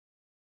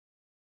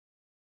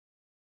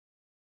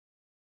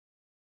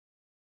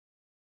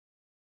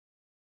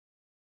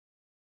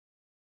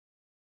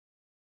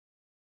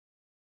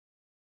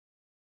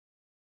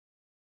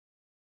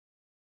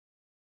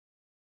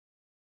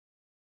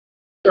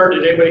start.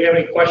 Did anybody have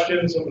any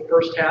questions on the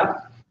first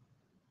half?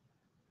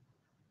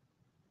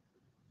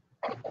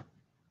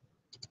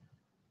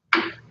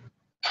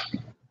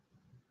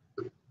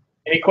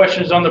 Any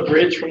questions on the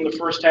bridge from the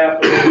first half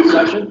of the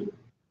session?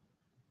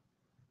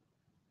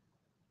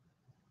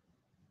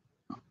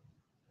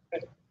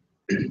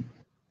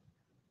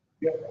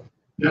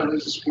 Yeah, I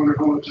just wonder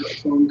how much that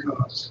phone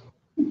costs.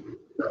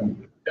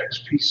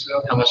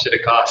 XP7. How much did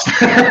it cost?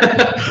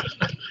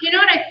 You know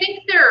what? I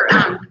think they're.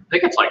 I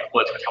think it's like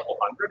what, a couple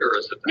hundred, or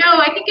is it? No,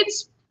 I think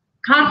it's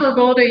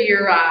comparable to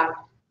your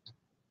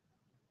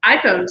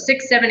iPhone, $600,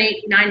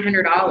 $700,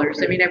 $800,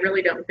 $900. I mean, I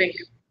really don't think.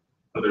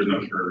 But there's no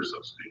carrier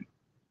subsidy.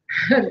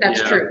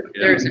 That's true.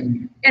 Yeah. There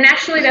isn't. And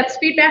actually, that's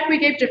feedback we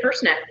gave to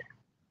FirstNet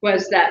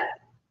was that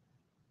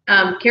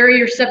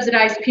carrier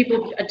subsidized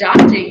people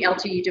adopting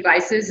LTE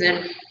devices,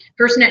 and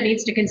FirstNet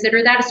needs to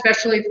consider that,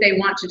 especially if they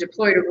want to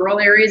deploy to rural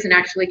areas and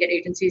actually get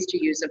agencies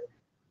to use them.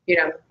 You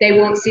know, they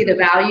won't see the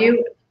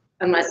value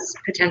unless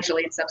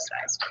potentially it's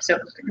subsidized. So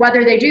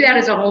whether they do that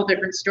is a whole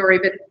different story,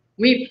 but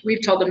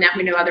we've told them that.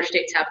 We know other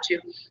states have too.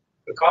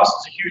 The cost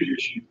is a huge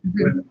issue.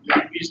 When we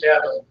used to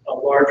have a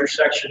larger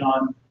section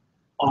on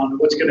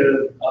what's going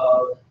to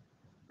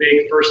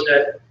make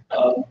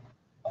FirstNet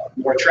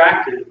more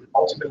attractive.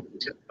 Ultimately,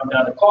 it's going to come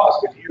down to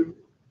cost.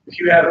 If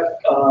you have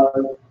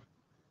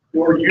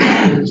your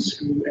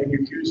users and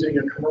you're using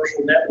a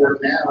commercial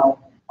network now,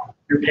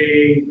 you're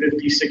paying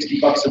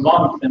 $50-$60 a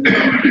month, and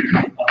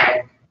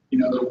you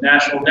know, the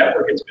national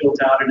network gets built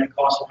out and it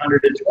costs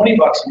 $120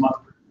 a month.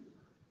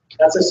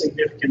 That's a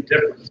significant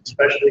difference,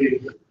 especially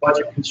with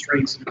budget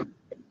constraints.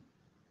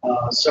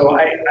 So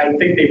I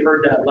think they've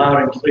heard that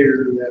loud and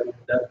clear,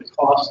 that the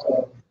cost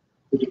of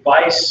the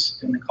device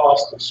and the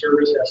cost of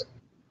service has to be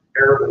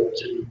comparable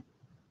to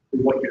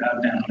what you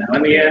have now. Now,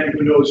 in the end,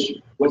 who knows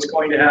what's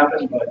going to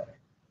happen, but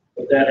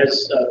that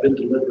has been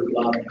delivered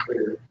loud and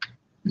clear.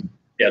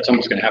 Yeah, it's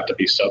almost going to have to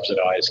be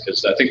subsidized,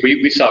 because I think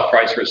we saw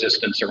price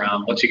resistance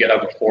around once you get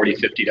over $40,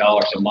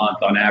 $50 a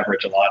month on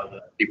average. A lot of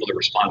the people that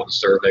responded to the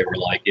survey were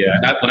like, yeah.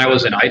 And when I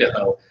was in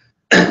Idaho,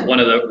 one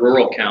of the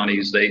rural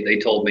counties, they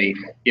told me,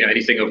 you know,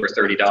 anything over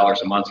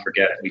 $30 a month,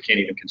 forget it. We can't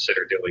even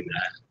consider doing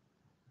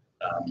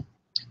that.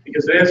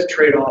 Because it has a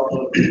trade-off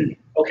of,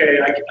 okay,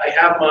 I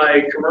have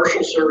my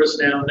commercial service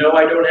now. No,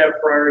 I don't have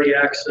priority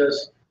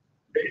access.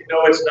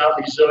 No, it's not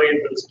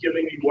resilient, but it's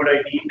giving me what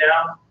I need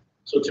now.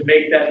 So to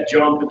make that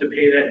jump and to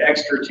pay that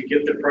extra to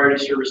get the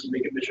priority service and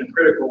make it mission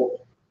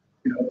critical,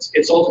 you know,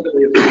 it's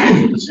ultimately a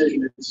financial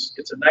decision.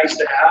 It's a nice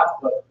to have,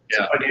 but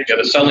yeah,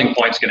 the selling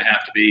point's going to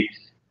have to be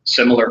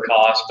similar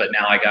cost, but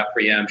now I got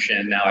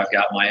preemption. Now I've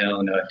got my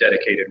own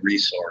dedicated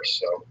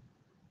resource. So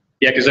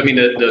yeah, because I mean,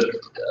 a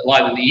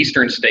lot of the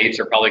eastern states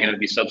are probably going to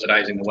be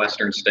subsidizing the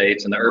western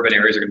states, and the urban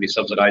areas are going to be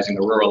subsidizing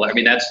the rural. I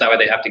mean, that's why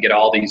they have to get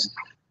all these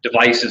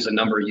devices and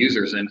number of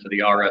users in for the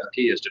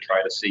RFP, is to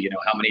try to see, you know,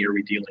 how many are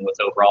we dealing with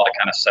overall to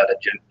kind of set a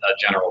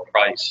general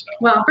price. So.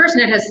 Well,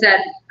 FirstNet has said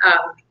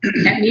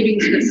at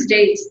meetings with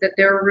states that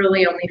there are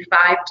really only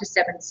 5 to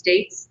 7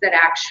 states that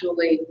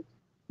actually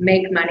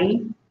make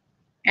money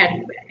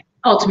and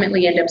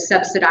ultimately end up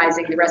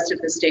subsidizing the rest of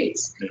the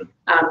states.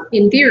 Yeah.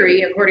 In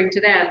theory, according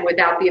to them,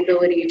 without the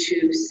ability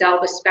to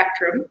sell the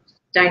spectrum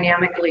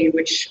dynamically,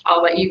 which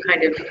I'll let you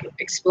kind of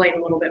explain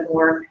a little bit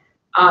more,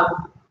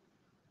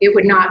 it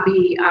would not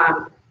be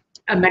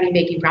a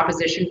money-making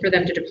proposition for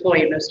them to deploy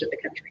in most of the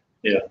country.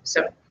 Yeah.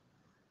 So.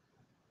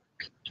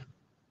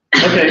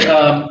 Okay,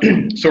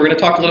 so we're going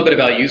to talk a little bit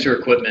about user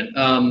equipment.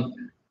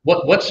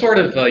 What sort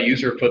of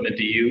user equipment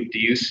do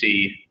you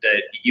see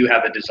that you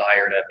have a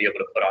desire to be able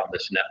to put on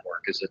this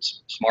network? Is it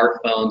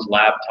smartphones,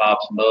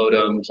 laptops,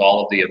 modems,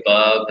 all of the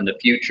above? In the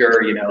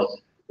future, you know,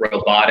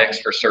 robotics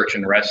for search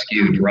and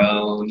rescue,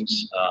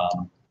 drones,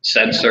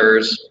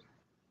 sensors.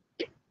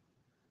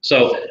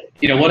 So,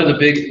 you know, one of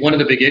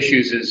the big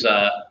issues is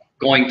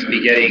going to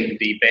be getting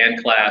the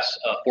band class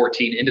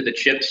 14 into the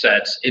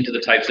chipsets, into the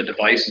types of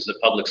devices that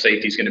public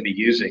safety is going to be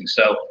using.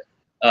 So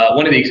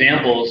one of the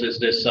examples is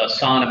this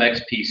Sonim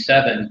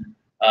XP7,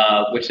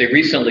 which they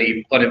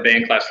recently put in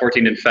band class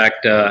 14. In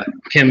fact,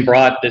 Kim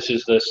brought, this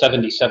is the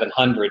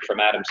 7700 from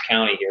Adams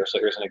County here, so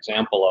here's an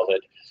example of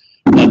it.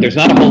 But there's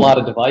not a whole lot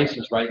of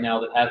devices right now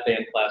that have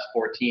band class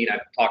 14. I've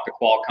talked to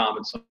Qualcomm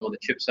and some of the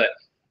chipset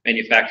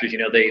manufacturers. You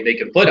know, they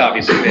can put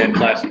obviously band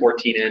class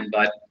 14 in,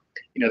 but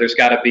you know, there's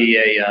got to be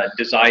a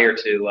desire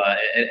to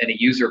and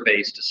a user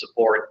base to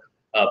support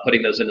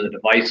putting those into the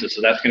devices.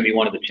 So that's going to be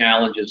one of the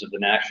challenges of the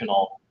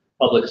national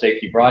public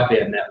safety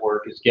broadband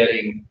network, is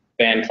getting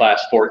band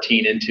class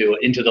 14 into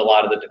a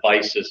lot of the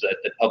devices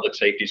that public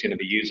safety is going to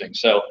be using.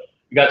 So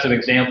we've got some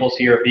examples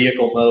here: a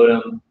vehicle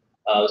modem,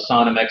 the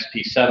Sonim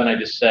XP7 I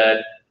just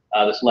said,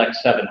 this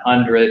Lex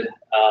 700.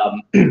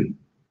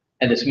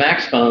 And this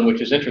Max phone, which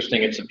is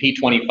interesting, it's a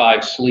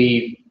P25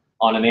 sleeve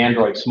on an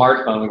Android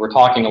smartphone. We were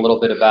talking a little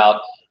bit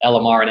about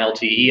LMR and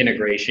LTE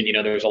integration. You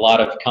know, there's a lot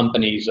of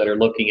companies that are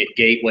looking at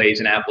gateways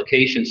and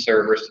application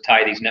servers to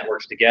tie these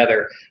networks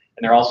together,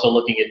 and they're also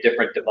looking at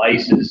different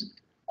devices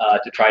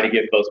to try to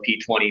give both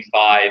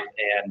P25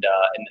 and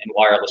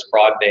wireless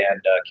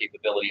broadband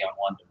capability on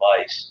one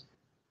device.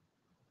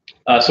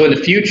 So in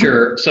the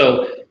future,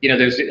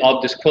 there's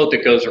this quote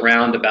that goes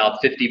around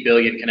about 50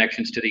 billion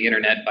connections to the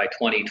internet by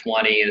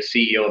 2020, and the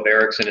CEO of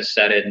Ericsson has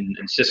said it, and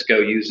Cisco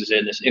uses it,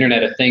 in this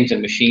Internet of Things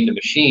and machine to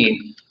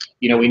machine.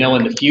 We know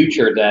in the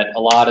future that a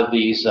lot of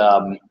these,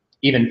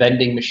 even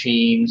vending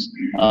machines,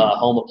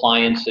 home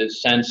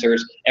appliances,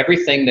 sensors,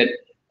 everything that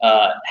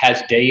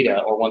has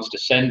data or wants to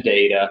send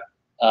data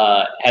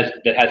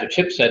that has a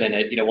chipset in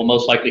it, will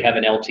most likely have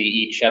an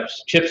LTE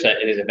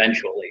chipset in it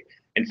eventually.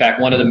 In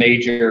fact, one of the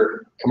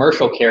major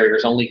commercial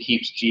carriers only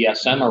keeps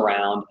GSM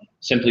around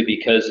simply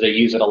because they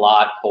use it a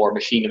lot for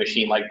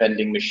machine-to-machine, like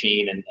vending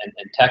machine and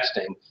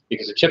texting,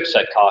 because the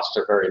chipset costs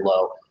are very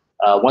low.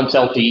 Once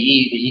LTE,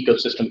 the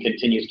ecosystem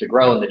continues to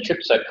grow and the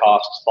chipset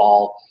costs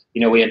fall,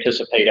 we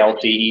anticipate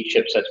LTE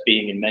chipsets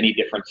being in many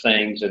different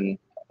things and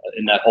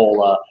in that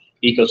whole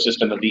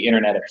ecosystem of the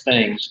Internet of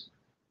Things.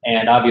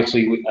 And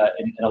obviously,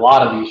 in a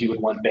lot of these, you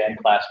would want band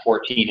class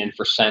 14 in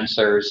for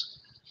sensors,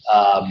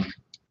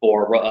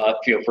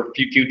 for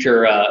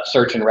future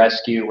search and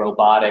rescue,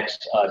 robotics,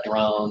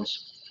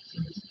 drones.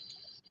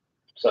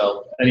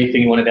 So,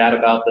 anything you wanted to add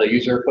about the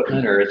user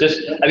equipment, or is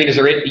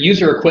there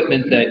user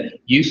equipment that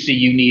you see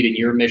you need in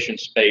your mission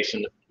space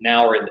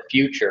now or in the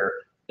future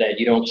that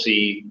you don't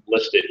see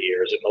listed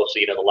here? Is it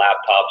mostly the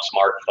laptop,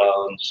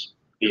 smartphones,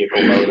 vehicle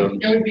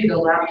modems? It would be the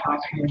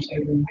laptops here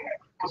too.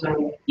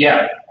 So,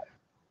 Yeah.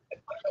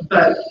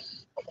 but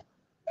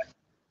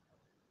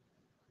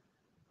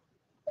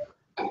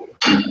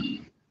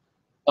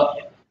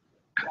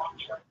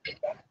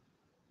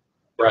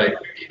Right.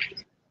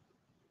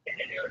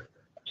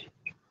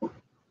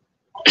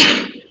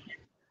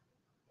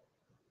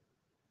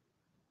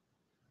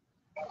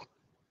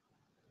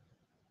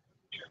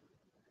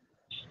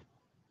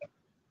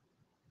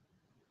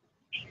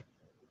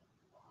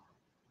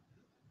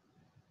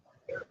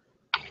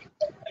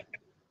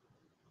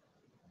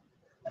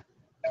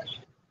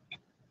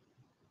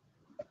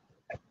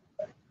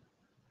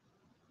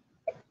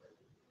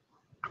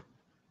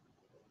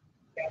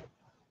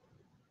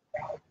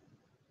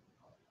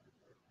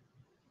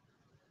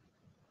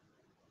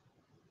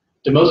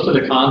 Do most of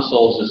the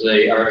consoles,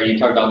 are you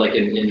talking about like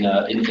in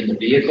the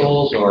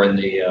vehicles or in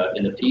the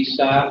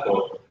PSAP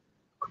or?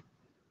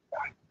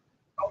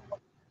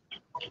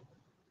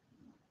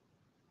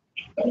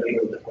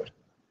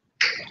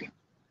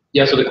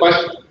 Yeah. So the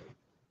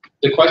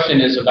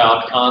question is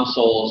about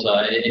consoles.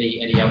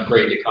 Any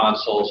upgrade to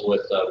consoles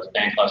with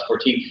band class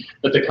 14?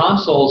 But the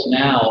consoles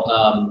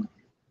now,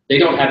 they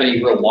don't have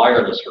any real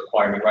wireless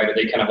requirement, right? Are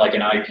they kind of like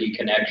an IP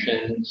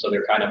connection? So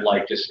they're kind of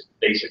like just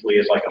basically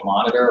as like a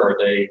monitor, or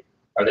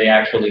are they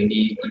actually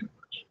need?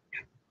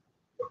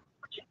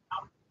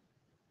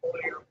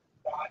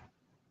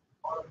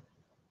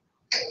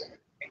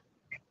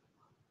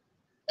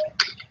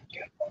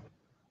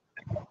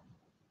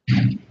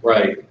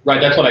 Right.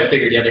 That's what I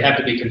figured. Yeah, they have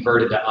to be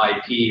converted to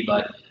IP,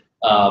 but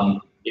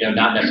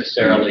not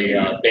necessarily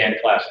a band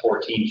class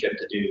 14 chip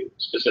to do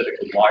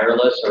specifically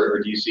wireless, or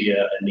do you see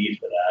a need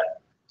for that?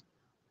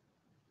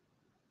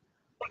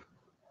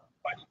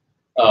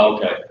 Oh,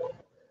 okay.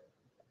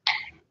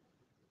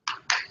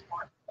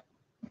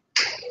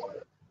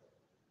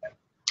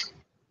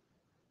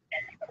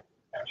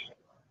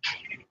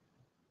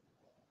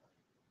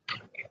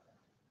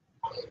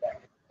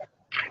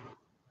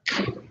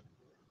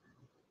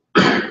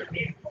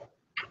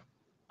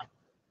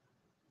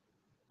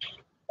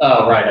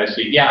 Oh, right, I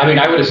see. Yeah,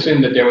 I would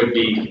assume that there would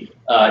be,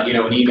 an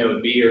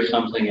eNode B or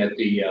something at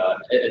the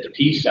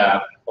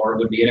PSAP, or it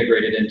would be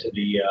integrated into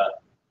the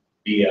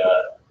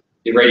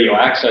radio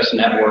access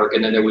network,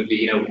 and then there would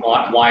be,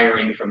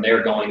 wiring from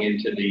there going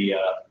into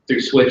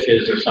through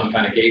switches or some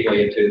kind of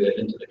gateway into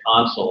the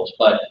consoles.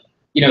 But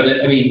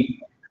LTE,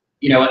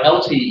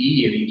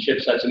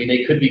 chipsets.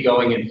 They could be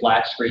going in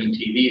flat screen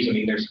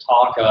TVs. There's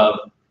talk of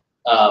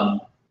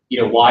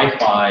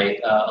Wi-Fi,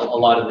 a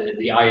lot of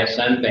the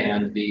ISM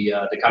band, the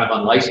kind of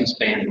unlicensed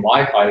band in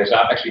Wi-Fi, there's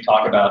actually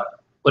talk about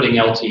putting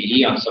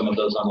LTE on some of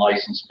those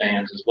unlicensed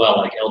bands as well,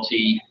 like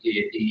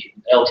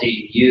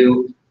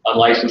LTEU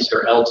unlicensed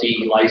or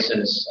LTE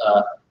license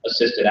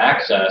assisted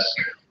access.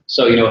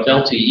 So, if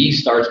LTE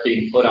starts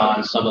being put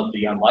on some of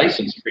the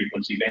unlicensed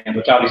frequency bands,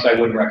 which obviously I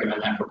wouldn't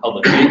recommend that for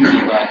public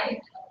safety, but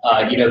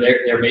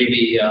there may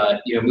be,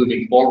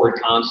 moving forward,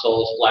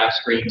 consoles, flat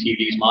screen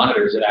TVs,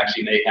 monitors that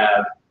actually may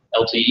have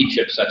LTE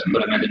chipsets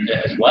put them in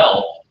as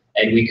well.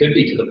 And we could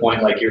be to the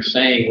point, like you're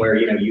saying, where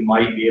you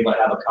might be able to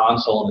have a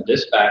console in the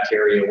dispatch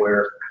area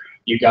where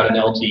you've got an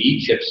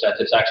LTE chipset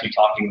that's actually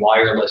talking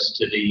wireless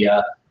to the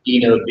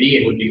eNode B.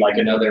 It would be like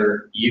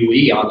another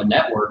UE on the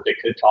network that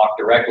could talk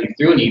directly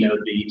through an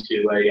eNode B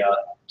to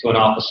an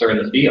officer in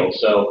the field.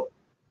 So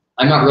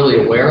I'm not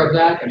really aware of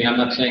that. I'm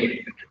not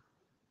saying.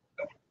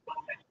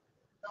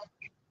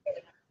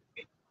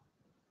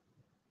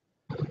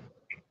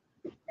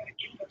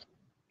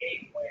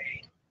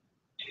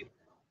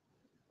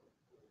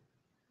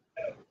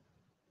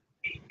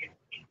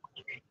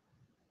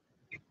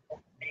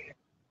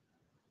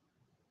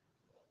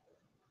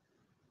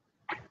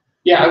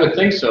 Yeah, I would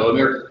think so. I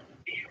mean,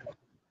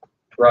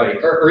 right,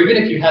 or even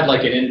if you had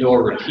like an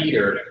indoor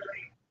repeater.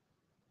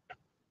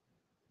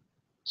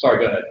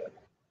 Sorry, go ahead.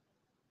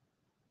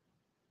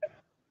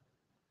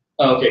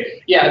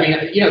 Okay, yeah, I mean,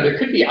 there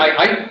could be,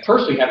 I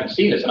personally haven't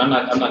seen this, and I'm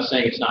not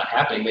saying it's not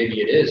happening,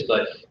 maybe it is,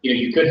 but,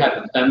 you could have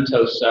a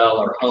femtocell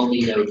or home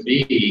eNode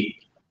B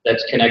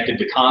that's connected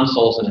to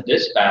consoles and a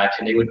dispatch,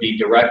 and they would be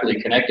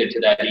directly connected to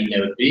that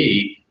eNode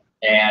B,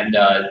 and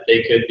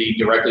they could be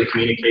directly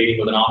communicating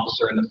with an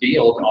officer in the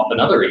field off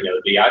another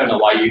eNode B. I don't know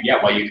why you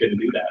couldn't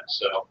do that.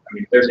 So, I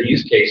mean, if there's a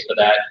use case for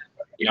that,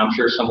 I'm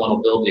sure someone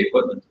will build the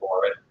equipment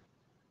for it.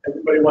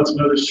 Everybody wants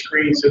another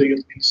screen sitting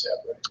in PSAP,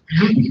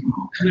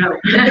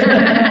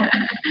 right?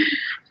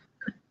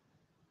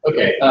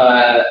 Okay.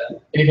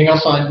 Anything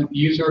else on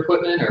user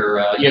equipment,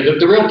 or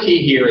the real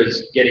key here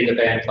is getting the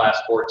band class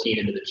 14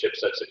 into the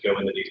chipsets that go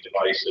into these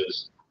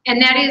devices. And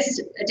that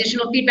is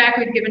additional feedback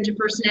we've given to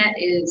FirstNet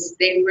is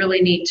they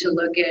really need to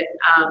look at,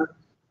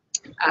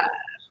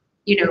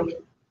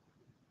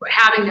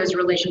 having those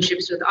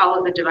relationships with all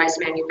of the device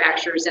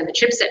manufacturers and the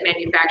chipset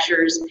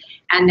manufacturers,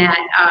 and that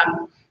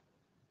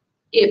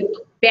if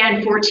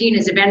band 14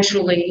 is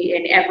eventually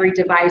in every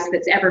device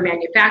that's ever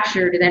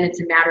manufactured, then it's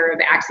a matter of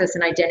access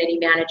and identity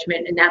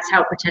management, and that's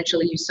how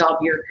potentially you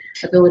solve your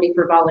ability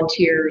for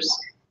volunteers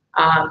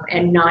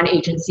and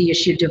non-agency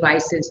issued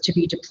devices to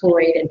be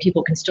deployed, and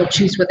people can still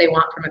choose what they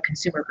want from a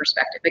consumer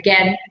perspective.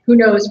 Again, who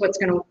knows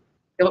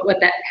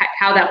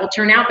how that will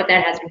turn out, but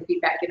that has been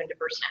feedback given to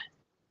FirstNet.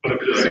 But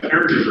if the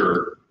carriers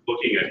are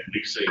looking at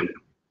leasing,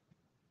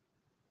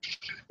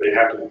 they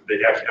have to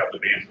have the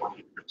band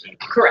 14.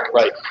 Correct.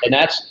 Right, and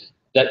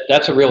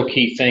that's a real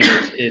key thing.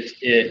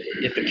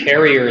 If the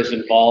carrier is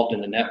involved in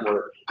the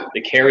network,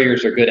 the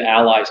carriers are good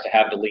allies to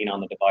have to lean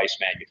on the device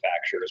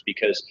manufacturers,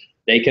 because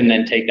they can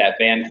then take that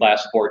band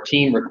class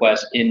 14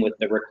 request in with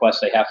the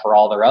requests they have for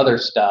all their other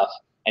stuff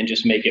and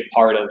just make it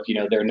part of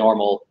their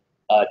normal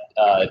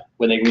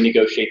when they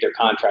renegotiate their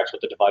contracts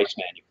with the device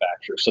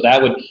manufacturer. So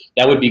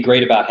that would be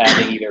great about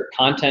having either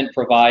content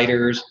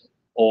providers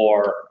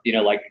or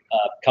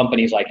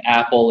companies like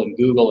Apple and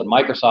Google and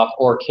Microsoft,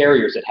 or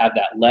carriers that have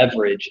that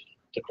leverage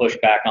to push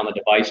back on the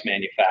device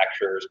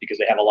manufacturers, because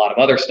they have a lot of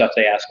other stuff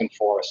they ask them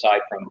for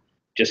aside from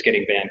just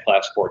getting band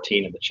class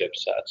 14 in the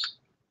chipsets.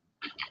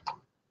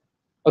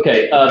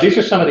 Okay, these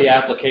are some of the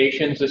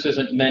applications. This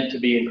isn't meant to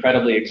be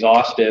incredibly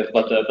exhaustive,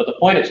 but the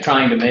point it's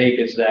trying to make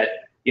is that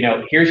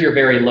here's your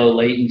very low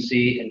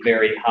latency and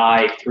very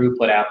high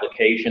throughput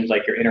applications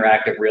like your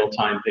interactive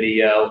real-time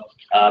video.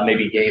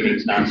 Maybe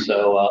gaming's not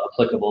so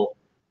applicable,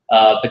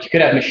 but you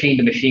could have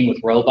machine-to-machine with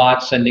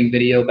robots sending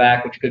video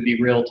back, which could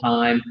be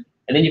real-time.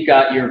 And then you've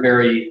got your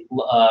very,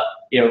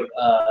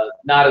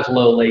 not as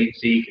low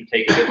latency, can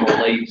take a bit more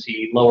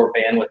latency, lower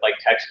bandwidth like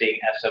texting,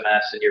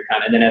 SMS,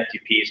 and then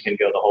FTPs can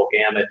go the whole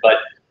gamut. But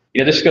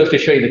this goes to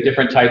show you the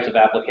different types of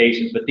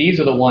applications. But these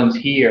are the ones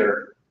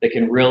here that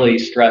can really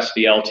stress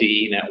the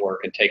LTE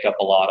network and take up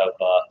a lot of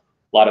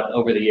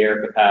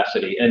over-the-air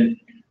capacity. And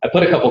I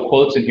put a couple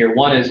quotes in here.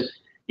 One is,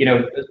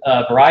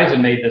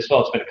 Verizon made this,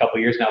 well, it's been a couple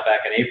years now,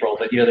 back in April,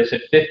 but they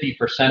said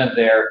 50% of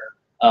their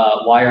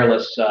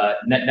wireless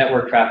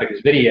network traffic is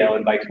video,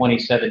 and by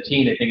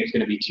 2017, I think it's going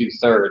to be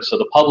 2/3. So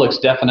the public's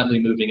definitely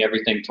moving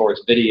everything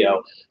towards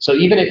video. So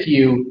even if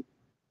you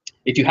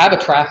have a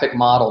traffic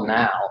model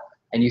now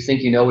and you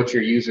think you know what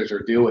your users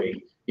are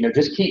doing,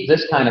 just keep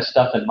this kind of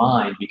stuff in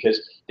mind, because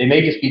they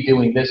may just be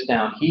doing this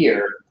down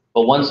here,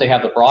 but once they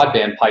have the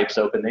broadband pipes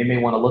open, they may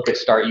want to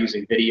start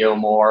using video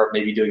more,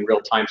 maybe doing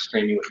real-time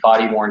streaming with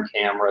body-worn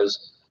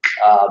cameras.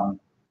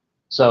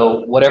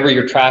 So whatever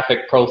your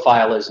traffic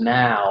profile is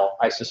now,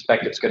 I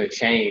suspect it's going to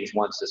change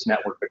once this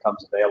network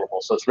becomes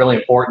available. So it's really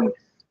important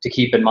to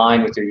keep in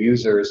mind with your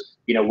users,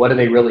 what do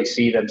they really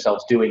see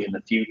themselves doing in the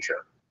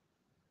future?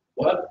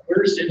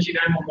 Where's NG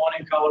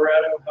 911 in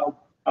Colorado?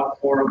 How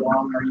far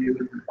along are you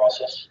in the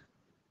process?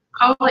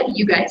 I'll let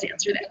you guys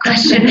answer that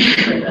question.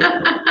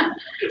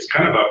 It's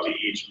kind of up to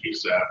each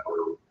PSAP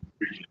or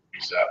region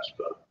PSAPs,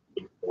 but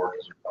the board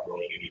is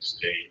probably in each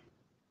state.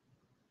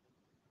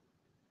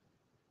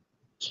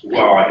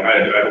 Well, I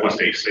don't want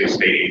to say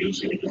state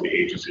agency, because the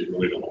agency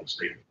really don't want to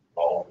stay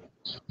involved.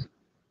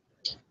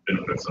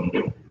 Benefits some of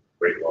the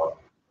great law.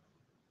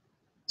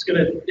 It's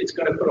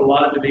gonna put a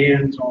lot of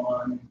demands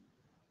on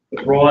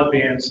the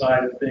broadband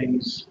side of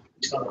things,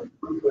 on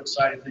the throughput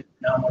side of things,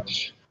 and how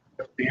much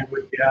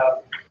bandwidth you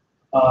have.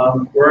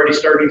 We're already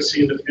starting to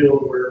see in the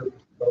field where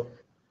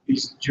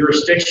these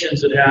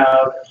jurisdictions that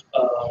have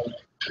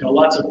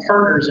lots of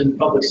partners in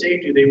public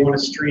safety, they want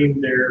to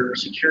stream their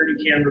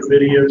security camera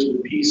videos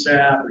with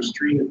PSAP or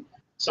stream it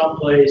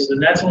someplace,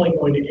 and that's only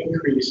going to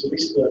increase. At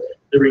least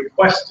the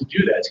request to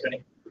do that is going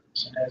to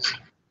increase. And as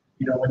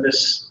when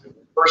this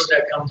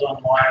FirstNet comes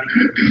online,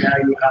 now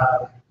you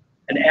have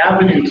an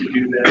avenue to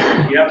do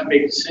that. You have to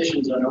make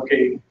decisions on,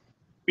 okay,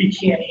 we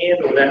can't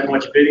handle that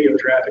much video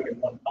traffic at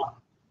one time.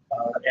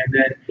 And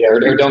then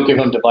or don't give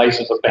them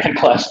devices with band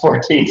class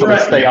 14 so they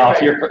stay off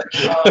here. Or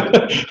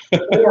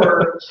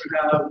you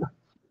have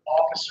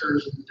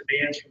officers and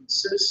demands from the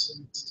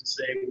citizens to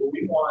say, well,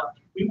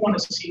 we want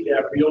to see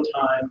that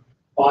real-time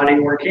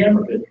body-worn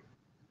camera video.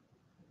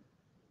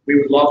 We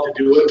would love to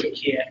do it. We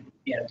can't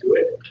do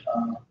it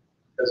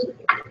because of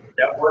the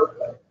network.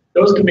 But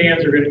those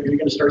demands you're going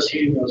to start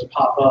seeing those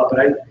pop up.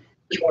 And I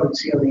just wanted to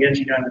see on the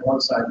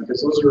NG911 side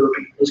because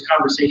those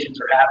conversations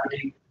are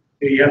happening.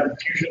 You have the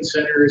fusion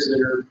centers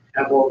that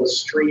have all the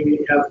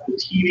streaming, have the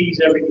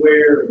TVs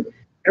everywhere. And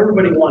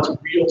everybody wants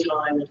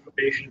real-time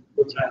information,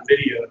 real-time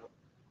video.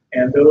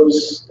 And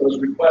those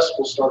requests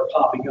will start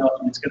popping up,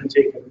 and it's going to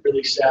take a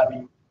really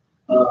savvy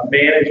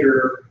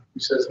manager who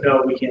says,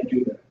 no, we can't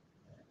do that.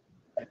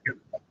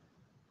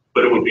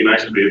 But it would be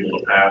nice to be able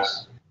to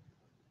pass,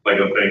 like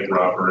a bank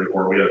robbery,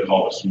 or we had a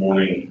call this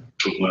morning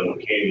to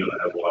Glenwood Canyon that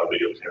has a lot of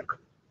video camera.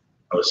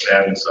 I was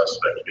stabbing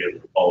suspect to be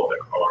able to follow that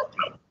car,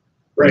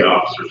 the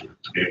officers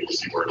to be able to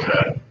see where it's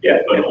at. Yeah.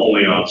 But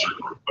only on certain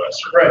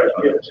requests. Right,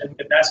 yeah,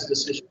 and that's a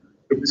decision.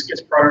 If this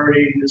gets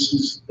priority, this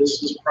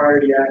is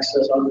priority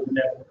access under the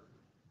network.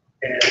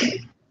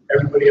 And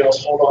everybody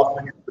else hold off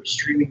on your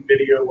streaming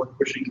video, we're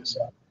pushing this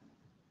out.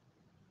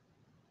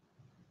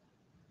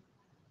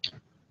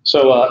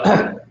 So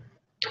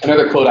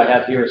another quote I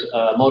have here is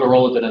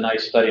Motorola did a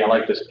nice study. I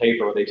like this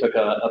paper where they took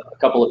a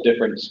couple of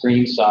different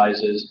screen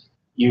sizes,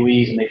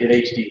 UEs, and they did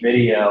HD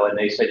video, and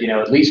they said,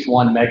 at least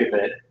 1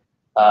 megabit,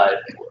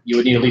 you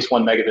would need at least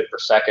 1 megabit per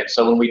second.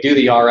 So when we do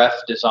the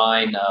RF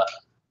design,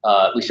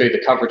 we show you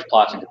the coverage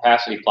plots and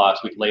capacity plots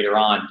later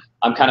on.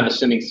 I'm kind of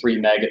assuming 3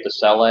 meg at the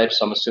cell edge,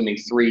 so I'm assuming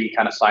 3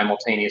 kind of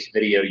simultaneous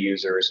video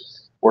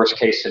users, worst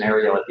case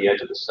scenario at the edge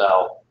of the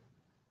cell.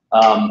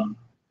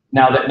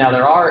 Now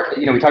there are,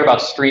 we talk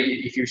about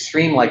if you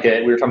stream like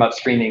we were talking about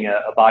streaming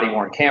a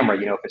body-worn camera,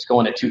 if it's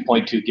going at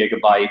 2.2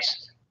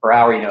 gigabytes per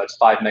hour, it's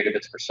 5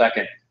 megabits per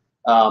second.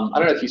 I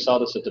don't know if you saw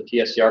this at the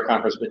PSCR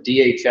conference, but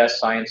DHS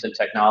Science and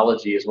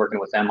Technology is working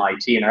with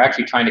MIT, and they're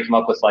actually trying to come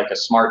up with like a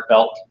smart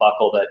belt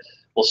buckle that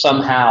will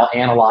somehow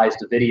analyze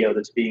the video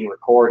that's being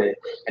recorded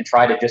and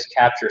try to just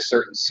capture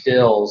certain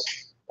stills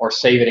or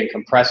save it and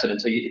compress it. And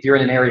so if you're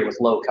in an area with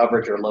low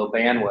coverage or low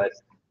bandwidth,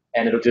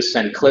 and it'll just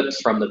send clips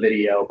from the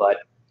video, but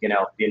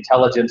the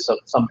intelligence of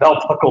some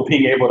belt buckle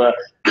being able to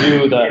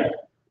do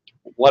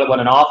what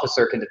an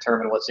officer can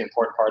determine what's the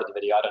important part of the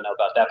video. I don't know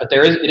about that, but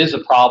it is a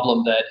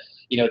problem that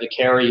the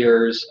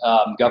carriers,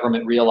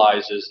 government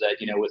realizes that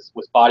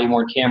with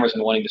body-worn cameras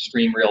and wanting to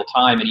stream real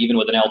time, and even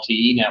with an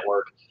LTE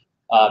network,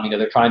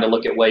 they're trying to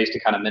look at ways to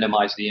kind of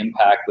minimize the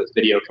impact with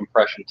video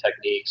compression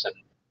techniques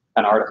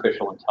and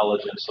artificial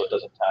intelligence, so it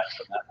doesn't tax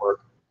the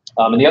network.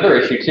 And the other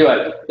issue too,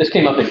 this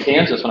came up in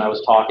Kansas when I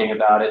was talking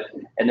about it,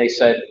 and they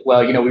said,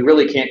 well, we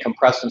really can't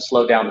compress and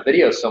slow down the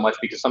video so much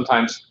because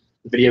sometimes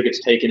the video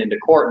gets taken into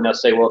court and they'll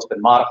say, well, it's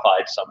been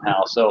modified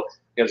somehow. So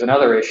there's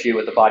another issue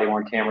with the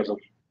body-worn cameras of,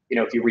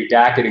 if you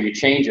redact it or you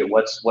change it,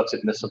 what's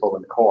admissible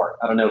in court?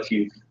 I don't know have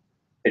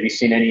you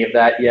seen any of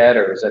that yet,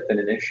 or has that been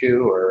an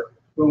issue, or?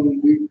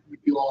 When we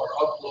do all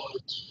our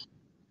uploads,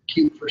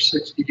 keep for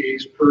 60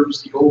 days,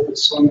 purge the old,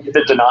 some get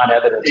the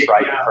non-evidence,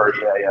 right? Purge,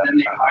 yeah. And then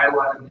they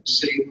highlight and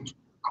save them to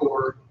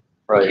record.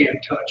 Right. You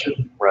can't touch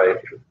them. Right.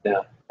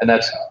 Yeah. And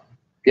that's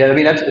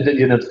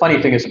the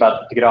funny thing is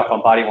to get off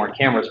on body-worn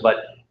cameras, but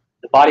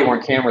the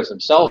body-worn cameras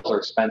themselves are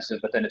expensive,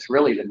 but then it's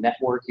really the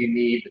network you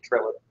need,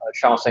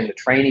 Sean was saying the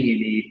training you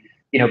need,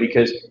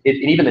 because and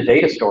even the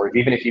data storage,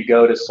 even if you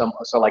go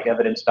to like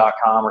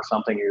evidence.com or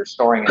something, you're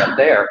storing it up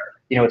there,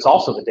 it's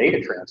also the data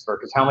transfer,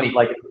 because how many,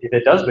 if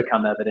it does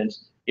become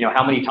evidence,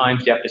 how many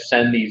times do you have to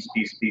send these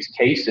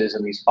cases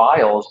and these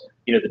files,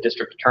 the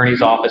district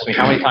attorney's office,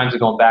 how many times are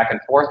going back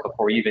and forth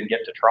before you even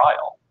get to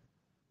trial?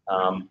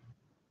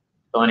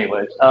 So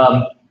anyways,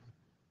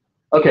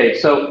 okay,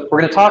 so we're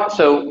going to talk,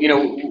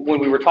 when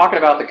we were talking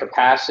about the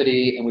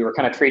capacity and we were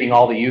kind of treating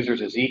all the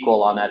users as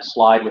equal on that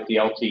slide with the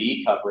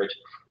LTE coverage,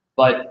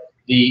 but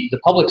the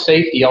public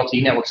safety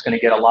LTE network is going to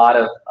get a lot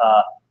of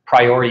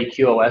priority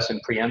QoS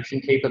and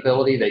preemption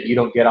capability that you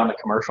don't get on the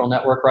commercial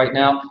network right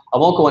now. I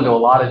won't go into a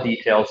lot of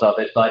details of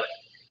it, but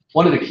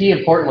one of the key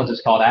important ones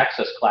is called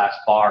access class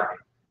barring.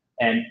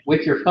 And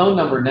with your phone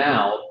number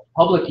now,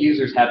 public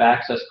users have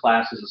access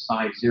classes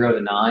assigned 0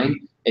 to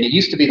 9. And it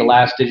used to be the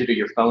last digit of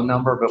your phone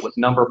number, but with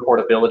number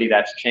portability,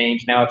 that's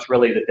changed. Now it's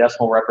really the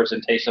decimal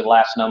representation of the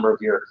last number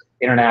of your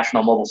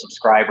international mobile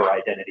subscriber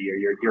identity, or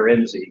your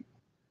IMSI.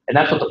 And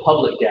that's what the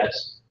public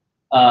gets.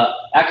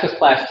 Access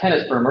class 10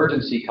 is for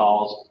emergency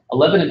calls.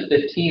 11 and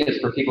 15 is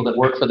for people that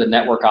work for the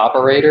network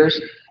operators,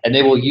 and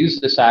they will use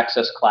this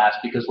access class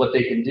because what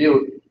they can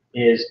do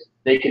is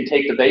they can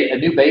take a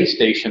new base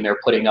station they're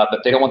putting up.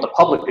 If they don't want the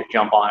public to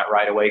jump on it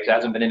right away because it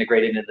hasn't been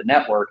integrated into the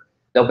network,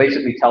 they'll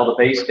basically tell the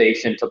base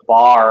station to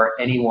bar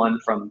anyone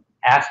from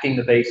asking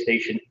the base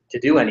station to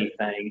do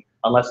anything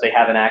unless they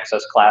have an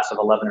access class of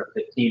 11 or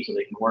 15 so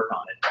they can work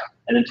on it.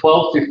 And then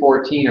 12 through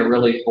 14 are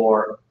really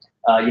for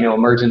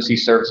emergency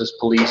services,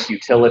 police,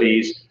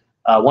 utilities.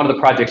 One of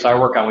the projects I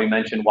work on, we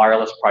mentioned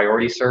wireless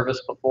priority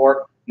service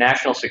before.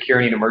 National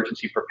security and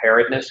emergency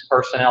preparedness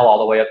personnel all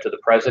the way up to the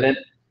president.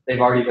 They've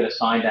already been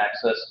assigned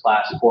access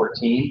class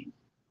 14.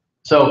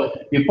 So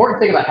the important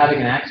thing about having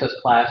an access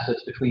class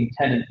that's between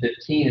 10 and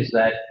 15 is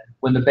that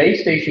when the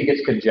base station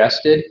gets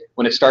congested,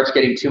 when it starts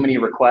getting too many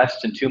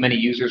requests and too many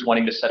users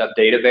wanting to set up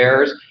data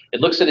bearers, it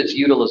looks at its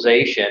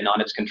utilization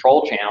on its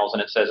control channels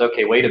and it says,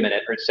 okay, wait a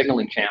minute, or its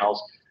signaling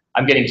channels,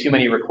 I'm getting too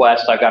many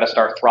requests, I've got to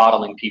start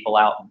throttling people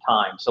out in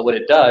time. So what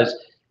it does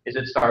is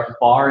it starts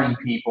barring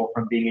people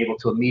from being able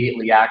to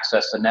immediately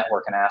access the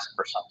network and ask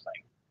for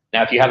something.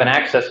 Now, if you have an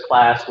access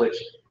class, which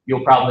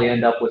you'll probably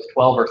end up with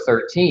 12 or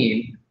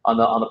 13 on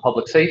the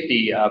public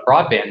safety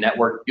broadband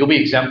network, you'll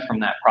be exempt from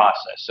that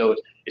process. So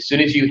as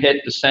soon as you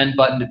hit the send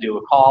button to do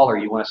a call or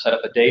you want to set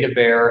up a data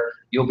bearer,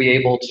 you'll be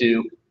able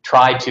to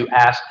try to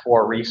ask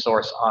for a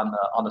resource on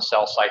the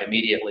cell site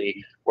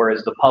immediately,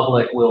 whereas the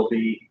public will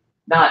be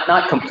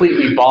not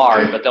completely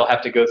barred, but they'll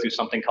have to go through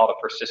something called a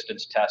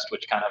persistence test,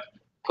 which kind of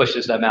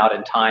pushes them out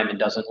in time and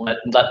doesn't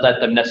let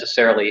them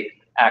necessarily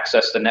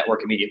access the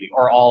network immediately,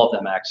 or all of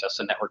them access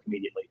the network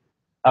immediately.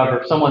 However,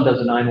 if someone does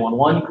a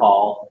 911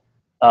 call,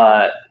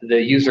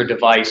 the user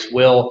device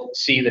will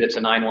see that it's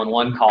a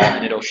 911 call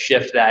and it'll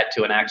shift that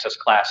to an access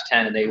class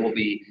 10 and they will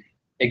be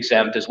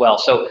exempt as well.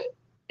 So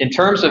in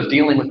terms of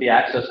dealing with the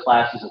access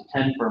classes of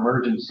 10 for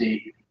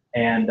emergency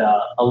and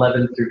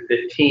 11 through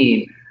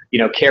 15,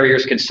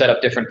 carriers can set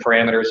up different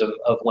parameters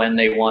of when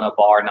they want to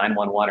bar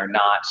 911 or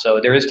not. So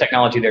there is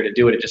technology there to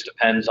do it. It just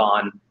depends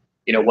on,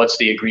 what's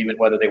the agreement,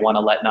 whether they want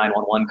to let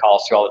 911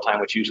 calls through all the time,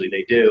 which usually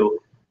they do.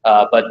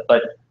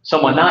 But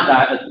someone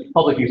a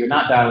public user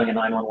not dialing a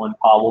 911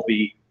 call will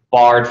be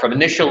barred from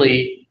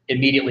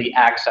immediately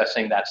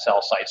accessing that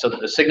cell site so that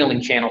the signaling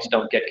channels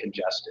don't get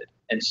congested.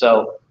 And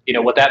so,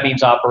 what that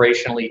means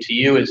operationally to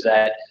you is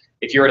that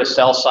if you're at a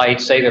cell site,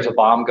 say there's a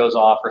bomb goes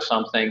off or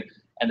something,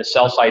 and the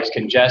cell site's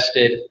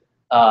congested,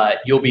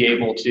 you'll be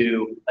able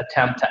to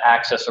attempt to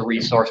access a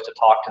resource to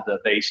talk to the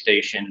base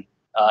station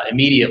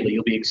immediately.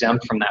 You'll be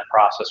exempt from that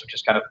process, which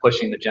is kind of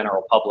pushing the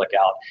general public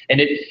out.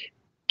 And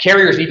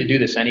carriers need to do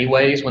this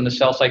anyways when the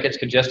cell site gets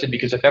congested,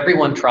 because if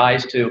everyone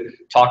tries to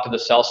talk to the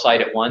cell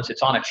site at once,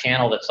 it's on a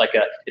channel that's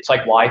it's like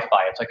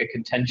Wi-Fi. It's like a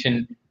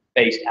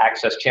contention-based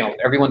access channel. If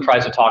everyone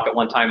tries to talk at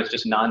one time, it's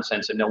just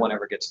nonsense and no one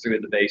ever gets through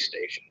to the base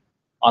station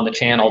on the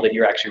channel that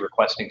you're actually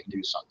requesting to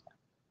do something.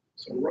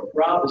 So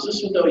Rob, is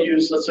this what they'll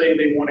use? Let's say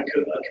they want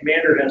a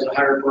commander has a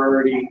higher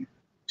priority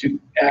to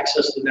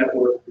access the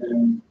network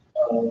than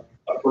a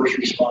first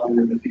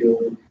responder in the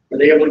field. Are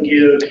they able to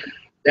give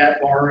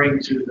that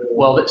barring to the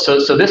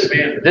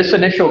this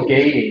initial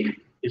gating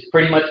is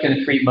pretty much going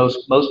to treat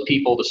most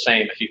people the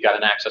same if you've got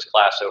an access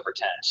class over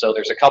 10. So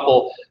there's a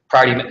couple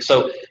priority.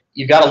 So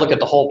you've got to look at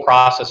the whole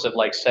process of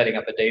setting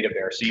up a data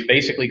bearer. So you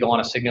basically go on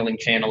a signaling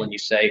channel and you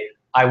say,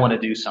 I want to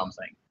do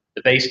something.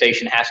 The base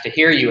station has to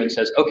hear you and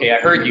says, okay, I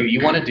heard you.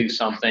 You want to do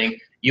something.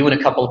 You and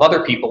a couple of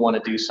other people want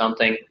to do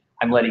something.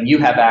 I'm letting you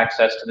have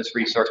access to this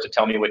resource to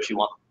tell me what you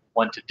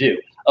want to do.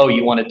 Oh,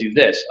 you want to do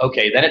this.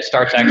 Okay, then it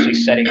starts actually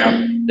setting up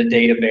the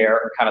data bearer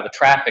or kind of the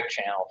traffic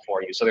channel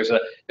for you. So there's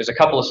a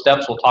couple of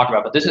steps we'll talk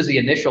about, but this is the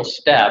initial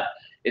step,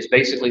 is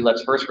basically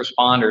lets first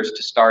responders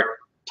to start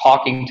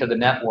talking to the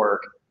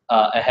network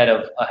ahead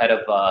of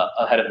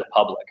the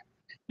public.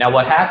 Now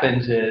what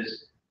happens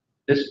is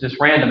this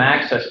random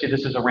access,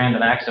 this is a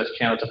random access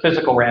channel, it's a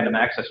physical random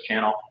access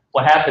channel.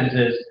 What happens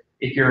is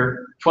if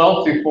you're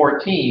 12 through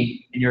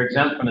 14 and you're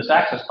exempt from this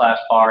access class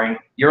barring,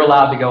 you're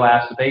allowed to go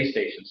ask the base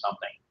station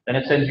something. Then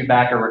it sends you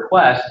back a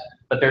request,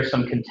 but there's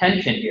some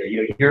contention here.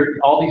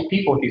 All these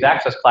people with these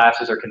access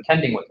classes are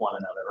contending with one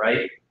another,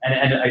 right?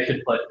 And I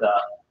should put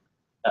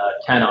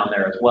 10 on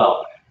there as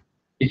well.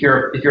 If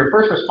you're a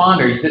first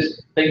responder,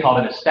 this thing called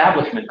an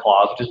establishment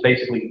clause, which is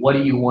basically what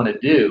do you want to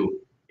do?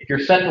 If you're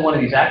set to one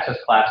of these access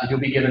classes, you'll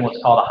be given what's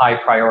called a high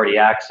priority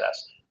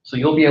access. So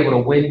you'll be able to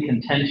win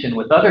contention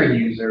with other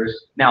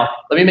users. Now,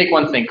 let me make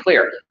one thing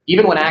clear.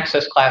 Even when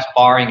access class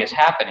barring is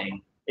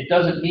happening, it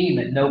doesn't mean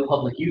that no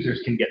public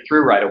users can get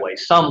through right away.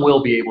 Some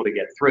will be able to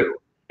get through.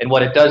 And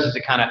what it does is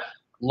it kind of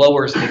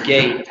lowers the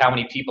gate of how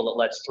many people it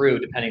lets through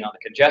depending on the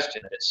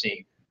congestion that it's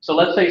seeing. So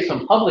let's say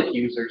some public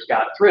users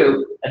got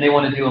through and they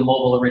want to do a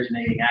mobile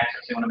originating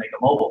access. They want to make a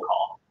mobile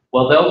call.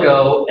 Well, they'll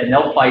go and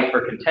they'll fight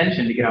for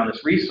contention to get on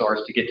this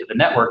resource to get to the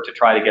network to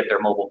try to get their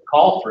mobile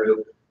call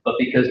through. But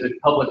because the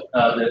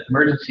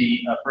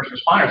emergency first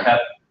responders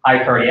have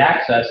high priority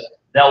access,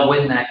 they'll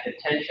win that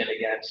contention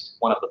against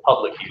one of the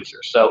public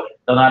users. So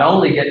they'll not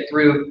only get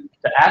through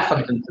to ask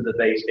something to the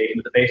base station,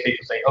 but the base station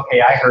will say, okay,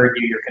 I heard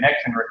you, your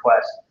connection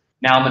request.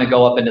 Now I'm going to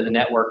go up into the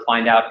network,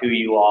 find out who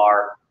you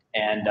are,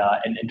 and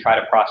try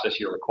to process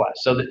your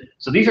request. So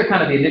these are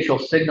kind of the initial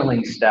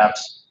signaling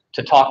steps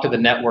to talk to the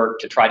network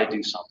to try to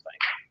do something.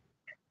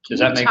 Does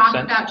that make sense?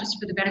 Talk about, just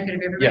for the benefit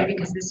of everybody,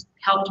 because this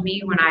helped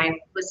me when I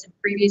listened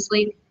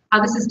previously,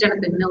 how this is done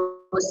at the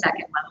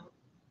millisecond level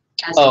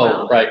as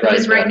well. Right.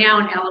 Because right now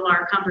in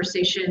LMR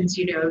conversations,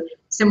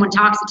 someone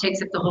talks, it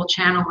takes up the whole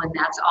channel, and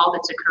that's all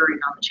that's occurring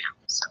on the channel.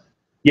 So.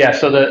 Yeah.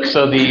 So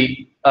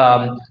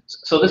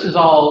this is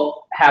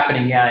all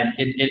happening, yeah,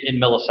 in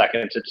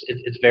milliseconds.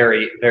 It's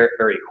very, very,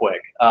 very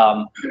quick.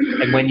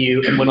 And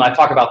when I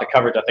talk about the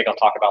coverage, I think I'll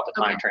talk about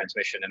the time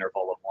transmission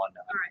interval of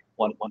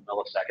one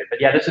millisecond.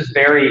 But yeah, this is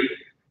very,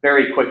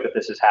 very quick that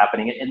this is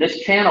happening. And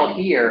this channel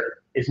here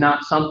is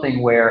not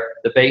something where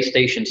the base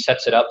station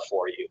sets it up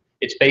for you.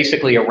 It's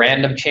basically a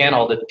random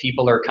channel that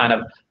people are kind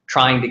of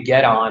trying to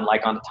get on,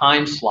 like on a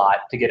time slot,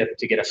 to get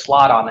a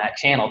slot on that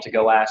channel to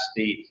go ask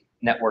the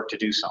network to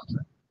do something.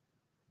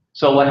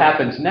 So what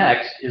happens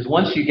next is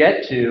once you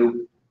get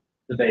to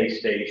the base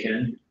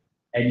station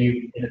and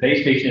the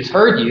base station has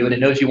heard you and it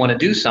knows you want to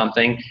do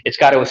something, it's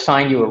got to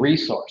assign you a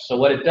resource. So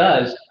what it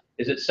does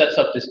is it sets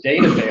up this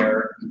data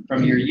bearer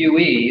from your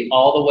UE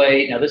all the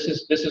way. Now this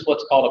is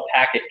what's called a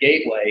packet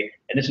gateway,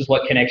 and this is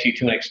what connects you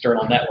to an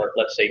external network,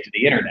 let's say to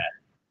the internet.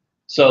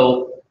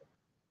 So,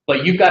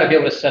 but you've got to be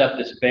able to set up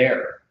this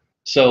bearer.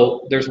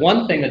 So there's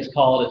one thing that's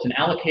called, it's an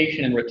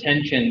allocation and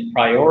retention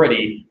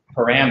priority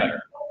parameter,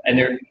 and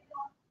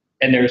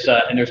there's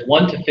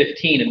 1 to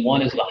 15, and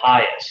 1 is the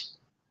highest.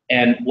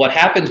 And what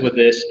happens with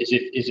this is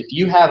if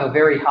you have a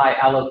very high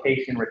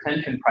allocation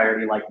retention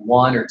priority, like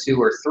 1 or 2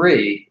 or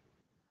 3,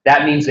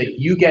 that means that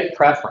you get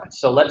preference.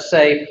 So let's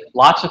say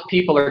lots of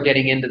people are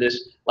getting into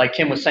this, like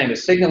Kim was saying, the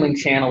signaling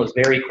channel is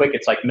very quick.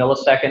 It's like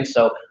milliseconds.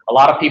 So a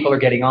lot of people are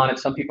getting on it.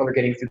 Some people are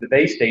getting through the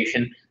base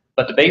station,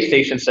 but the base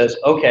station says,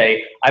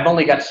 okay, I've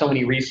only got so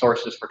many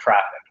resources for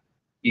traffic.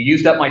 You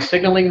used up my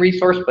signaling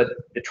resource, but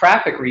the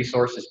traffic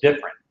resource is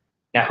different.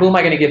 Now, who am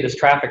I going to give this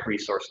traffic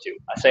resource to?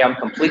 I say I'm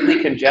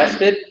completely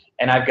congested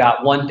and I've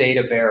got 1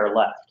 data bearer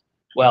left.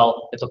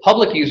 Well, if the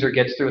public user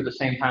gets through at the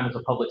same time as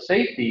the public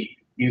safety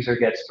user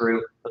gets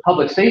through, the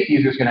public safety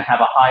user is going to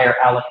have a higher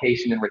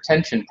allocation and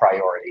retention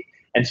priority.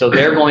 And so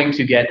they're going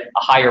to get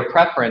a higher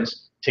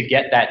preference to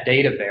get that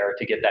data bearer,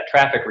 to get that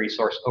traffic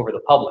resource over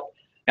the public.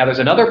 Now, there's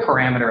another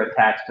parameter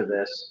attached to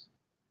this,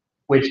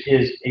 which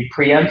is a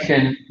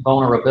preemption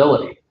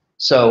vulnerability.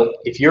 So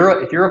if you're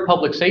a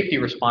public safety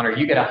responder,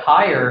 you get a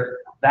higher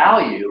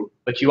value,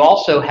 but you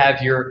also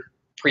have your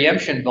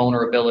preemption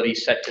vulnerability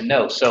set to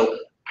no. So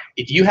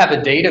if you have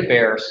a data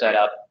bearer set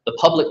up, the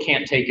public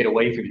can't take it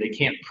away from you. They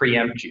can't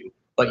preempt you,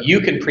 but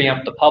you can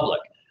preempt the public.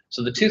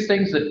 So the two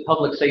things that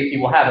public safety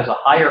will have is a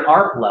higher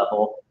ARP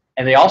level,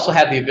 and they also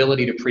have the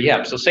ability to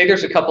preempt. So say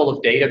there's a couple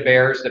of data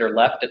bearers that are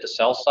left at the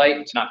cell site.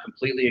 It's not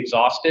completely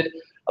exhausted.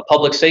 A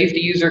public safety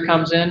user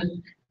comes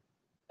in,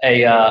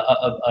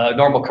 a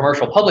normal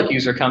commercial public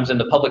user comes in,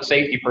 the public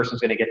safety person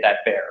is going to get that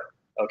bearer,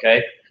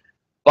 okay?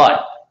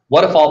 But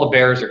what if all the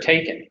bearers are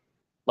taken?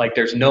 Like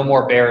there's no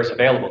more bearers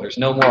available. There's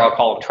no more, I'll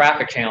call them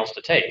traffic channels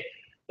to take.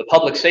 The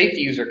public safety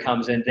user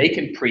comes in, they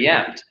can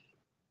preempt.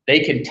 They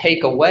can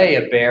take away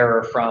a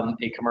bearer from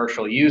a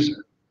commercial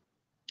user.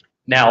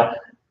 Now,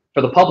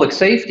 for the public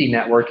safety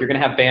network, you're going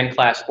to have band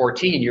class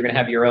 14. You're going to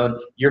have your own,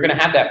 you're going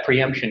to have that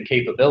preemption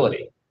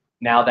capability.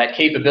 Now, that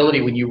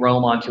capability when you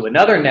roam onto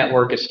another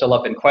network is still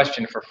up in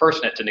question for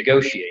FirstNet to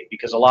negotiate,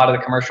 because a lot of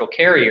the commercial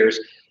carriers,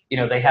 you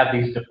know, they have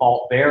these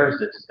default bearers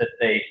that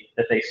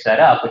they set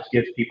up, which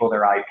gives people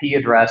their IP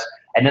address,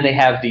 and then they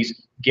have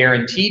these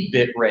guaranteed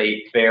bit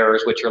rate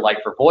bearers, which are like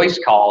for voice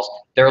calls.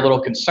 They're a little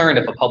concerned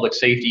if a public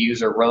safety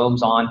user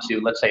roams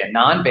onto, let's say, a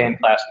non-band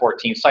class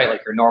 14 site,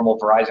 like your normal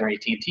Verizon or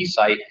AT&T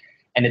site,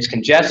 and it's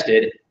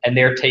congested, and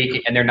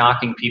they're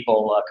knocking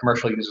people,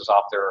 commercial users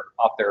off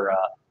their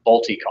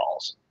VoLTE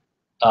calls.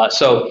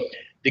 So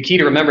the key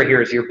to remember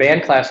here is your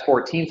band class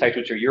 14 sites,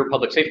 which are your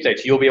public safety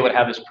sites, you'll be able to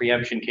have this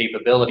preemption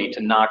capability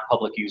to knock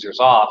public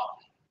users off,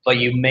 but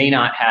you may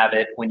not have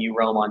it when you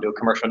roam onto a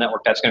commercial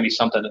network. That's going to be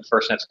something that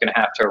FirstNet's going to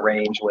have to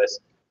arrange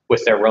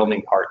with their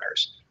roaming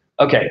partners.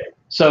 Okay,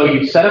 so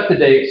you set up the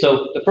data.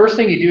 So the first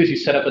thing you do is you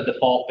set up a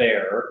default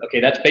bearer. Okay,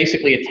 that's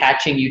basically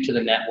attaching you to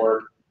the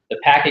network. The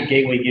packet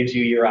gateway gives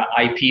you your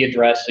IP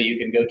address so you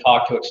can go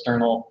talk to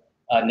external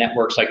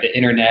networks like the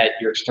internet,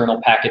 your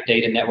external packet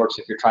data networks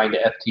if you're trying to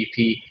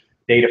FTP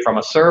data from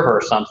a server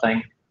or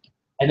something.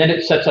 And then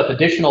it sets up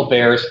additional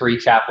bearers for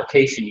each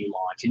application you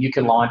launch. And you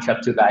can launch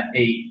up to about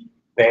 8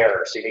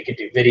 bearers. So you can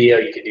do video,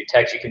 you can do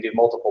text, you can do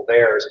multiple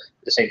bearers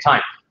at the same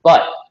time.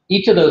 But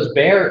each of those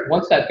bearers,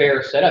 once that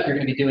bearer is set up, you're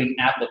going to be doing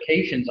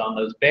applications on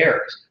those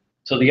bearers.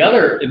 So the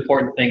other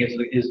important thing is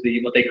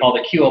what they call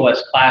the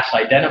QoS class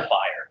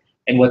identifier.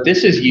 And what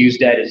this is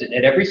used at is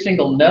at every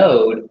single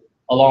node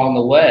along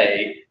the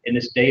way in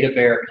this data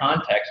bearer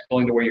context,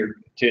 going to where you're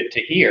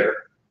to here,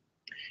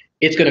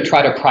 it's going to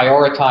try to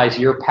prioritize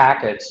your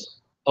packets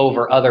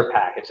over other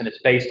packets, and it's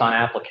based on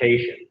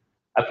application.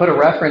 I put a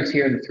reference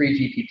here in the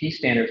 3GPP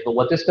standards, but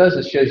what this does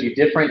is shows you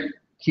different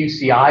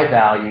QCI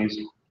values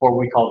for what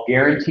we call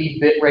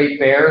guaranteed bitrate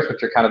bearers,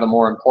 which are kind of the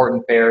more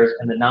important bearers,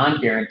 and the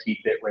non-guaranteed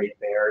bitrate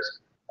bearers.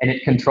 And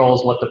it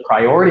controls what the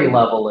priority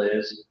level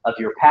is of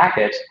your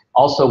packets,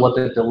 also what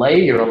the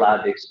delay you're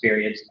allowed to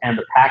experience, and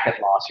the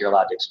packet loss you're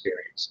allowed to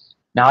experience.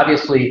 Now,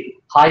 obviously,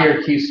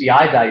 higher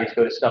QCI values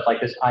go to stuff like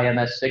this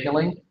IMS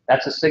signaling.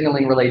 That's a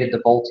signaling related to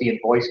VoLTE and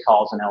voice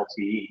calls and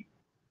LTE.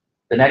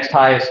 The next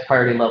highest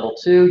priority level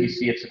 2, you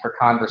see it's for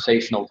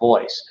conversational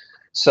voice.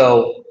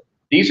 So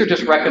these are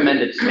just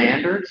recommended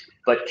standards,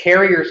 but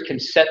carriers can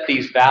set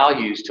these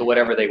values to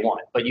whatever they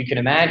want. But you can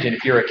imagine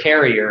if you're a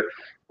carrier,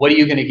 what are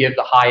you going to give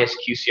the highest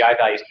QCI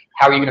values?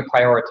 How are you going to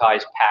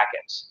prioritize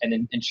packets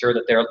and ensure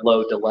that they're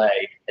low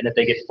delay and that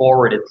they get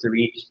forwarded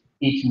through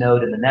each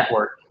node in the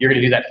network? You're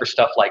going to do that for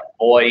stuff like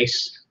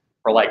voice,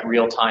 for like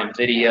real-time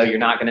video. You're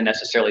not going to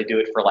necessarily do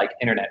it for like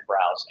internet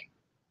browsing.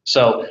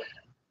 So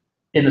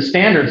in the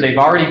standards, they've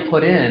already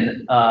put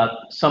in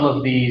some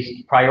of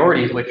these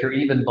priorities, which are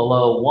even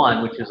below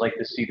 1, which is like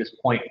to see this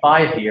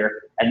 0.5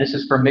 here. And this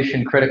is for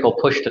mission critical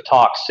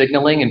push-to-talk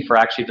signaling and for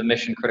actually the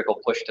mission critical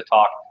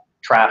push-to-talk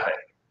traffic.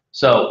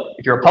 So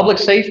if you're a public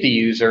safety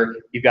user,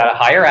 you've got a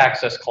higher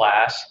access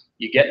class.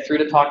 You get through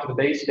to talk to the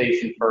base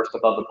station first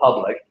above the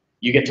public.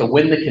 You get to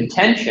win the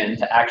contention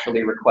to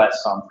actually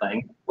request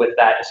something with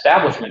that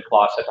establishment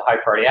clause at the high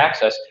priority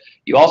access.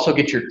 You also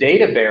get your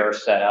data bearer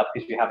set up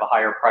because you have a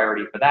higher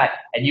priority for that.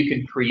 And you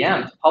can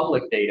preempt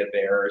public data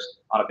bearers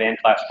on a band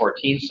class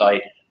 14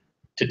 site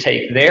to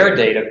take their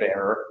data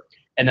bearer.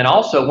 And then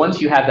also once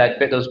you have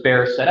those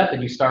bearers set up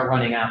and you start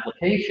running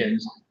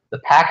applications, the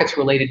packets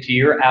related to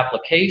your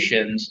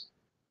applications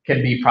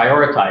can be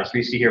prioritized. So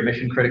you see here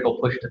mission critical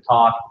push to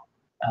talk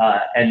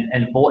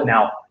and voice.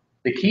 Now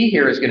the key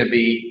here is going to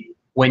be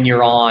when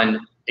you're on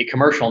a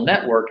commercial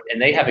network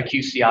and they have a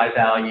QCI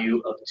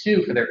value of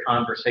 2 for their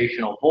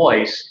conversational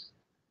voice,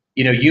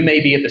 you know, you may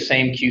be at the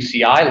same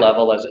QCI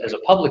level as a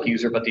public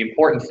user, but the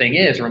important thing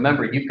is,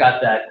 remember, you've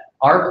got that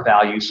ARP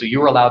value, so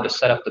you're allowed to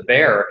set up the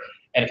bearer,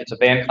 and if it's a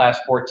band class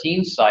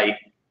 14 site,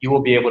 you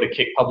will be able to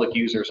kick public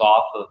users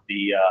off of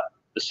the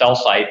cell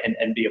site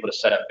and be able to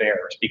set up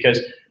bearers. Because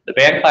the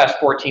band class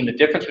 14, the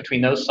difference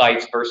between those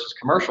sites versus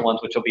commercial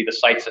ones, which will be the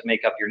sites that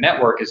make up your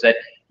network, is that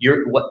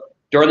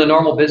during the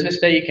normal business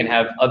day, you can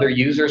have other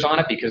users on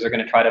it because they're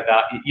going to try to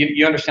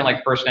you understand,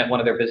 like FirstNet, one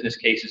of their business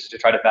cases is to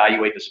try to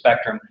evaluate the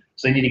spectrum.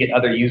 So they need to get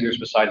other users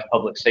besides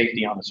public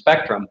safety on the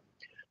spectrum.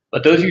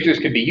 But those users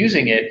could be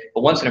using it,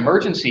 but once an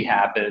emergency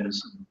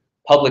happens,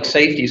 public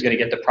safety is going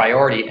to get the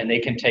priority and they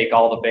can take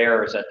all the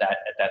bearers at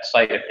that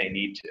site if they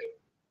need to.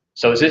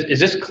 So is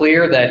this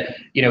clear that,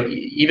 you know,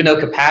 even though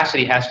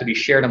capacity has to be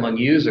shared among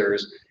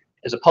users,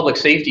 as a public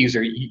safety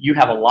user, you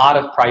have a lot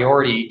of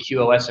priority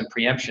QoS and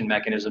preemption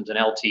mechanisms in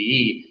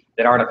LTE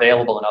that aren't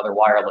available in other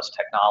wireless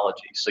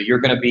technologies. So you're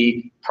going to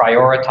be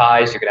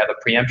prioritized, you're going to have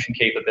a preemption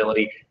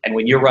capability, and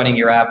when you're running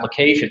your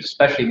applications,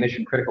 especially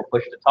mission critical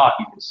push to talk,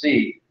 you can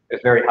see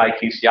there's very high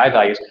QCI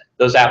values.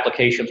 Those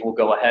applications will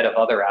go ahead of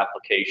other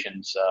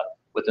applications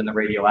within the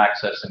radio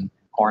access and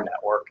core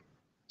network.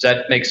 Does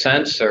that make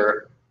sense?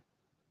 Or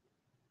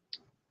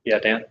yeah,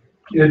 Dan?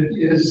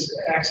 Is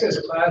access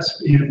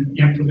class being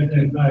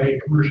implemented by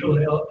commercial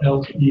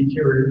LTE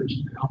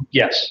carriers now?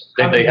 Yes,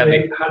 How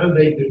do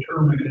they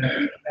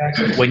determine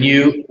access? When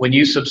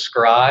you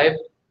subscribe,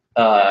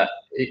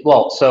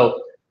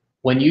 so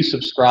when you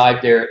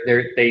subscribe,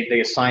 they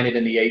assign it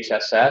in the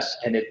HSS,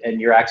 and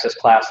your access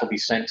class will be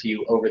sent to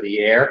you over the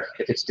air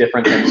if it's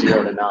different than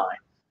 0 to 9.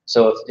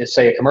 So if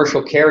say a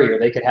commercial carrier,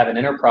 they could have an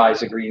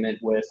enterprise agreement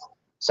with,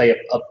 say,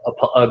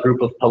 a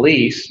group of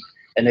police.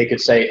 And they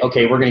could say,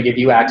 okay, we're going to give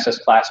you access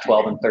class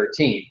 12 and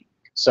 13,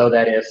 so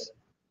that if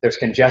there's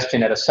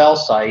congestion at a cell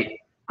site,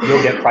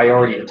 you'll get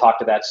priority to talk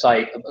to that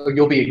site.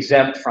 You'll be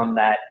exempt from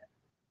that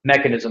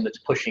mechanism that's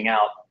pushing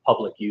out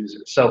public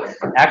users. So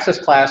access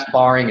class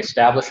barring,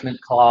 establishment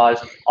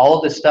clause, all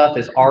of this stuff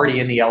is already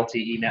in the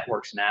LTE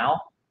networks now.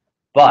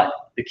 But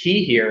the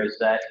key here is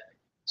that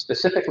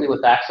specifically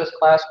with access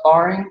class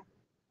barring,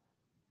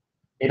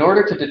 in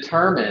order to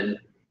determine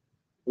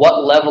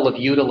what level of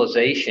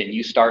utilization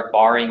you start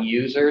barring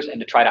users and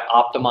to try to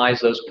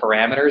optimize those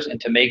parameters and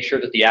to make sure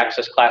that the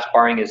access class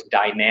barring is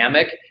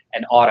dynamic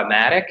and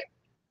automatic,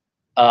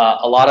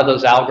 a lot of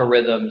those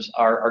algorithms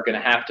are going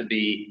to have to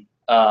be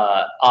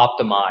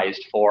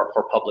optimized for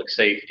public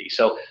safety.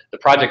 So the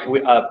project,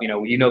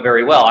 you know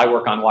very well, I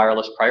work on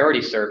wireless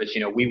priority service.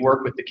 You know, we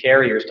work with the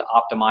carriers to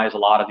optimize a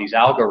lot of these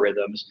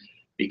algorithms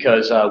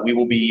because we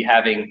will be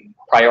having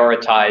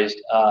prioritized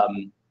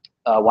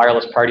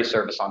wireless priority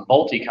service on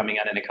VoLTE coming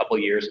out in a couple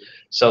of years.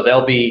 So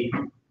they'll be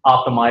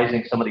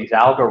optimizing some of these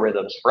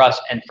algorithms for us,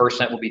 and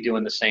FirstNet will be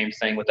doing the same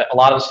thing with that. A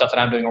lot of the stuff that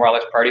I'm doing in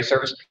wireless priority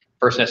service,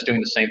 FirstNet's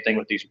doing the same thing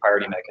with these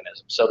priority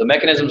mechanisms. So the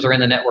mechanisms are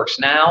in the networks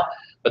now,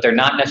 but they're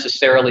not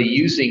necessarily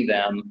using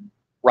them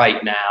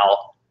right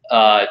now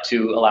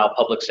to allow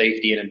public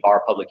safety and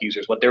bar public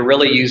users. What they're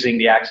really using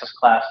the access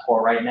class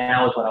for right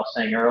now is what I was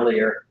saying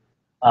earlier,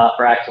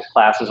 for access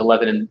classes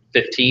 11 and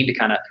 15 to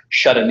kind of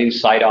shut a new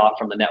site off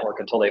from the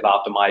network until they've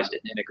optimized it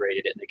and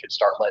integrated it, and they can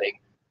start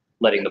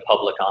letting the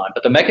public on.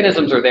 But the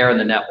mechanisms are there in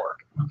the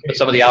network, but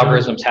some of the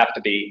algorithms have to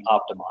be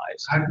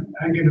optimized.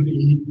 I'm going to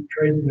be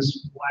trading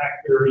this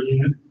BlackBerry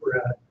unit for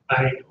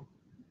a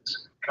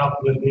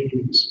couple of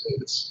these.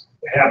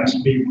 It happens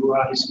to be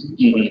Verizon.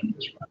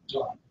 This runs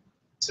on.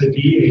 It's a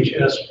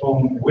DHS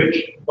phone.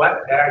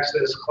 What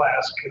access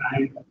class can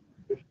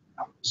I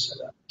set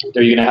up?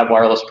 Are you going to have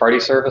wireless priority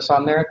service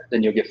on there?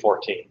 Then you'll get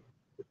 14.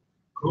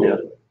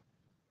 Cool.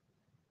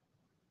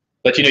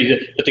 But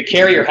but the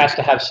carrier has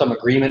to have some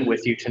agreement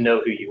with you to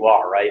know who you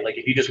are, right? Like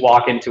if you just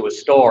walk into a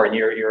store and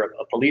you're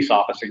a police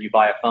officer and you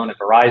buy a phone at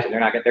Verizon, they're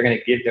not going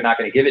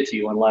to give it to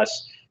you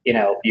unless you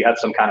have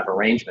some kind of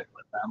arrangement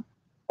with them,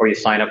 or you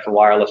sign up for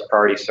wireless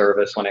priority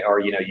service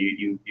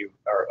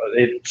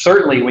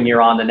certainly when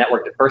you're on the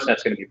network that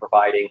FirstNet's going to be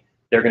providing,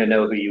 they're going to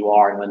know who you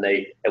are, and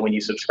when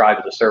you subscribe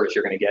to the service,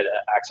 you're going to get an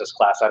access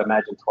class. I'd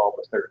imagine 12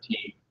 or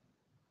 13,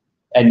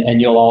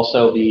 and you'll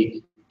also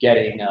be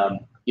getting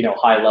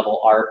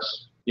high-level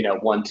ARPs,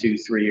 1, 2,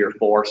 3, or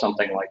 4,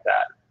 something like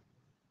that.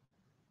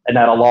 And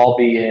that'll all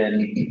be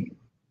in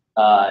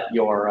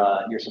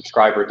your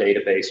subscriber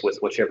database with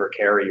whichever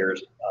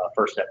carriers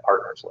FirstNet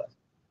partners with.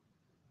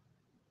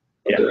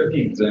 Are there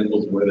any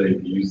examples where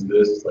they've used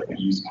this, like a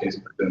use case,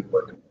 for example,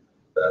 like in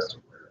the past,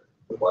 where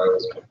the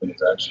wireless company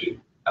has actually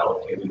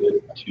allocated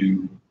it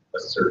to a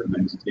certain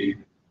entity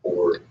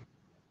for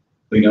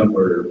cleanup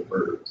or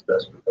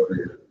disaster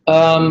recovery?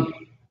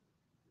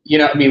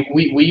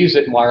 We use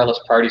it in wireless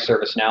priority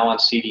service now on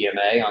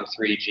CDMA, on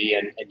 3G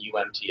and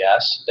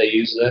UMTS. They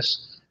use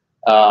this.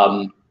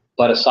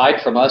 But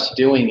aside from us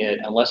doing it,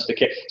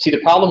 the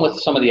problem with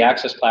some of the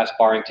access class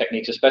barring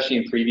techniques, especially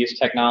in previous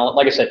technology,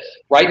 like I said,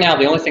 right now,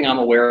 the only thing I'm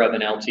aware of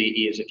in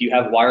LTE is if you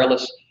have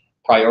wireless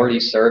priority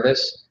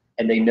service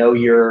and they know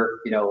you're,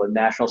 a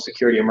national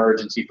security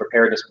emergency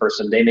preparedness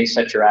person, they may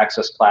set your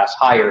access class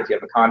higher if you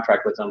have a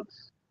contract with them.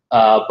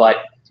 But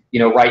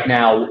right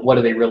now, what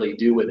do they really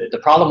do with it? The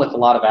problem with a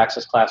lot of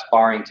access class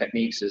barring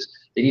techniques is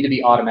they need to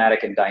be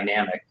automatic and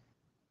dynamic.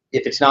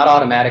 If it's not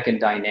automatic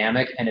and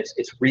dynamic and it's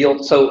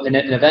real, so an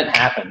event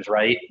happens,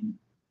 right?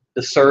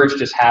 The surge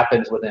just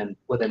happens within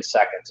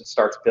seconds. It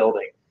starts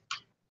building.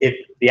 If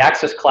the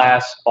access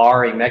class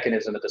barring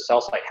mechanism at the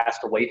cell site has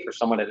to wait for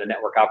someone in the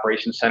network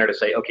operations center to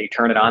say, okay,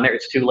 turn it on there,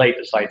 it's too late.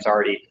 The site's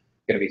already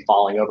going to be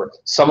falling over.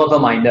 Some of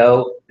them I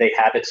know they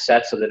have it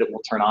set so that it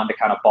will turn on to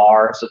kind of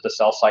bar so that the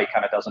cell site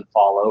kind of doesn't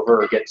fall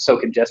over or get so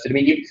congested. I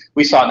mean,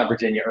 we saw it in the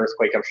Virginia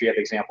earthquake. I'm sure you have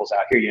examples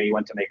out here. You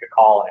went to make a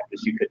call on it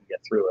because you couldn't get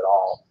through it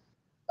all.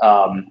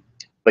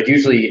 But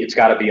usually it's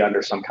got to be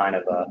under some kind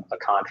of a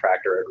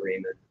contract or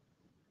agreement.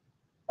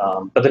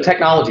 But the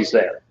technology's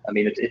there. I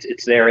mean,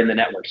 it's there in the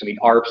networks. I mean,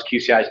 ARPs,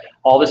 QCIs,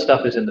 all this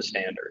stuff is in the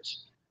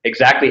standards.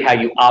 Exactly how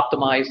you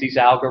optimize these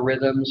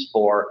algorithms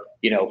for,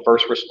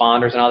 first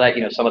responders and all that,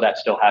 some of that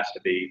still has to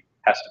be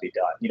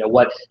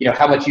done.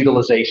 How much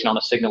utilization on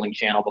a signaling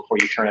channel before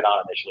you turn it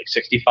on initially?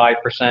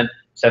 65%,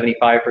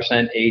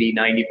 75%, 80,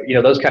 90,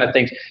 those kind of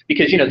things.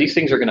 Because, these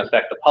things are going to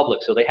affect the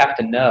public. So they have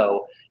to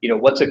know,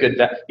 what's a good,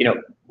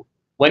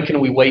 when can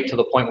we wait to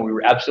the point where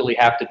we absolutely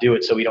have to do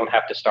it so we don't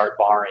have to start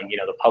barring,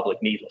 the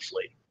public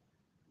needlessly,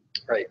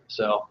 right?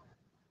 So,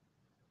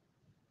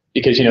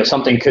 because,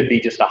 something could be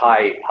just a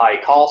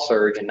high call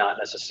surge and not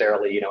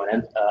necessarily,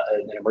 an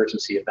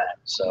emergency event.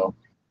 So,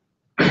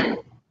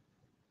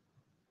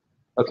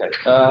 okay.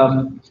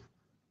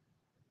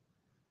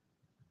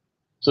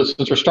 So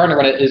since we're starting to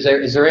run it, is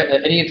there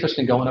any interest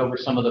in going over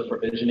some of the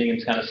provisioning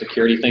and kind of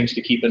security things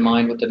to keep in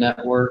mind with the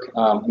network?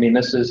 I mean,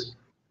 this is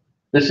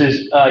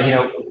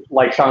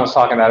like Sean was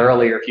talking about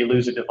earlier, if you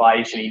lose a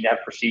device, you need to have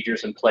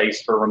procedures in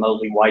place for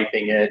remotely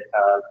wiping it,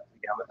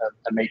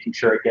 and making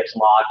sure it gets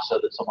locked so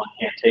that someone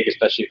can't take,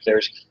 especially if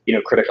there's,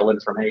 critical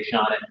information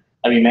on it.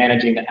 I mean,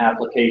 managing the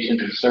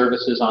applications and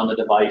services on the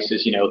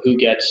devices, who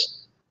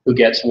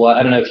gets what.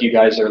 I don't know if you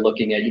guys are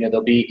looking at,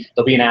 there'll be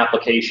an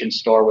application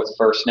store with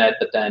FirstNet,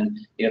 but then,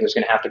 there's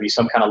going to have to be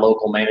some kind of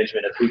local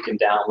management of who can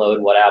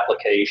download what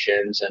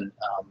applications and,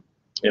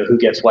 who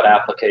gets what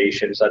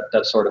applications,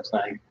 that sort of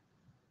thing.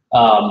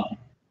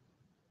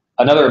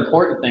 Another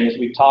important thing is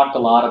we've talked a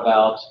lot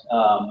about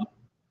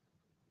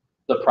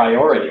the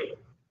priority.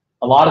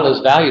 A lot of those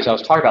values I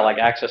was talking about, like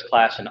access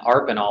class and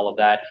ARP and all of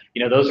that,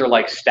 those are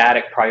like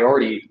static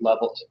priority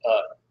levels,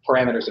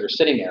 parameters that are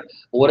sitting there.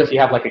 But what if you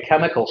have like a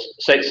chemical,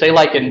 say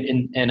like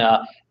in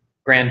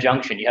Grand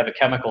Junction, you have a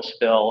chemical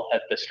spill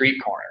at the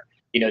street corner.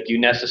 Do you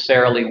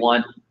necessarily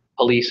want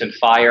police and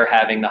fire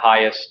having the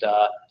highest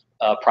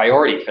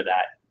priority for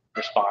that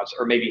response,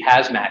 or maybe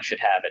hazmat should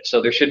have it?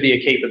 So there should be a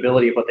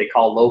capability of what they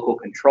call local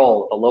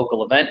control. If a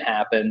local event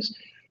happens,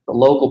 the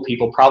local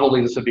people,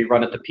 probably this would be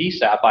run at the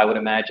PSAP, I would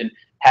imagine,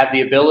 have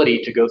the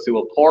ability to go through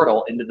a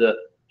portal into the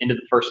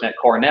FirstNet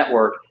core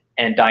network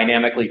and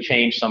dynamically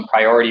change some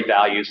priority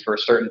values for a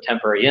certain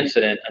temporary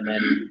incident, and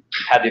then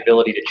have the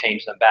ability to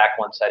change them back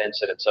once that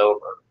incident's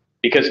over.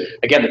 Because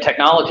again, the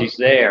technology's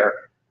there.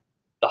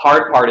 The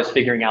hard part is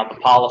figuring out the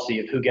policy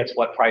of who gets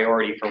what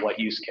priority for what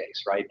use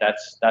case, right?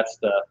 That's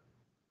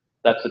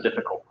the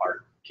difficult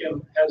part.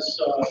 Kim, has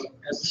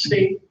the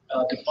state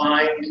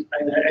defined,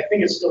 and I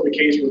think it's still the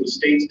case where the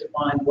states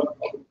define what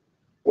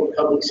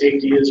public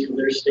safety is for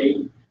their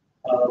state.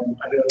 I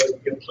know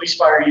police,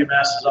 fire, EMS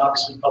is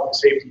obviously public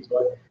safety,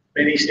 but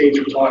many states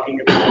are talking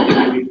about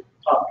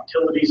top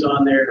utilities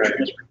on there, right.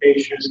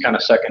 Transportation. It's kind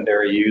of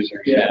secondary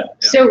users. Yeah.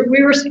 So we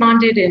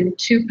responded in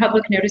 2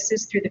 public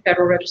notices through the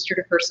Federal Register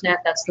to FirstNet.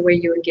 That's the way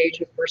you engage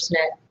with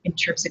FirstNet in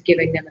terms of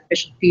giving them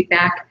official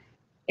feedback.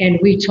 And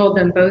we told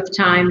them both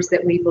times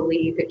that we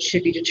believe it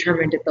should be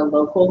determined at the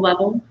local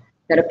level,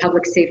 that a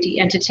public safety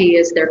entity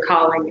is they're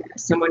calling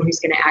someone who's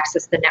going to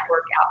access the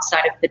network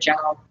outside of the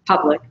general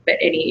public, but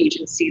any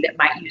agency that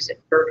might use it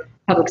for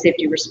public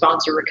safety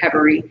response or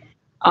recovery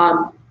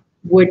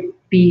would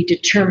be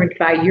determined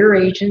by your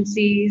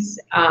agencies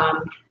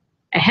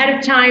ahead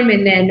of time,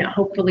 and then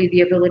hopefully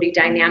the ability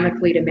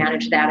dynamically to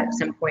manage that at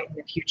some point in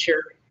the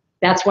future.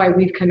 That's why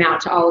we've come out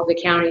to all of the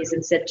counties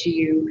and said to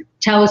you,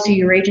 tell us who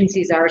your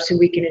agencies are so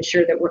we can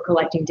ensure that we're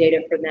collecting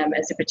data for them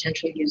as a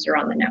potential user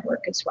on the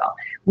network as well.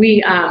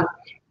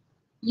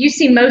 You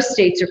see most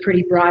states are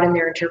pretty broad in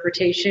their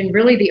interpretation.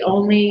 Really the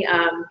only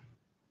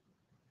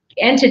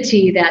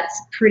entity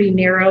that's pretty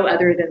narrow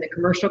other than the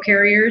commercial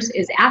carriers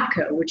is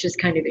APCO, which is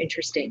kind of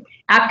interesting.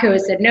 APCO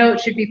has said, no, it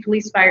should be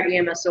police, fire,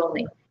 EMS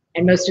only.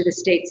 And most of the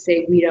states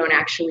say we don't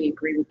actually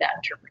agree with that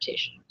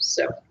interpretation.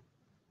 So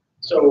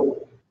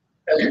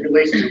as it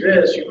relates to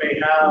this, you may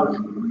have,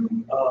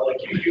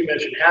 like you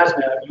mentioned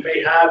hazmat, you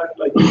may have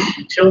like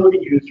utility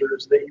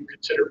users that you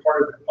consider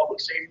part of the public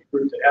safety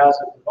group that has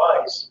a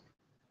device,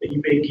 that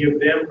you may give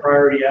them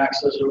priority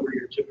access over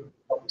your typical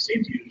public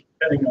safety users,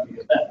 depending on the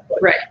event.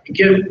 But right.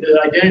 Given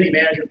the identity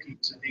management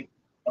piece, I think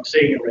I'm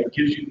saying it right,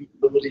 gives you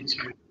the ability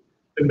to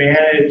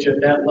manage at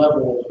that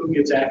level who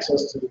gets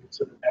access to the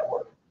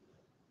network.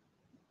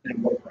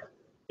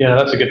 Yeah,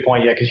 that's a good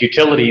point. Yeah, because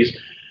utilities,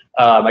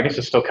 I guess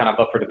it's still kind of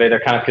up for debate.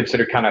 They're kind of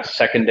considered kind of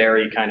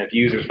secondary kind of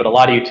users, but a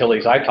lot of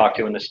utilities I talk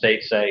to in the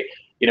state say,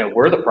 you know,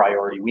 we're the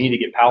priority. We need to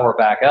get power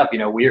back up. You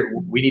know,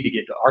 we need to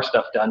get our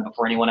stuff done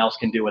before anyone else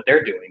can do what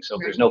they're doing. So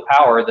if there's no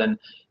power, then,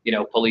 you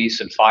know,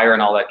 police and fire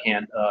and all that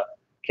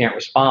can't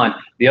respond.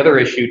 The other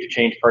issue to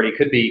change priority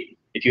could be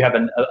if you have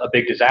a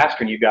big disaster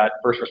and you've got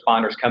first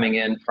responders coming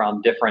in from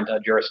different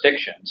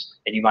jurisdictions,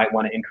 and you might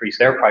want to increase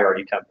their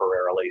priority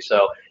temporarily.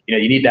 So, you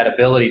know, you need that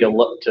ability to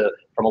look to,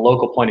 from a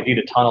local point of view,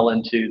 to tunnel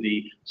into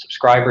the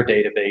subscriber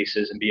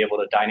databases and be able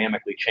to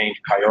dynamically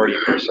change priority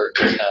for a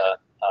certain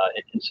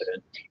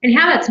incident. And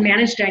how that's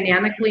managed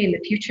dynamically in the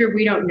future,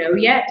 we don't know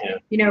yet. Yeah.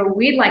 You know,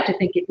 we'd like to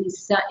think it'd be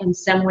in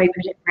some way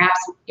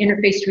perhaps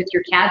interfaced with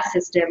your CAD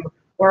system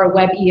or a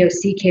web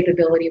EOC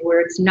capability where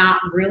it's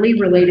not really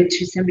related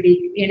to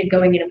somebody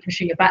going in and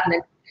pushing a button.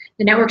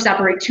 The networks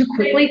operate too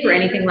quickly for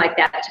anything like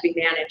that to be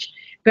managed.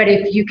 But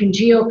if you can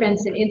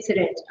geofence an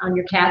incident on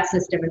your CAD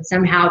system and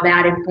somehow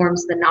that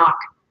informs the NOC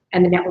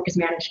and the network is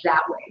managed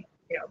that way,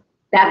 you know,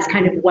 that's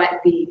kind of what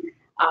the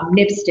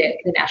NIPSTIC,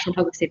 the National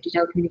Public Safety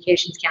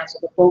Telecommunications Council,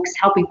 the folks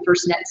helping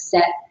FirstNet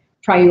set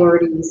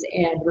priorities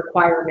and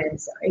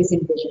requirements is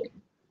envisioning.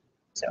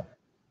 So.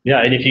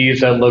 Yeah, and if you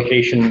use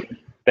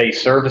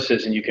location-based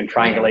services and you can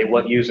triangulate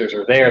what users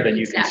are there, then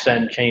you can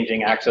send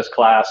changing access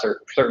class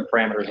or certain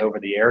parameters over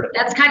the air to them.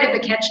 That's kind of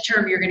the catch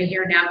term you're going to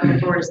hear now going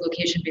forward is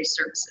location-based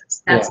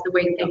services. That's the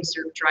way things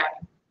are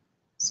driving.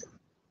 So.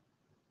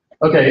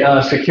 Okay,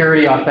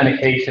 security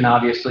authentication,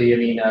 obviously, I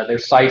mean,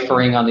 there's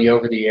ciphering on the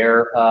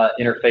over-the-air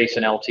interface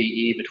and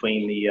LTE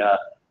between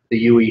the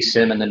UE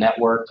SIM and the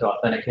network to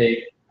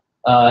authenticate.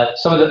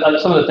 Some of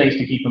the things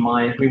to keep in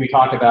mind, we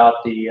talked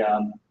about the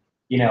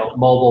you know,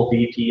 mobile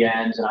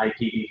VPNs and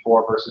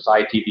IPv4 versus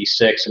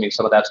IPv6. I mean,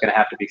 some of that's going to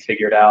have to be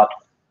figured out,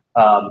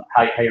 how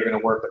you're going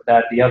to work with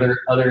that. The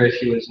other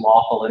issue is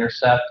lawful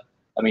intercept.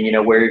 I mean, you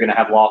know, where you're going to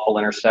have lawful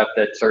intercept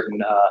at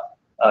certain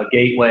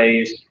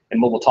gateways.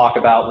 And what we'll talk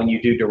about when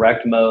you do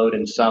direct mode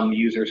and some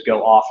users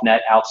go off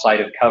net outside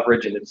of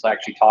coverage and it's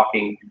actually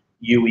talking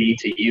UE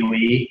to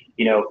UE,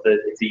 you know,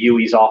 if the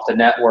UE's off the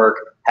network,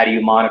 how do you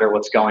monitor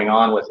what's going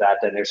on with that?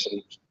 Then there's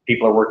some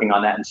people are working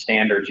on that in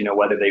standards, you know,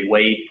 whether they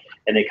wait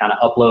and they kind of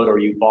upload or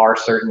you bar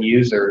certain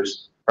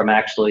users from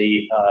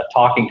actually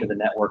talking to the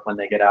network when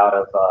they get out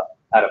of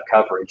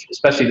coverage.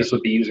 Especially this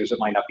would be users that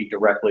might not be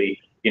directly,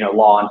 you know,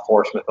 law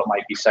enforcement, but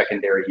might be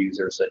secondary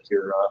users that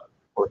you're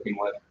working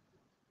with.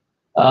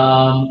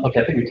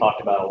 Okay, I think we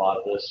talked about a lot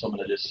of this, so I'm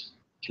going to just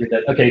read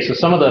that. Okay, so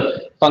some of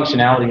the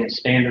functionality and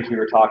standards we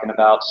were talking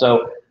about.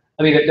 So,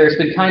 I mean, there's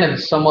been kind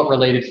of somewhat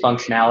related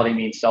functionality,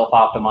 means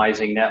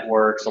self-optimizing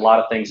networks, a lot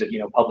of things that, you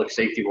know, public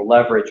safety will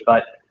leverage.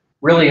 But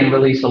really in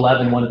Release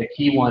 11, one of the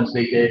key ones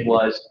they did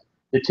was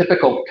the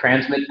typical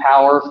transmit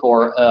power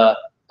for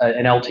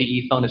an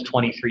LTE phone is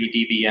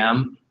 23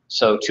 dBm,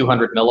 so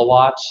 200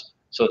 milliwatts.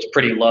 So it's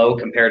pretty low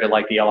compared to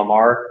like the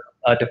LMR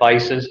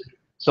devices.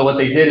 So what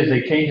they did is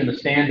they changed in the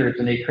standards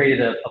and they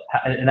created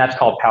and that's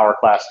called Power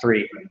Class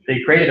 3. They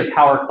created a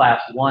Power Class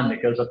 1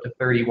 that goes up to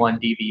 31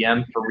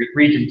 dBm for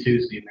Region 2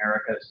 is the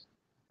Americas.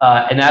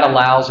 And that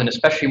allows, and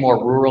especially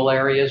more rural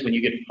areas when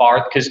you get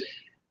far, because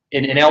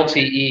in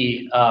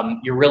LTE,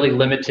 you're really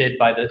limited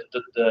by the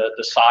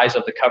size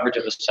of the coverage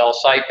of the cell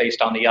site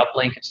based on the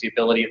uplink. It's the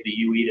ability of the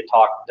UE to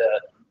talk,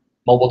 the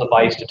mobile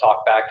device to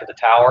talk back to the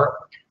tower.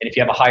 And if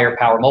you have a higher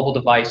power mobile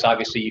device,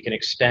 obviously you can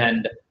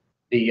extend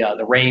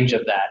the range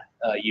of that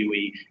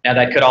UE. Now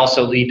that could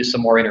also lead to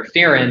some more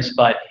interference,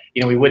 but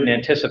you know, we wouldn't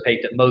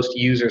anticipate that most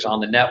users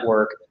on the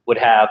network would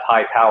have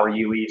high power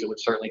UEs. It would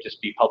certainly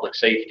just be public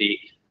safety,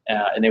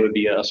 and they would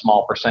be a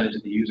small percentage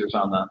of the users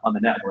on the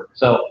network.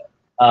 So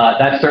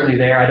That's certainly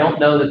there. I don't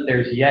know that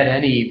there's yet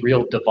any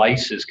real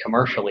devices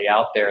commercially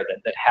out there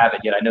that have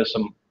it yet. I know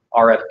some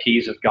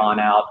RFPs have gone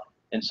out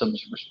and some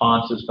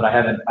responses, but I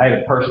haven't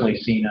personally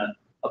seen a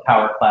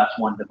Power Class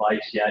 1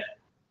 device yet.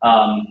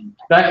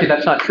 But actually,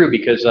 that's not true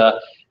because at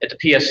the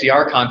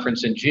PSCR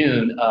conference in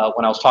June,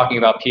 when I was talking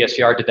about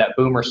PSCR did that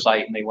boomer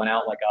site and they went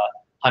out like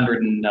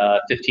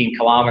 115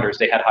 kilometers,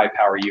 they had high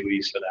power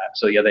UEs for that.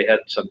 So yeah, they had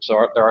some.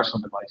 So there are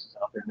some devices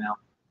out there now.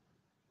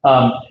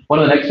 One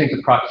of the next things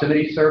is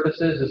proximity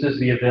services. This is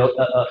the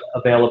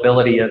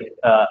availability of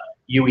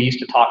UEs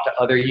to talk to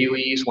other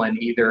UEs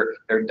when either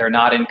they're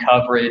not in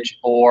coverage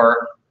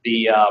or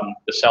the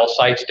cell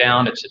site's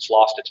down, it's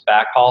lost its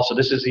backhaul. So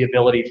this is the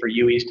ability for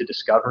UEs to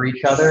discover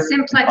each other,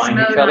 Simplex find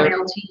mode each other. on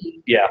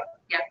LTE. Yeah.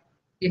 Yeah,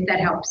 if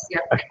that helps. Yeah.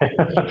 Okay.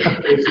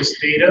 If it's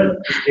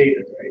data,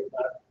 right?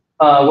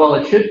 Well,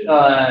 it should.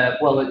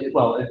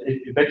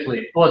 It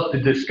eventually. Well, the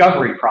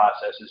discovery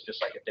process is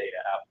just like a data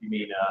app. You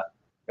mean?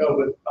 No,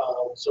 but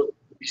so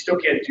you still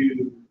can't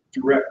do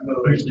direct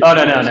mode. Oh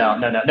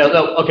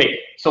no. Okay,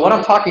 so what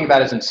I'm talking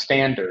about is in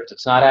standards.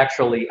 It's not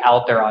actually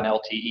out there on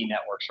LTE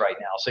networks right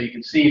now. So you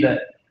can see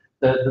that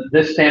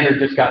this standard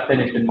just got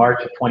finished in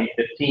March of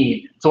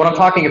 2015. So what I'm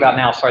talking about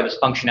now, sorry, this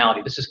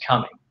functionality, this is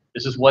coming.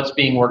 This is what's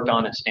being worked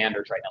on in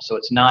standards right now. So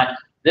it's not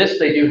this.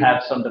 They do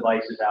have some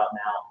devices out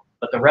now,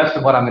 but the rest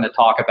of what I'm going to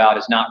talk about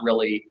is not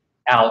really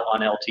out on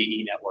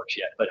LTE networks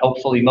yet. But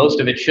hopefully, most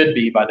of it should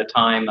be by the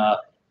time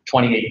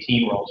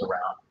 2018 rolls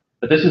around.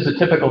 But this is a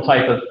typical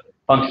type of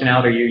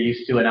functionality you're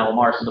used to in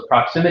LMR. So the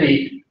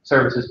proximity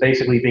service is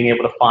basically being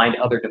able to find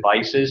other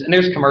devices, and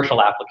there's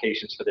commercial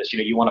applications for this. You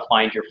know, you want to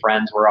find your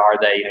friends, where are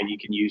they? You know, you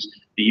can use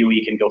the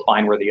UE can go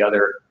find where the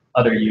other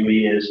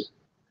UE is.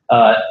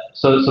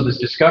 So this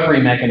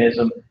discovery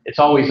mechanism, it's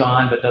always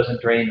on but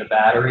doesn't drain the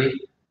battery.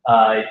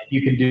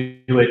 You can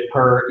do it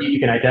you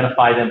can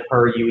identify them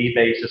per UE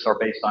basis or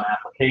based on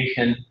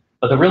application.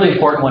 But the really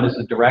important one is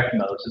the direct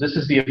mode. So this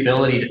is the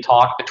ability to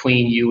talk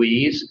between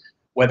UEs,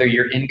 whether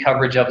you're in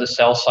coverage of the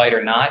cell site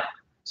or not.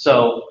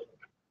 So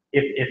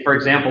if for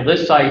example,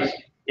 this site's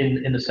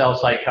in the cell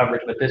site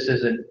coverage, but this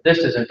isn't,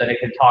 then it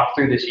can talk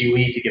through this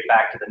UE to get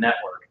back to the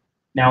network.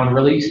 Now in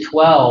release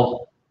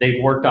 12,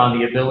 they've worked on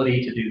the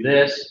ability to do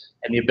this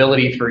and the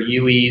ability for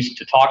UEs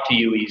to talk to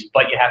UEs,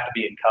 but you have to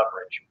be in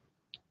coverage.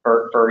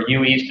 For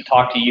UEs to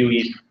talk to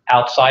UEs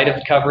outside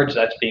of coverage,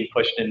 that's being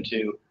pushed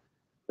into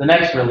the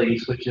next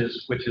release, which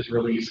is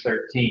release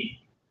 13.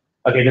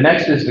 Okay, the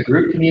next is the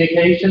group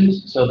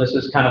communications. So this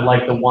is kind of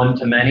like the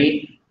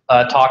one-to-many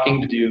talking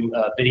to do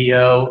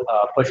video,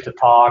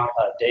 push-to-talk,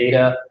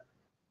 data.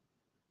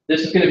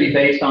 This is going to be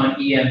based on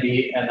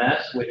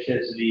EMBMS, which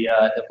is the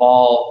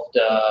evolved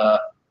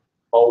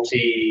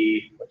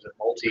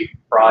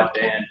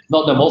multi-broadband,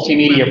 the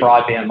multimedia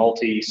broadband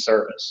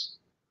multi-service.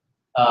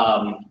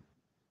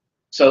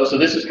 So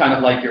this is kind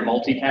of like your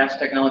multicast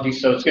technology.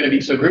 So it's going to be,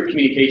 so group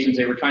communications,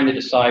 they were trying to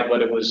decide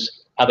what it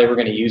was, how they were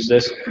going to use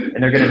this,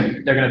 and they're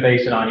going to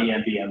base it on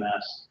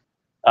EMBMS.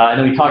 And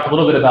then we talked a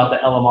little bit about the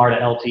LMR to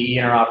LTE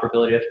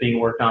interoperability that's being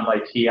worked on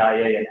by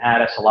TIA and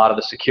ADIS, a lot of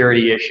the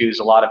security issues,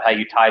 a lot of how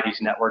you tie these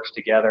networks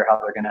together, how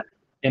they're going to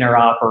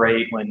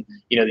interoperate when,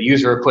 you know, the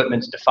user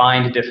equipment's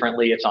defined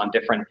differently, it's on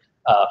different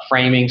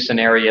framing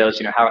scenarios,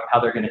 you know, how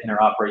they're going to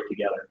interoperate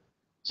together.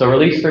 So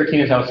release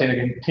 13, as I was saying, they're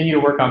going to continue to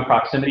work on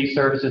proximity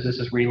services. This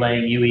is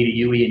relaying UE to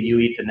UE and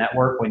UE to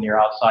network when you're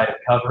outside of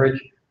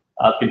coverage.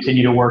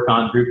 Continue to work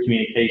on group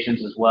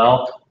communications as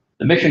well.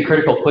 The mission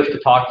critical push to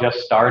talk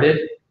just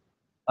started.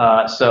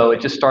 So it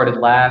just started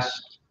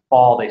last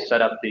fall. They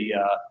set up the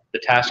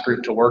task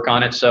group to work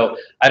on it. So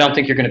I don't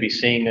think you're going to be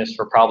seeing this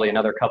for probably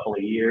another couple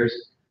of years.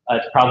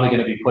 It's probably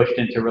going to be pushed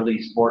into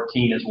release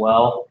 14 as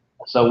well.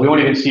 So we won't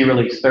even see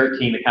release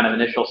 13, the kind of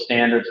initial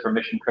standards for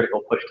mission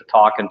critical push to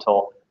talk,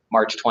 until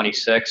March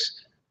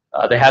 26th.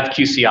 They have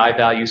QCI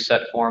values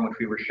set for them, which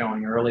we were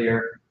showing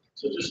earlier.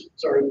 So just,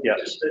 sorry, yeah.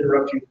 Just to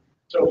interrupt you.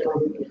 So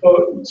for,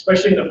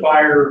 especially in the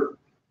fire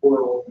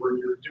world where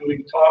you're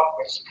doing talk,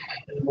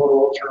 in the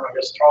Motorola term, I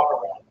guess, talk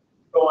around,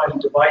 go on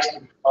device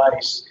to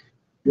device.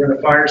 You're in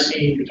a fire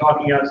scene, you're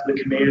talking out to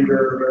the commander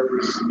or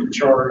whoever's in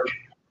charge.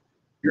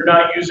 You're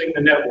not using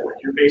the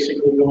network. You're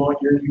basically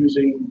you're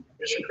using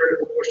mission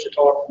critical push to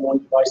talk from one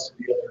device to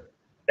the other.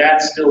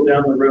 That's still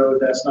down the road.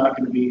 That's not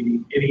going to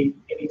be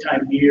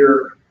anytime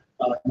near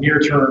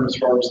term as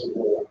far as the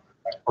role.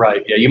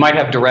 Right. Yeah. You might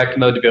have direct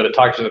mode to be able to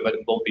talk to them, but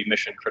it won't be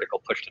mission critical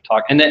push to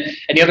talk. And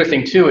the other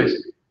thing too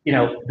is, you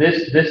know,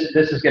 this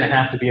is going to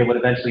have to be able to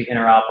eventually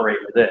interoperate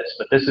with this,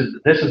 but this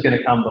is going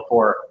to come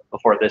before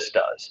this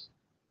does.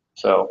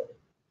 So.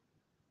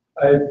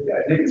 I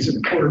think it's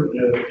important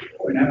to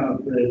point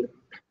out that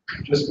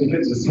just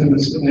because it's in the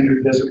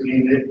standard doesn't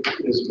mean it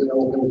is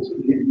available to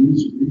the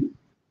user.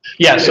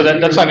 Yeah, so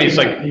that's what I mean. It's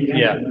like,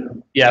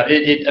 yeah.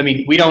 I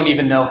mean, we don't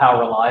even know how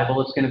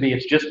reliable it's going to be.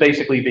 It's just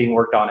basically being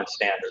worked on in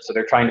standards. So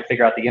they're trying to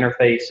figure out the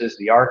interfaces,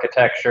 the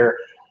architecture.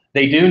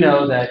 They do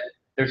know that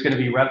there's going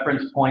to be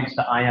reference points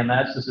to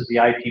IMS. This is the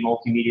IP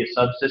multimedia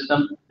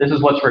subsystem. This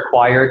is what's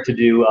required to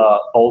do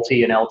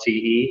VoLTE and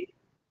LTE.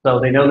 So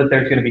they know that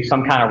there's going to be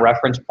some kind of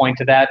reference point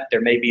to that.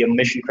 There may be a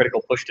mission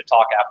critical push to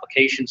talk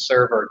application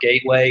server or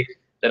gateway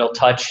that'll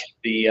touch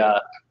the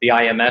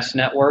IMS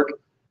network.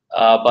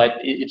 But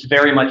it's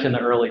very much in the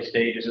early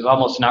stages. There's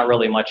almost not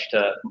really much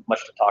to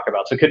talk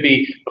about. So it could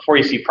be, before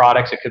you see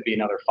products, it could be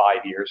another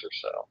 5 years or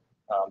so.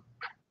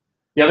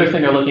 The other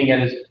thing they're looking at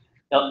is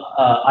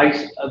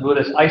what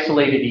is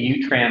isolated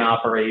EUTRAN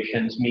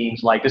operations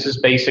means, like this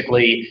is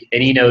basically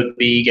an eNode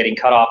B getting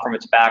cut off from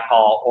its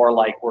backhaul, or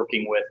like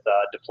working with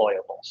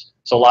deployables.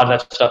 So a lot of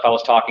that stuff I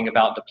was talking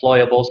about,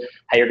 deployables,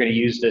 how you're going to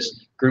use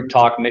this group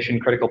talk, mission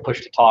critical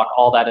push to talk,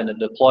 all that in a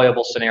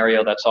deployable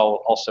scenario, that's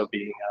all also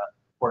being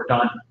worked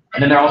on.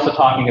 And then they're also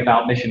talking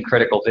about mission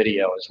critical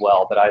video as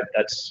well, but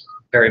that's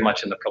very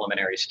much in the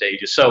preliminary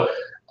stages. So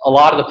a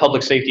lot of the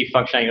public safety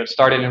functionality, it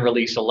started in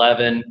release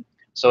 11.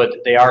 So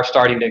they are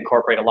starting to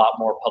incorporate a lot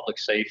more public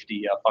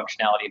safety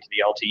functionality into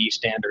the LTE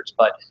standards,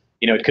 but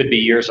it could be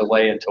years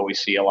away until we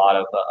see a lot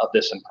of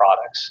this in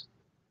products.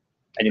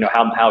 And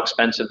how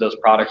expensive those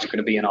products are going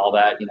to be and all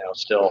that,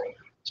 still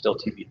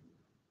TBD.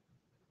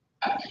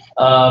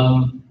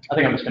 I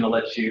think I'm just going to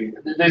let you.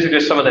 These are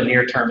just some of the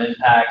near-term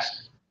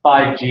impacts.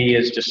 5G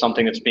is just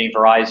something that's being,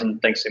 Verizon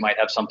thinks they might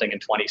have something in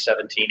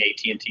 2017.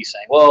 AT&T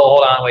saying, "Whoa,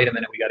 hold on, wait a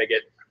minute, we got to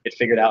get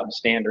figured out in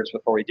standards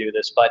before we do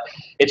this." But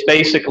it's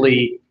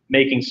basically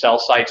making cell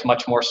sites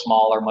much more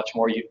smaller, much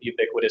more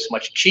ubiquitous,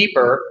 much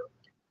cheaper,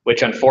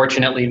 which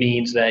unfortunately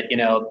means that you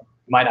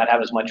might not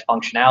have as much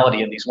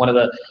functionality in these.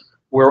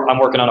 I'm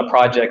working on a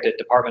project at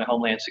Department of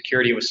Homeland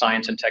Security with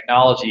Science and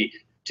Technology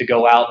to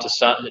go out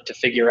to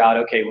figure out,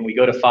 okay, when we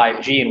go to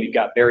 5G and we've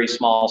got very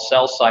small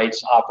cell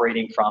sites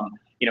operating from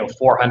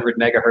 400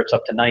 megahertz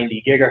up to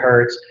 90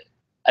 gigahertz,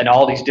 and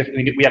all these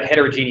different, we have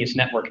heterogeneous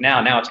network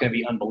now. Now it's going to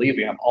be unbelievable.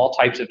 We have all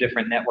types of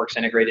different networks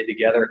integrated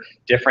together,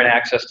 different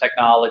access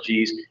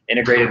technologies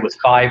integrated with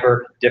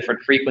fiber,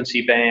 different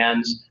frequency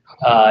bands.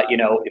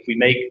 If we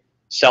make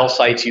cell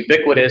sites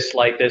ubiquitous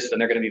like this, then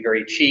they're going to be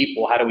very cheap.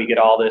 Well, how do we get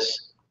all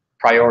this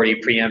priority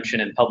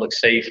preemption and public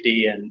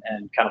safety and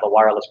kind of the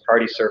wireless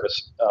priority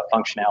service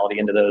functionality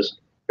into those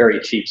very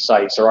cheap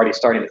sites? They're already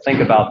starting to think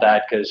about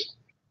that because,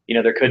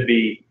 there could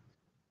be,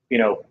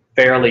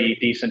 fairly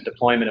decent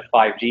deployment of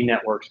 5G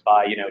networks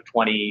by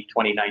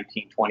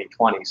 2019,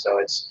 2020. So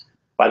it's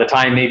by the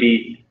time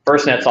maybe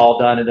FirstNet's all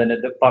done, and then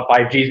the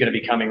 5G is going to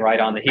be coming right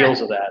on the heels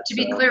of that. To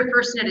be clear,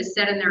 FirstNet has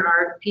said in their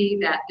RFP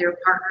that their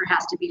partner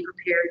has to be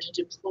prepared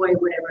to deploy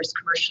whatever is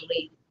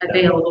commercially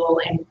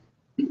available and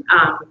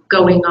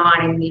going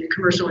on in the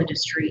commercial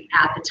industry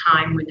at the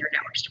time when their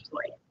network's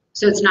deployed.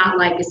 So it's not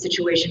like a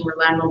situation where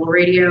land mobile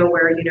radio,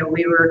 where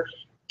we were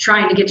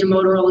trying to get to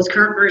Motorola's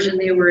current version,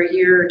 they were a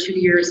year or 2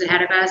 years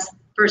ahead of us.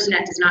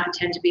 FirstNet does not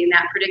intend to be in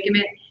that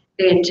predicament.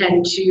 They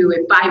intend to,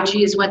 if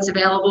 5G is what's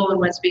available and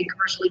what's being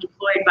commercially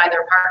deployed by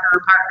their partner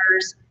or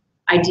partners,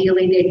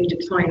 ideally they'd be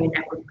deploying a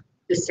network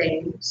the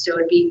same. So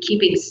it'd be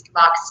keeping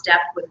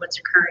lockstep with what's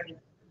occurring in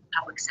the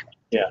public sector.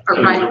 Yeah. Or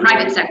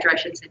private sector, I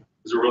should say.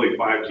 Is it really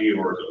 5G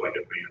or is it like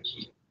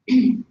advanced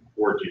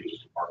 4G?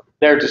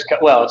 They're just,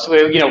 well, it's,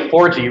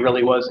 4G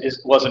really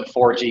wasn't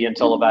 4G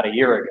until about a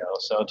year ago.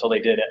 So until they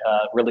did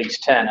release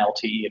 10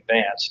 LTE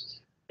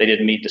advanced, they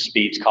didn't meet the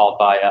speeds called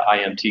by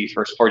IMT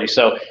first 4G.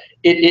 So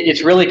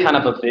it's really kind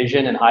of a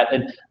vision, and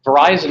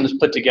Verizon has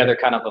put together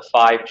kind of a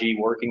 5G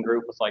working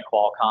group with like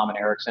Qualcomm and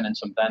Ericsson and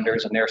some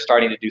vendors, and they're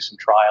starting to do some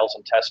trials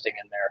and testing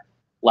in their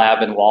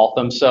lab in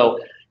Waltham. So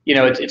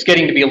it's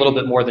getting to be a little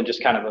bit more than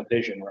just kind of a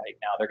vision right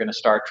now. They're going to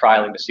start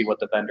trialing to see what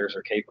the vendors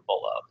are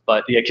capable of.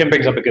 But yeah, Kim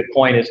brings up a good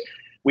point. Is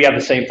we have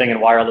the same thing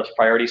in wireless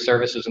priority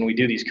services. When we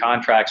do these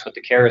contracts with the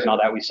carriers and all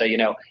that, we say,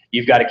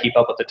 you've got to keep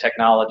up with the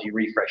technology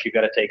refresh. You've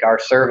got to take our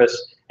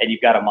service and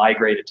you've got to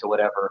migrate it to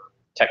whatever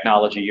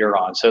technology you're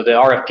on. So the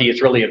RFP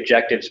is really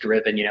objectives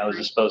driven,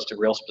 as opposed to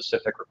real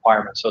specific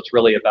requirements. So it's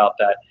really about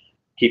that,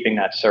 keeping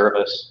that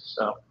service.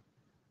 So,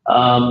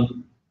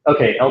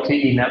 okay,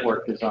 LTE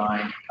network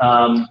design.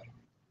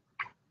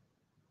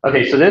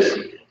 Okay, so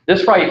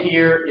this right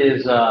here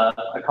is,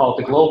 I call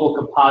it the global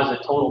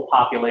composite total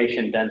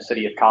population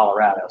density of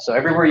Colorado. So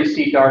everywhere you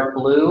see dark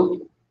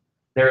blue,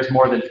 there's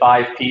more than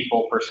 5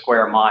 people per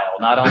square mile,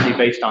 not only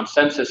based on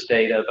census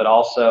data, but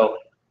also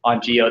on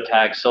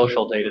geotag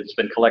social data that's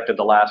been collected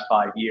the last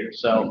 5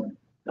 years. So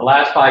the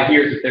last 5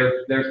 years,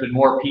 there's been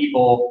more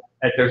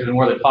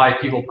than 5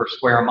 people per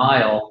square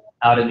mile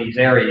out in these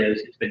areas,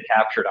 it's been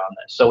captured on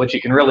this. So what you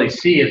can really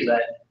see is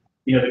that,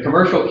 the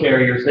commercial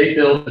carriers, they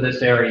build for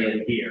this area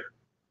in here.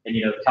 And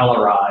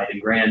Telluride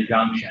and Grand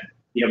Junction,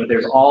 but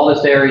there's all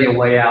this area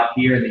way out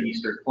here in the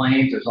Eastern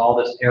Plains. There's all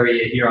this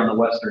area here on the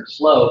Western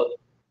Slope,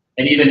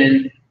 and even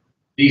in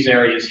these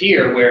areas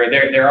here where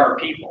there are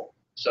people.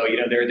 So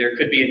there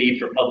could be a need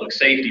for public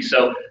safety.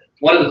 So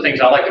one of the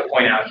things I like to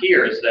point out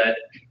here is that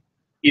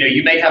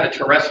you may have a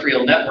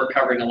terrestrial network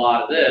covering a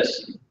lot of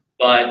this,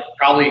 but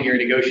probably in your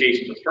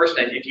negotiations with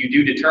FirstNet, if you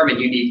do determine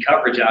you need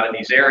coverage out in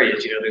these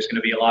areas, there's going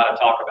to be a lot of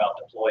talk about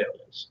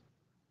deployables,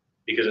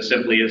 because it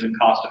simply isn't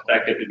cost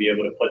effective to be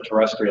able to put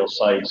terrestrial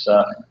sites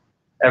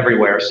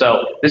everywhere.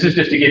 So this is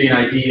just to give you an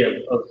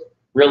idea of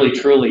really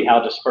truly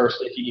how dispersed.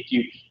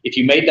 If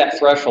you made that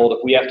threshold, if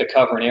we have to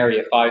cover an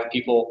area 5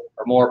 people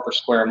or more per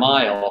square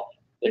mile,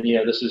 then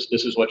this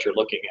is what you're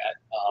looking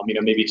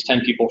at. Maybe it's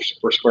 10 people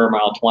per square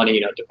mile, 20.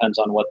 It depends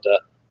on what the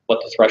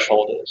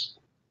threshold is.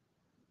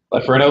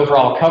 But for an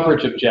overall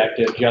coverage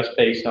objective, just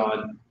based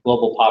on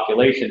global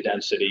population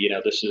density,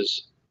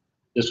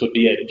 this would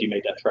be it if you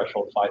made that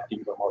threshold 5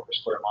 people or more per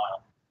square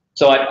mile.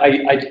 So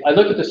I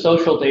looked at the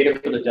social data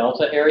for the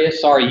Delta area.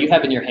 Sorry, you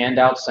have in your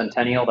handout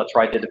Centennial. That's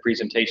where I did the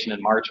presentation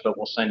in March, but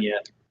we'll send you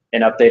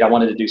an update. I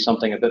wanted to do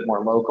something a bit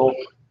more local.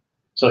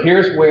 So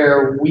here's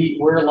where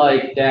we're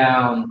like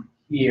down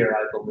here,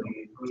 I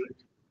believe.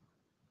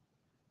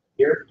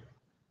 Here?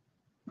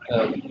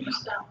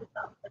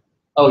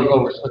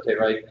 Okay,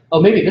 right. Oh,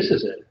 maybe this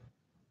is it.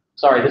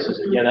 Sorry, this is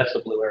it. Yeah, that's the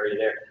blue area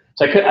there.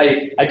 So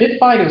I did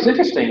find it was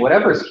interesting.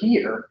 Whatever's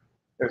here,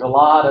 there's a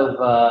lot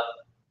of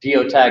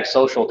geotag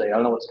social data. I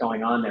don't know what's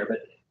going on there, but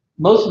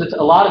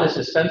a lot of this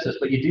is census.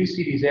 But you do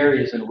see these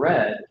areas in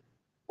red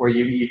where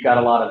you've got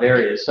a lot of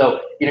areas.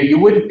 So you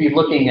wouldn't be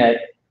looking at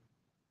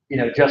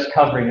just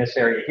covering this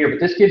area here, but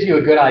this gives you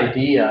a good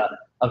idea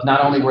of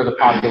not only where the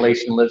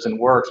population lives and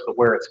works, but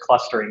where it's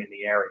clustering in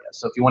the area.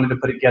 So if you wanted to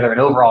put together an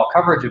overall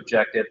coverage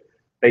objective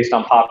based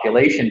on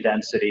population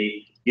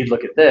density, you'd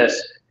look at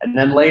this, and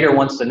then later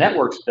once the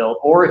network's built,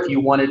 or if you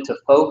wanted to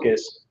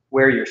focus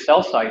where your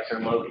cell sites are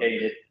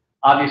located,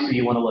 obviously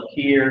you want to look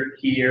here,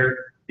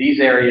 here, these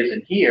areas,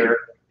 and here,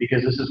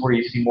 because this is where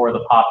you see more of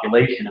the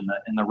population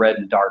in the red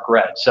and dark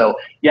red. So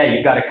yeah,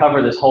 you've got to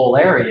cover this whole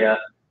area,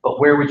 but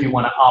where would you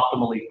want to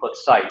optimally put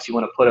sites? You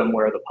want to put them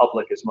where the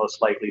public is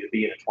most likely to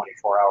be in a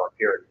 24-hour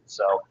period.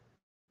 So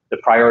the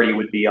priority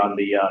would be on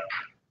the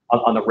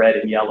red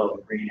and yellow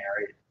and green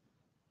area.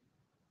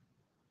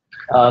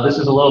 This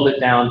is a little bit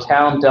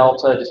downtown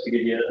Delta, just to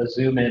give you a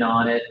zoom in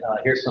on it.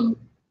 Here's some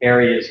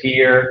areas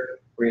here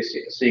where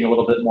you're seeing a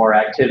little bit more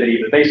activity,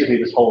 but basically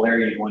this whole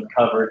area you want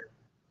covered.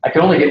 I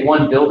could only get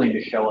one building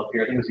to show up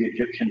here. I think it was the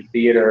Egyptian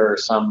Theater or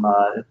some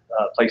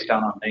place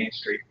down on Main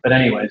Street. But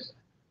anyways,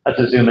 that's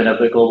a zoom in of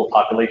the global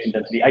population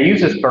density. I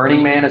use this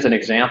Burning Man as an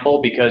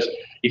example because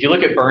if you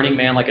look at Burning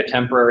Man like a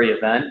temporary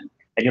event,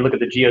 and you look at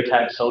the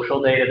geotag social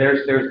data,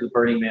 there's the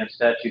Burning Man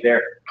statue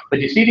there.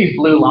 But you see these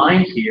blue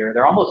lines here,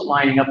 they're almost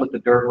lining up with the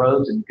dirt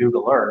roads in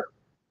Google Earth.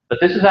 But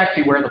this is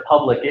actually where the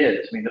public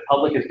is. I mean, the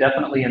public is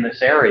definitely in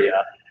this area.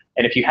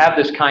 And if you have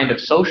this kind of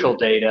social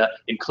data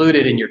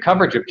included in your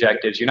coverage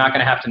objectives, you're not going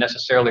to have to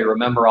necessarily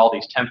remember all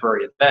these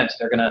temporary events.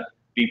 They're going to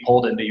be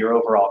pulled into your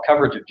overall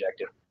coverage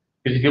objective.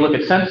 Because if you look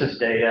at census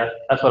data,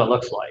 that's what it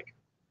looks like.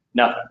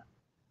 Nothing.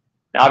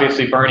 Now,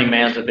 obviously, Burning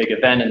Man's a big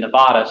event in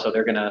Nevada, so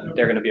they're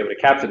gonna be able to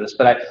capture this.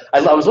 But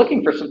I was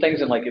looking for some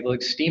things in like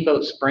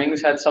Steamboat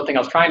Springs had something. I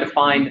was trying to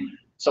find.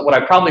 So what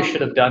I probably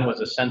should have done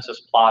was a census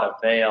plot of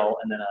Vail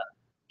and then a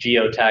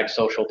geotag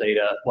social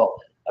data. Well,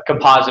 a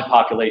composite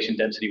population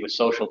density with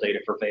social data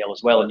for Vail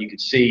as well, and you could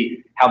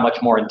see how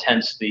much more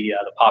intense the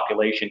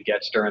population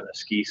gets during the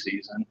ski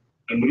season.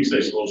 And when you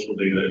say social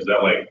data, is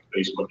that like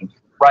Facebook?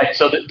 Right.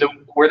 So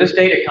where this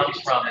data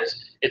comes from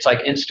is it's like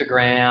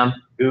Instagram,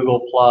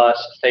 Google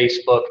Plus,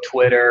 Facebook,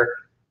 Twitter,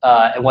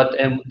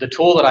 and the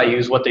tool that I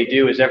use, what they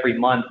do is every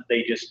month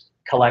they just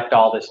collect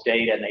all this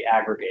data and they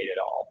aggregate it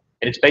all.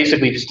 And it's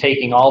basically just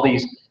taking all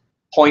these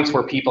points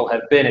where people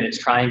have been and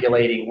it's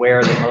triangulating where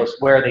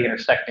are they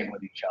intersecting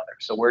with each other.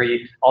 So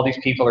all these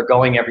people are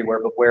going everywhere,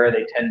 but where are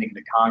they tending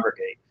to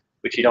congregate,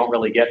 which you don't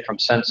really get from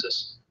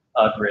census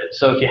grid.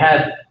 So if you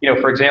had,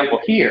 for example,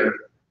 here,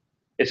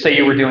 let's say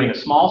you were doing a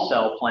small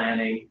cell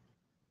planning,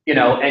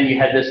 and you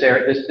had this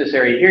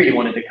area here you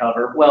wanted to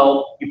cover.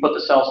 Well, you put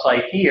the cell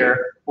site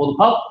here. Well,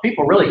 the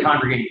people are really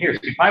congregating here, so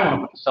you probably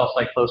want to put the cell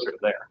site closer to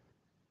there.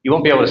 You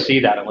won't be able to see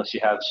that unless you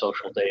have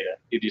social data.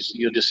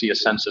 You'll just see a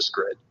census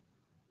grid.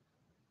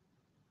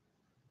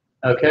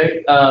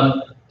 Okay.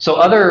 So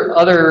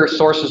other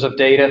sources of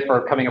data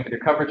for coming up with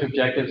your coverage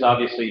objectives,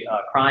 obviously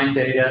crime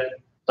data.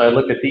 So I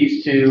looked at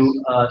these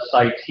two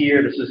sites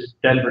here. This is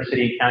Denver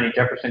City and County,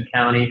 Jefferson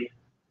County.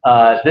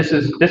 This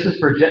is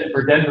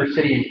for Denver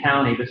City and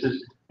County. This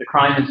is the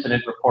crime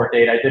incident report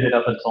data. I did it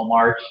up until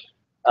March.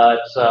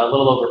 It's a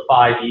little over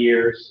 5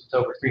 years. It's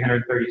over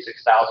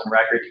 336,000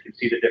 records. You can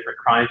see the different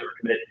crimes that were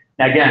committed.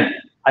 Now again,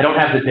 I don't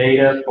have the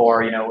data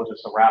for, was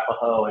this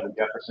Arapahoe and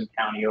Jefferson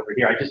County over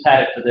here. I just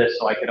had it for this,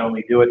 so I could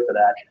only do it for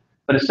that.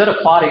 But instead of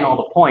plotting all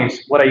the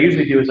points, what I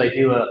usually do is I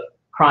do a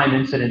crime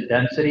incident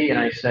density, and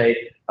I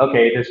say,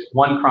 okay, there's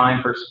one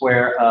crime per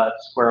square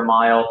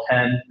mile,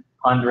 10,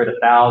 100,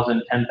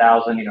 1,000,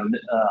 10,000,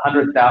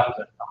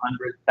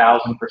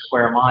 100,000 per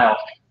square mile.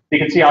 You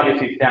can see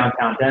obviously it's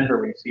downtown Denver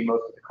where you see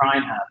most of the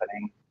crime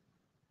happening.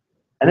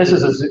 And this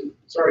is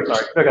sorry. Go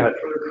ahead. For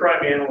the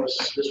crime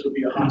analysts, this would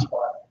be a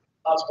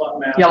hotspot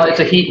map. Yeah, it's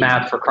a heat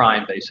map for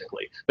crime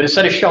basically. But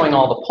instead of showing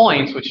all the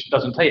points, which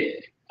doesn't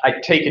take, I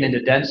take it into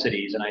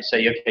densities and I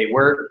say, okay,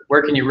 where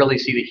can you really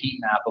see the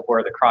heat map of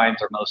where the crimes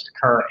are most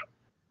occurring?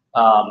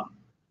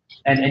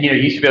 And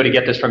you should be able to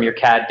get this from your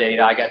CAD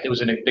data. It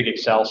was in a big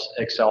Excel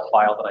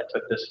file that I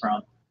took this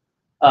from.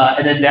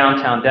 And then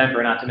downtown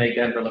Denver, not to make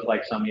Denver look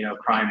like some,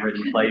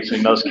 crime-ridden place. I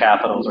mean, most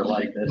capitals are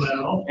like this.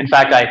 Well, In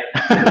fact,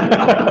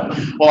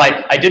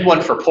 I did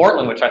one for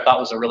Portland, which I thought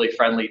was a really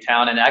friendly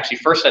town. And actually,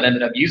 FirstNet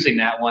ended up using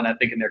that one. I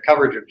think in their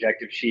coverage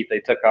objective sheet, they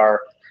took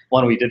our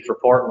one we did for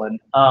Portland.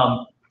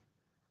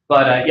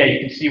 Yeah, you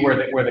can see where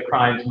the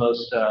crime's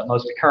most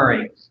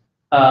occurring.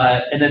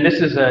 And then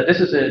this is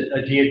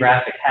a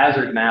geographic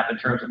hazard map in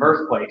terms of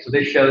earthquakes. So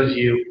this shows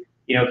you,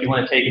 if you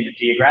want to take into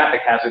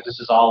geographic hazards,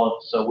 this is all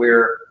of. So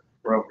we're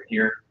over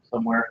here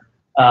somewhere.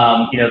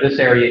 This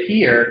area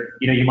here,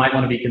 you might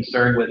want to be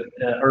concerned with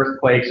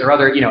earthquakes or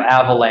other,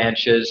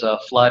 avalanches,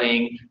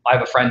 flooding. I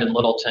have a friend in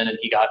Littleton, and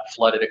he got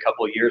flooded a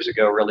couple of years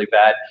ago really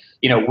bad.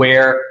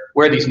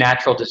 Where these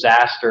natural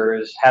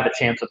disasters have a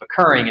chance of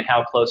occurring and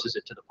how close is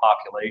it to the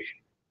population.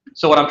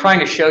 So what I'm trying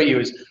to show you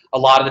is a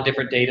lot of the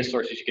different data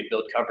sources you can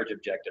build coverage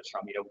objectives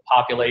from.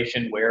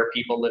 Population, where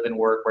people live and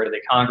work, where do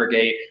they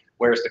congregate,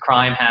 where's the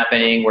crime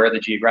happening, where are the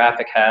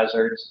geographic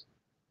hazards.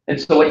 And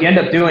so what you end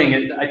up doing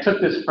is, I took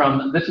this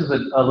from, this is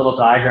a little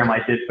diagram I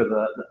did for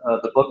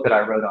the book that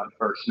I wrote on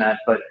FirstNet,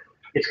 but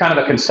it's kind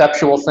of a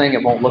conceptual thing.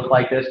 It won't look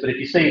like this, but if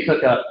you say you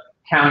took a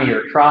county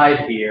or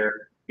tribe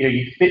here,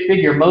 you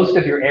figure most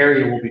of your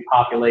area will be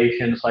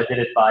population. So I did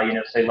it by,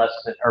 say less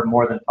than or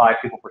more than 5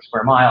 people per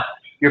square mile.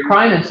 Your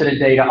crime incident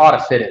data ought to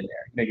fit in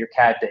there, your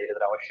CAD data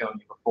that I was showing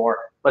you before.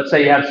 Let's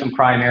say you have some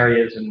crime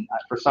areas, and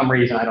for some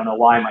reason, I don't know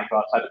why, it might go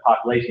outside the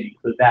population, you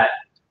include that.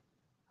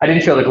 I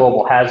didn't show the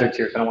global hazards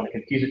here, so I don't want to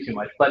confuse it too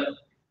much. But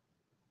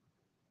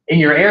in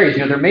your areas,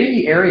 there may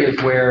be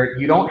areas where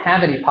you don't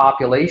have any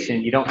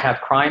population, you don't have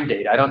crime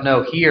data. I don't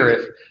know here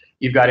if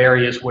you've got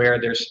areas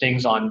where there's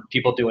stings on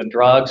people doing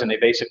drugs, and they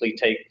basically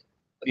take,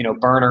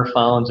 burner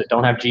phones that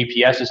don't have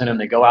GPSs in them.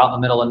 They go out in the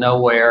middle of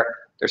nowhere.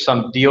 There's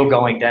some deal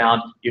going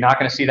down. You're not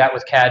going to see that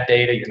with CAD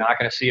data. You're not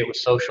going to see it with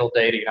social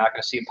data. You're not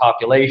going to see it in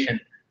population.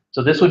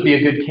 So this would be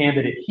a good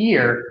candidate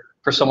here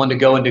for someone to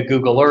go into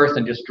Google Earth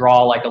and just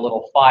draw like a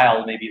little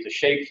file, maybe it's a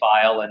shape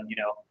file, and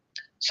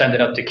send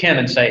it up to Kim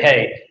and say,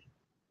 hey,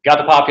 got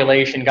the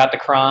population, got the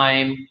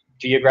crime,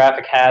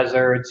 geographic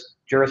hazards,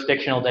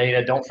 jurisdictional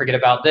data. Don't forget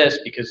about this,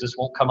 because this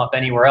won't come up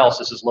anywhere else.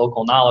 This is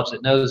local knowledge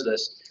that knows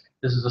this.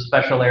 This is a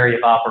special area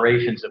of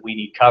operations that we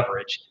need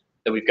coverage,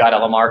 that we've got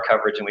LMR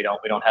coverage, and we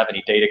don't have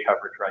any data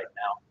coverage right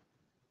now.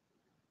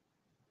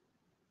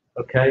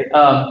 Okay,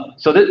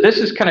 so this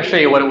is kind of show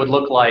you what it would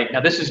look like.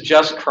 Now this is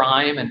just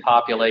crime and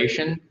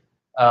population.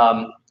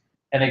 And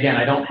again,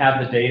 I don't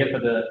have the data for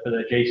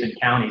the adjacent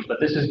counties, but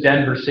this is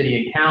Denver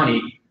City and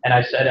County. And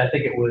I said, I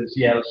think it was,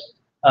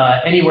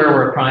 anywhere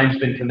where a crime's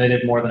been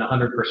committed more than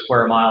 100 per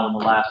square mile in the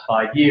last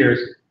 5 years.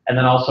 And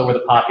then also where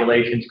the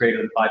population's greater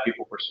than 5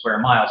 people per square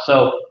mile.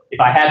 So if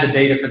I had the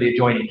data for the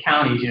adjoining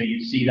counties,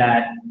 you'd see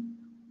that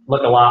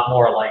look a lot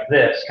more like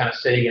this, kind of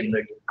sitting in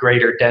the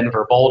greater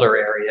Denver Boulder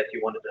area if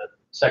you wanted to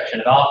section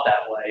it off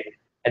that way.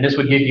 And this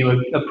would give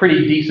you a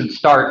pretty decent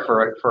start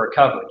for a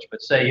coverage.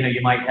 But say,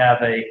 you might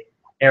have a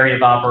area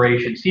of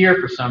operations here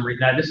for some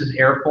reason. Now, this is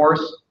Air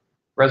Force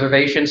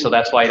reservation, so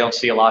that's why I don't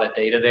see a lot of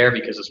data there,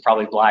 because it's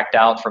probably blacked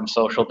out from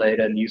social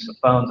data and use of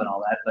phones and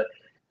all that. But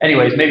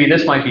anyways, maybe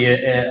this might be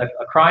a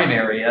crime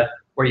area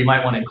where you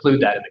might want to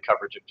include that in the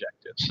coverage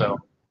objective. So,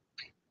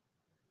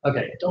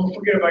 okay. Don't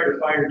forget about your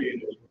fire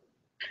data.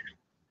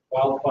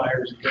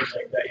 Wildfires and things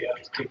like that, you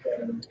have to take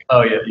that in.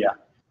 Oh, yeah.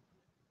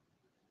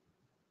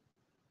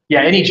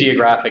 Yeah, any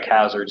geographic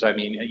hazards. I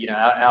mean,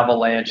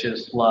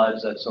 avalanches,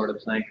 floods, that sort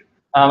of thing.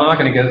 I'm not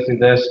going to go through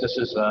this. This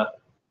is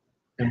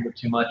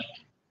too much.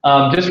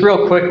 Just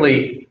real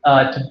quickly,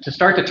 to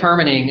start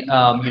determining,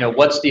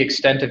 what's the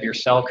extent of your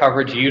cell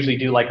coverage, you usually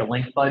do like a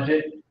link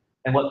budget.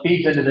 And what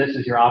feeds into this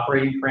is your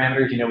operating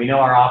parameters. We know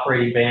our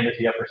operating band is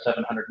the upper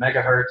 700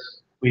 megahertz.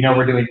 We know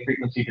we're doing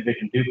frequency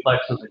division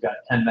duplexes. We've got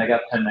 10 meg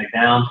up, 10 meg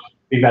down.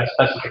 We've got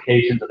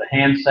specifications of the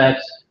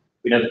handsets.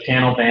 We know the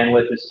channel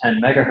bandwidth is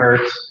 10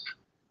 megahertz.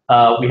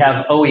 We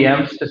have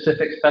OEM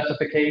specific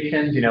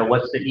specifications.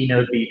 What's the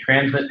eNode B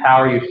transmit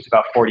power? Usually it's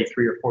about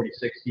 43 or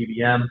 46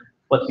 dBm.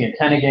 What's the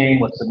antenna gain?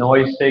 What's the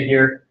noise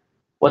figure?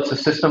 What's the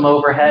system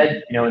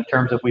overhead? In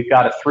terms of, we've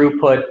got a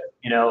throughput,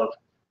 of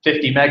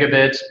 50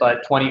 megabits,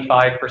 but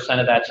 25%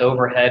 of that's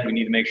overhead. We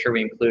need to make sure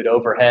we include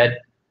overhead.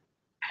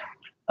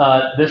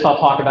 This I'll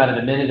talk about in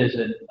a minute is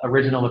an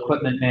original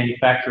equipment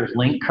manufacturer's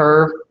link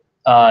curve.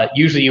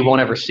 Usually you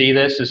won't ever see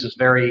this. This is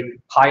very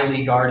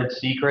highly guarded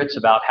secrets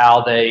about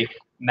how they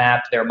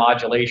map their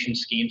modulation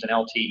schemes and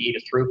LTE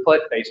to throughput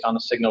based on the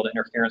signal to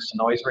interference to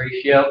noise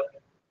ratio.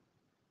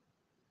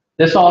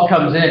 This all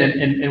comes in,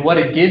 and what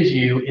it gives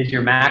you is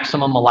your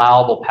maximum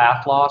allowable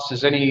path loss.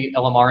 Does any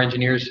LMR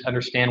engineers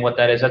understand what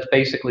that is? That's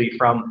basically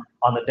from,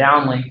 on the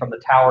downlink from the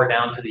tower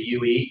down to the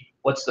UE,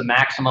 what's the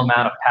maximum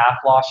amount of path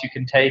loss you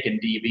can take in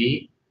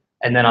dB?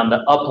 And then on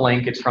the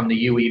uplink, it's from the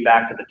UE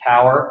back to the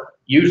tower.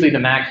 Usually the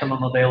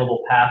maximum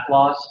available path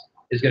loss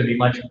is going to be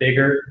much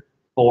bigger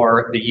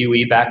for the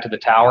UE back to the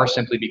tower,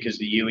 simply because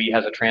the UE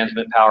has a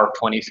transmit power of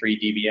 23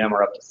 dBm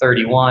or up to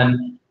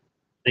 31.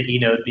 The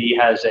eNode B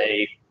has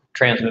a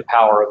transmit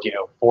power of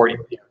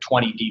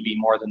 20 dB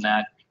more than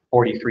that.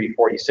 43,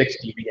 46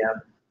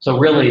 dBm. So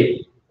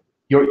really,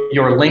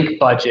 your link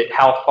budget,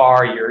 how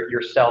far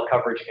your cell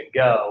coverage can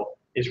go,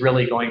 is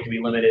really going to be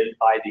limited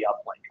by the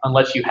uplink,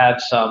 unless you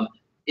have some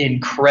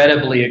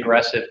incredibly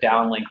aggressive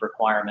downlink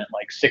requirement,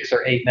 like 6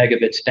 or 8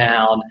 megabits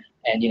down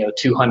and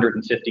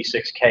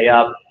 256K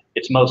up.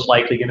 It's most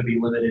likely going to be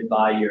limited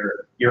by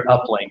your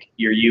uplink,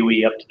 your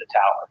UE up to the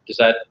tower. Does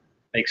that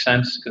make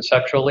sense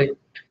conceptually?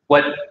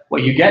 What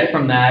you get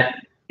from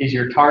that is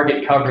your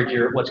target coverage,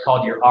 what's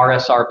called your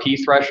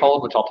RSRP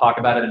threshold, which I'll talk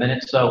about in a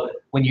minute. So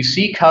when you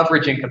see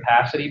coverage and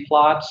capacity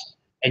plots,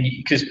 and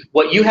because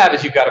what you have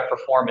is you've got a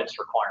performance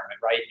requirement,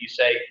 right? You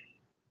say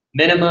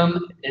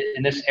minimum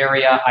in this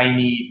area, I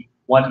need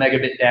 1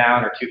 megabit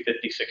down or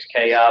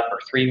 256K up, or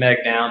 3 meg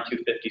down,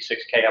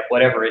 256K up,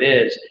 whatever it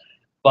is.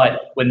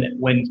 But when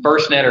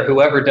FirstNet or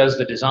whoever does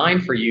the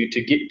design for you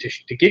to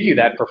give you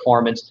that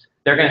performance,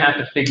 they're going to have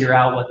to figure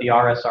out what the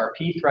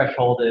RSRP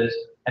threshold is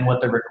and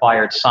what the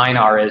required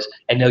SINAR is,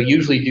 and they'll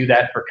usually do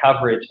that for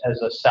coverage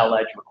as a cell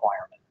edge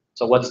requirement.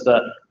 So what's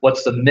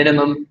the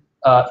minimum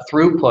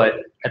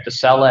throughput at the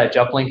cell edge,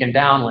 uplink and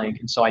downlink?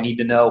 And so I need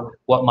to know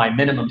what my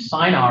minimum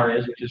SINAR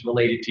is, which is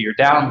related to your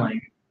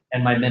downlink,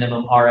 and my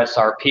minimum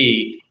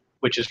RSRP,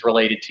 which is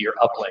related to your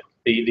uplink.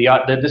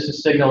 This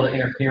is signal to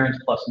interference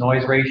plus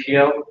noise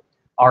ratio.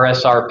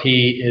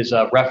 RSRP is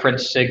a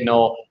reference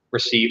signal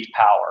received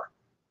power.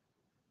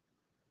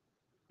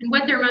 And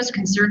what they're most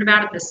concerned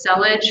about at the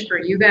cell edge for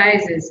you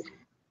guys is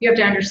you have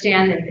to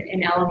understand that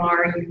in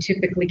LMR, you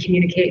typically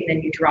communicate and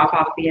then you drop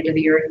off the end of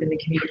the earth and the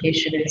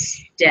communication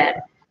is dead.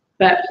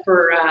 But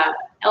for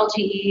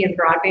LTE and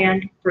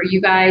broadband, for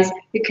you guys,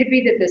 it could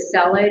be that the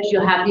cell edge,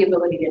 you'll have the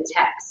ability to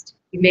text.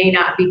 You may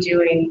not be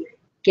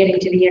getting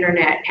to the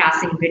internet,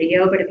 passing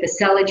video, but at the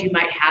cell edge, you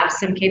might have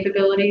some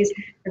capabilities.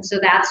 And so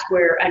that's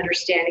where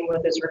understanding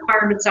what those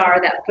requirements are,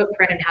 that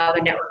footprint, and how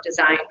the network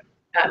design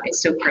is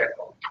so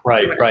critical.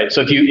 Right.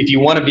 So if you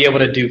want to be able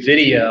to do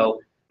video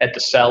at the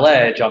cell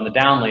edge on the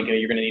downlink,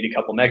 you're going to need a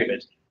couple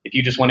megabits. If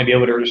you just want to be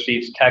able to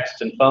receive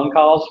texts and phone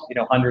calls,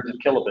 hundreds of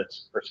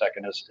kilobits per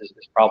second is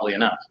probably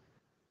enough.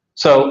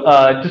 So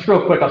just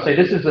real quick, I'll say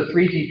this is a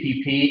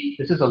 3GPP.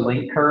 This is a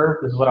link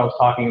curve. This is what I was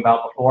talking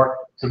about before.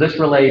 So this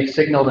relates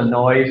signal to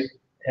noise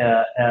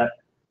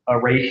a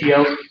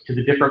ratio to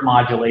the different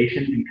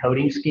modulation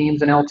encoding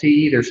schemes in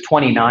LTE. There's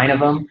 29 of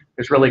them.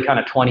 There's really kind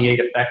of 28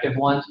 effective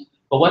ones.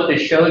 But what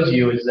this shows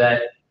you is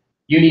that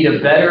you need a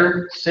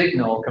better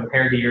signal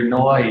compared to your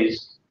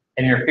noise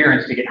and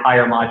interference to get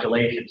higher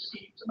modulation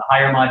schemes. And the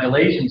higher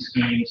modulation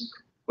schemes,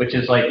 which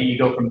is like you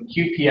go from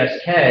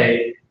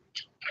QPSK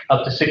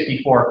up to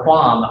 64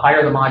 QAM, the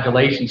higher the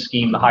modulation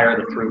scheme, the higher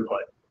the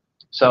throughput.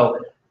 So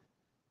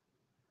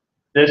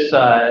this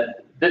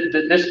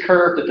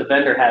curve that the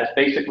vendor has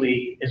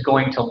basically is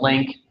going to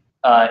link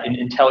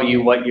and tell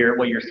you what your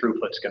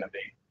throughput's going to be.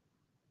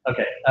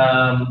 Okay,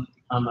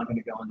 I'm not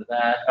going to go into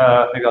that.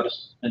 Maybe I'll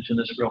just mention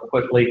this real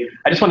quickly.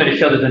 I just wanted to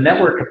show that the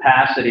network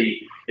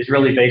capacity is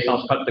really based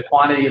on the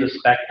quantity of the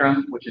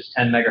spectrum, which is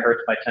 10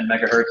 megahertz by 10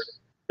 megahertz,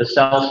 the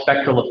cell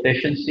spectral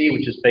efficiency,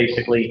 which is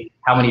basically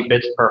how many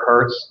bits per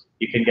hertz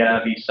you can get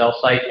out of each cell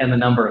site, and the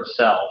number of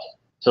cells.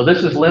 So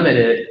this is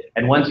limited,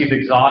 and once you've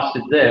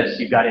exhausted this,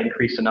 you've got to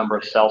increase the number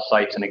of cell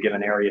sites in a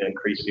given area to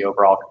increase the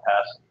overall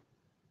capacity.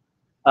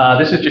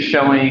 This is just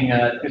showing,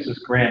 this is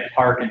Grant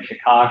Park in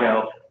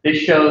Chicago. This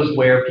shows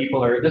where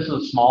people are, this is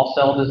a small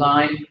cell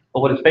design, but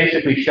what it's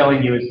basically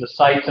showing you is the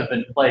sites have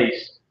been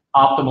placed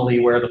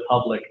optimally where the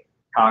public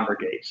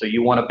congregates. So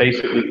you want to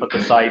basically put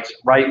the sites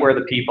right where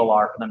the people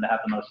are for them to have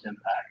the most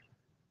impact.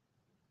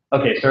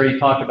 Okay, so you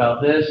talked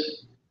about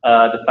this,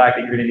 the fact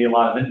that you're going to need a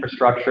lot of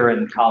infrastructure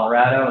in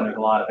Colorado, and there's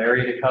a lot of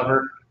area to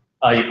cover.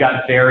 You've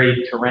got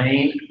varied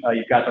terrain.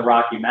 You've got the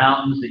Rocky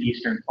Mountains, the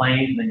Eastern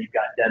Plains, and then you've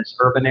got dense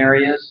urban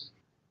areas.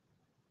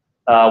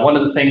 One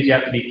of the things you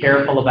have to be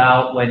careful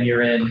about when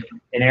you're in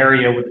an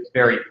area where it's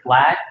very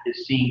flat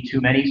is seeing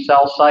too many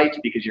cell sites,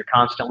 because you're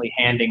constantly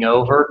handing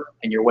over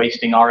and you're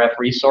wasting RF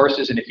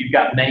resources. And if you've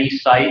got many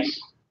sites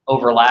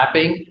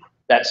overlapping,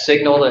 that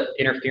signal to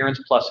interference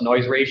plus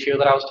noise ratio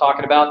that I was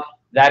talking about,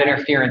 that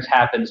interference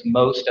happens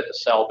most at the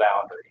cell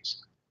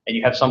boundaries. And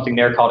you have something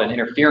there called an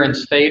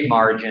interference fade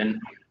margin,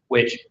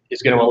 which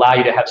is going to allow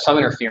you to have some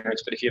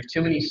interference. But if you have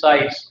too many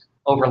sites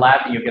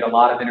overlapping, you'll get a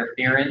lot of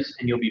interference,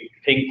 and you'll be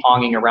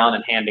ping-ponging around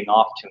and handing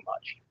off too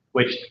much,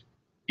 which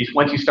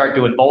once you start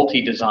doing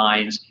VoLTE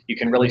designs, you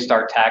can really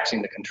start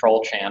taxing the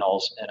control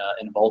channels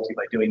in VoLTE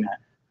by doing that.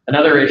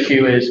 Another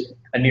issue is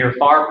a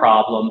near-far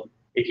problem.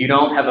 If you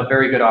don't have a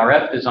very good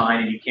RF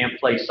design and you can't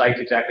place sites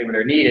exactly where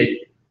they're needed,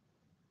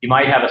 you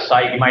might have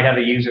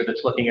a user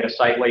that's looking at a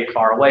site way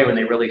far away when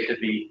they really should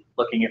be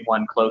looking at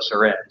one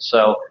closer in.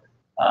 So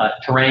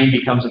terrain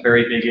becomes a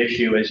very big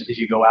issue as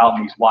you go out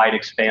in these wide,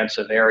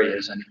 expansive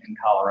areas in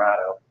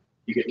Colorado.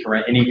 You get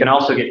terrain, and you can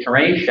also get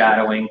terrain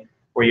shadowing,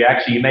 where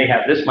you may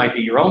have, this might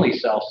be your only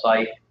cell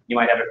site. You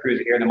might have a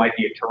cruiser here, and there might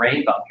be a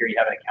terrain bump here you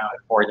haven't accounted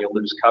for, and you'll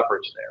lose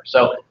coverage there.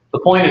 So the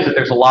point is that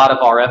there's a lot of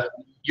RF.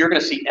 You're going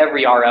to see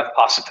every RF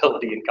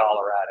possibility in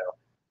Colorado.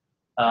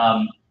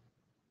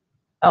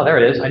 Oh, there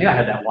it is. I knew I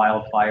had that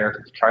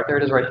wildfire chart. There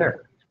it is right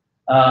there.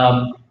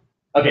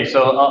 Okay,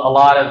 so a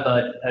lot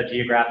of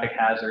geographic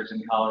hazards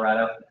in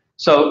Colorado.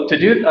 So to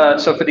do,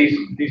 so for these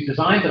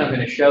designs that I'm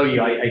going to show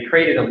you, I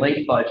created a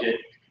link budget.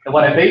 And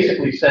what I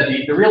basically said,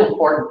 the real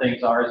important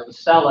things are, is the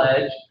cell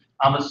edge.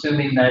 I'm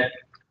assuming that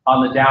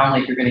on the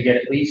downlink, you're going to get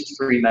at least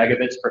 3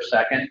 megabits per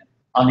second.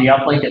 On the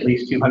uplink, at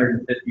least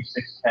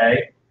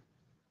 256K.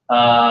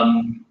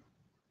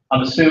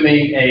 I'm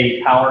assuming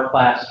a power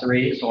class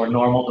 3, so a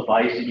normal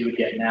device that you would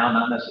get now,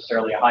 not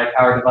necessarily a high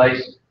power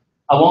device.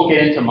 I won't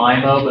get into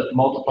MIMO, but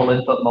multiple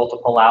input,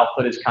 multiple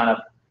output is kind of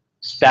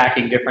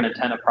stacking different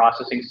antenna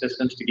processing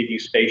systems to give you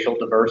spatial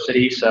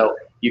diversity. So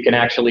you can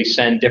actually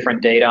send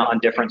different data on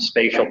different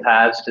spatial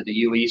paths to the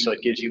UE, so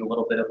it gives you a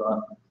little bit of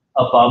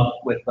a bump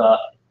with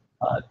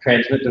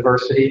transmit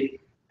diversity.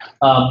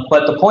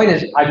 But the point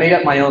is, I made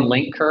up my own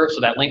link curve.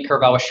 So that link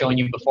curve I was showing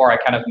you before, I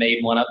kind of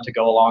made one up to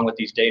go along with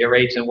these data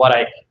rates. And what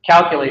I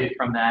calculated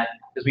from that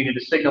is we need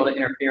a signal to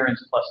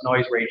interference plus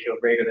noise ratio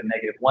greater than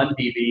 -1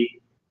 dB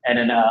and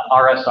an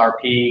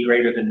RSRP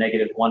greater than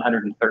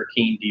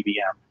 -113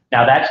 dBm.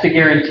 Now that's to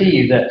guarantee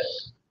you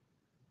this.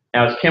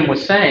 Now, as Kim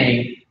was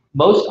saying,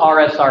 most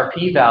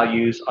RSRP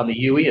values on the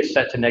UE is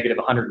set to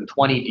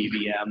 -120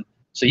 dBm.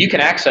 So you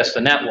can access the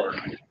network,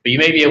 but you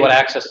may be able to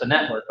access the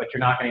network, but you're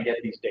not going to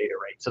get these data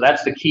rates. So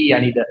that's the key. I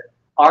need to,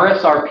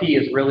 RSRP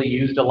is really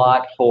used a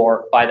lot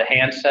by the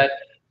handset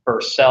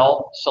for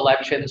cell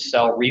selection,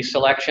 cell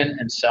reselection,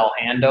 and cell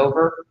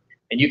handover.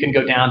 And you can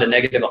go down to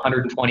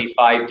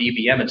 -125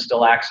 dBm and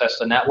still access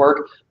the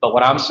network. But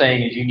what I'm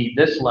saying is you need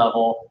this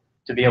level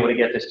to be able to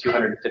get this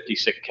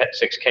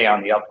 256K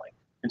on the uplink.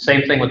 And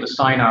same thing with the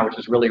SINAR, which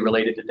is really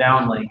related to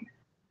downlink.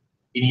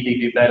 You need to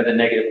do better than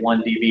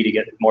 -1 dB to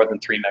get more than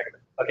 3 megabits.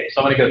 Okay,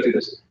 so I'm going to go through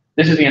this.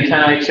 This is the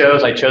antenna I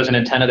chose. I chose an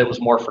antenna that was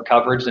more for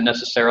coverage than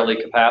necessarily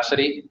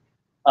capacity.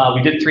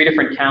 We did 3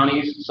 different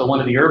counties. So one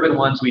of the urban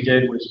ones we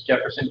did was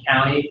Jefferson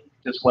County,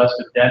 just west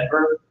of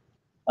Denver.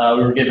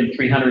 We were given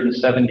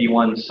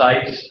 371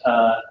 sites.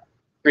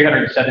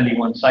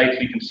 371 sites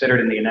we considered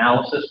in the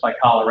analysis by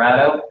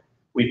Colorado.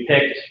 We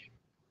picked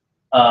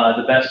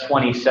the best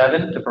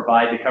 27 to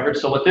provide the coverage.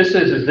 So what this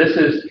is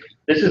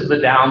this is the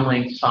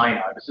downlink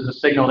SINAR. This is a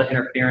signal to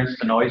interference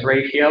to noise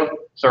ratio.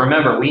 So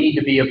remember, we need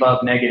to be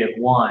above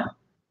 -1.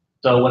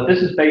 So what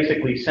this is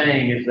basically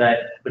saying is that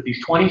with these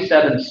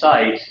 27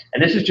 sites,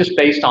 and this is just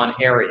based on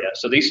area.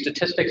 So these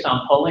statistics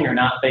I'm pulling are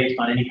not based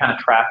on any kind of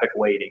traffic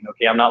weighting.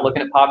 Okay, I'm not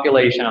looking at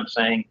population. I'm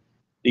saying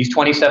these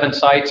 27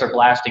 sites are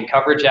blasting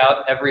coverage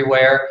out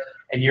everywhere,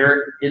 and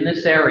you're in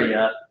this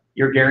area,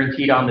 you're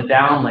guaranteed on the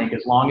downlink,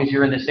 as long as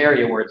you're in this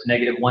area where it's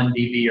 -1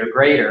 dB or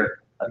greater,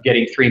 of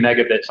getting 3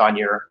 megabits on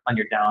your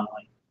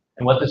downlink.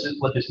 And what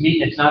this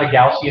means, it's not a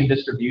Gaussian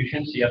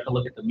distribution, so you have to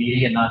look at the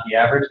median, not the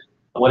average.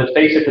 But what it's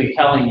basically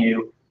telling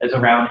you is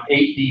around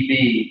 8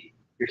 dB,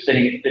 you're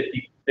sitting at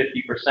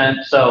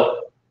 50%.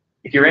 So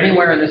if you're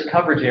anywhere in this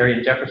coverage area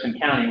in Jefferson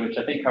County, which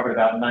I think covered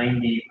about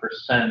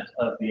 90%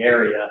 of the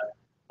area,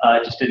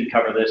 it just didn't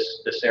cover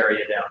this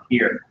area down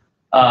here.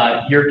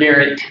 You're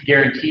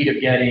guaranteed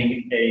of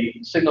getting a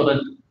signal to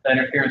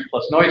interference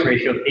plus noise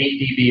ratio of 8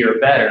 dB or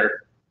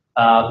better,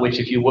 which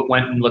if you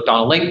went and looked on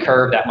a link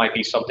curve, that might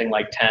be something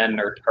like 10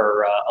 or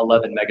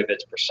 11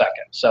 megabits per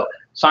second. So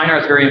SINAR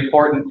is very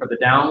important for the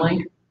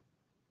downlink.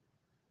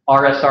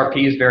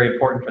 RSRP is very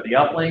important for the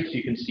uplink. So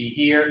you can see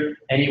here,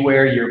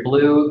 anywhere you're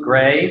blue,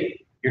 gray,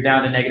 you're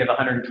down to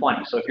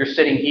 -120. So if you're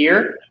sitting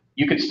here,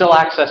 you can still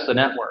access the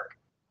network.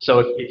 So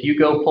if you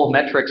go pull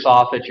metrics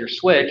off at your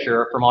switch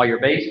or from all your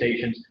base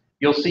stations,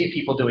 you'll see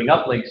people doing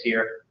uplinks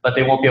here, but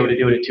they won't be able to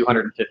do it at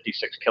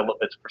 256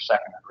 kilobits per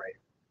second or greater.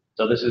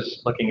 So this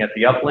is looking at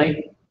the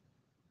uplink.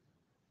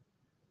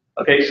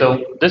 Okay,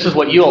 so this is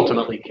what you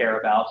ultimately care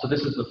about. So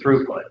this is the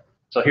throughput.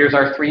 So here's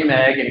our 3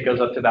 meg, and it goes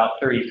up to about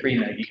 33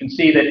 meg. You can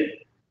see that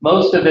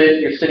most of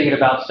it, you're sitting at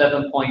about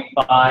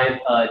 7.5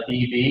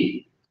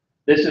 dB.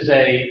 This is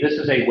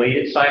a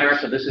weighted SINAR,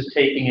 so this is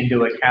taking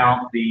into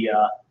account the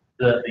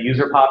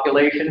user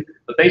population.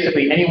 But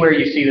basically, anywhere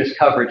you see this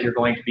coverage, you're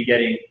going to be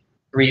getting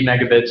 3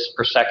 megabits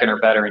per second or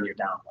better in your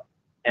download.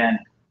 And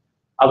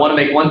I want to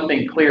make one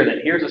thing clear, that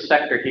here's a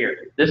sector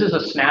here. This is a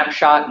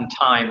snapshot in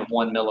time of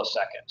 1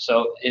 millisecond.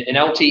 So in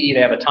LTE,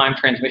 they have a time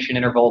transmission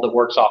interval that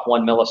works off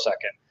 1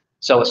 millisecond.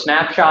 So a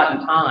snapshot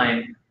in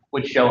time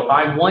would show if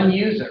I'm one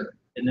user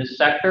in this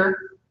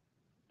sector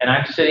and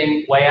I'm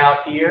sitting way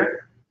out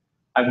here,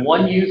 I'm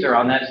one user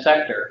on that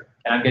sector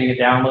and I'm getting a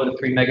download of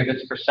 3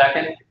 megabits per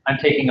second, I'm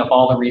taking up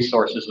all the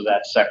resources of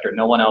that sector.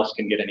 No one else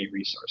can get any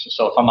resources.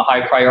 So if I'm a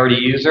high priority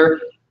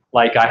user,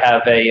 like I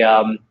have a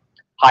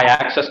high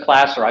access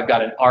class, or I've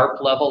got an ARP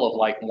level of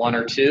like 1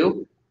 or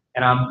 2,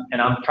 and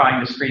I'm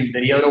trying to stream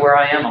video to where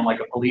I am, I'm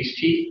like a police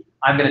chief,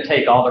 I'm going to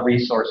take all the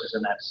resources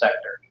in that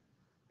sector.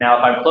 Now,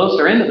 if I'm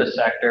closer into the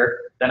sector,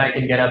 then I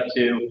can get up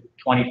to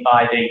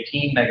 25,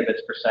 18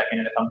 megabits per second,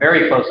 and if I'm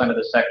very close into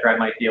the sector, I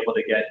might be able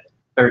to get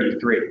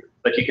 33.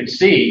 But you can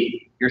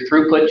see your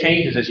throughput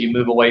changes as you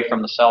move away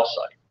from the cell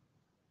site.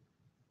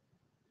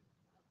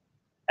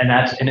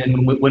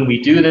 And when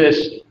we do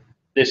this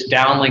this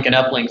downlink and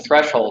uplink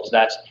thresholds,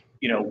 that's,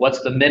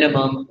 what's the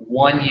minimum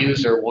one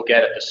user will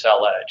get at the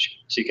cell edge.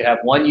 So you could have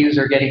one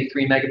user getting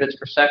 3 megabits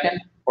per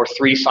second or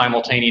 3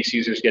 simultaneous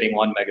users getting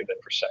 1 megabit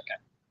per second.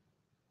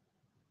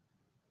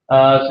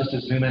 Just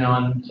to zoom in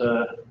on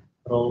to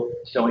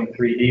showing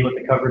 3D what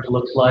the coverage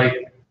looks like.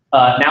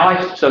 Now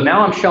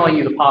I'm showing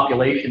you the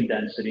population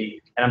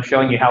density, and I'm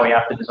showing you how we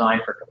have to design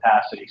for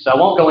capacity. So I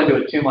won't go into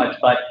it too much,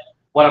 but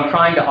what I'm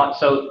trying to,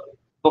 so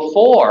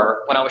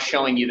before, when I was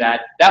showing you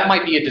that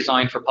might be a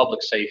design for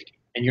public safety,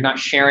 and you're not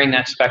sharing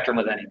that spectrum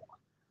with anyone.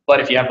 But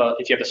if you have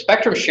a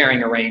spectrum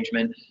sharing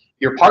arrangement,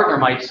 your partner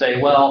might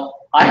say,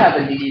 well, I have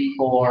a need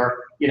for,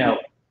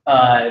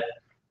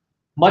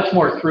 much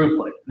more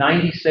throughput.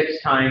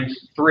 96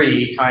 times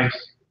 3 times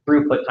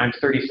throughput times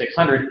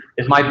 3600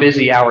 is my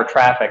busy hour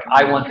traffic.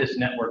 I want this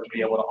network to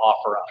be able to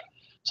offer up.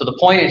 So the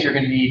point is you're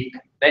going to need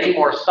many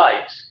more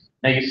sites.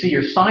 Now you see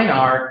your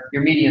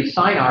median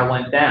SINAR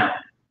went down.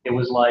 It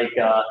was like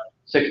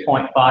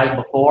 6.5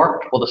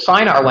 before. Well, the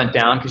SINAR went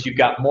down because you've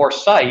got more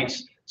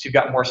sites, so you've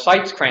got more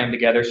sites crammed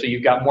together, so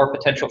you've got more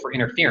potential for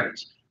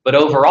interference. But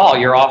overall,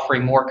 you're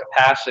offering more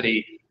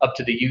capacity up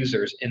to the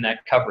users in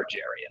that coverage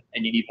area,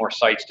 and you need more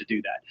sites to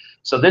do that.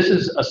 So this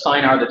is a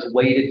SINAR that's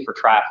weighted for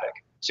traffic.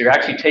 So you're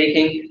actually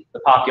taking the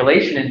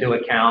population into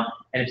account,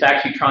 and it's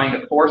actually trying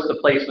to force the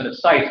placement of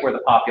sites where the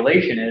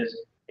population is,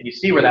 and you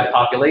see where that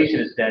population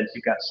is dense,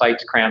 you've got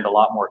sites crammed a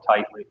lot more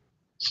tightly.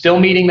 Still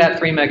meeting that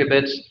 3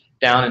 megabits,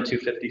 down in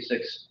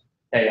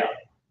 256K up.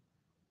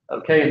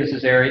 Okay, and this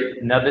is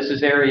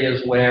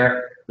areas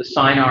where the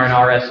SINAR and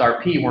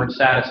RSRP weren't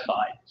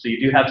satisfied. So you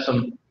do have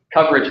some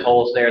coverage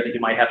holes there that you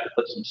might have to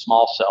put some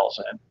small cells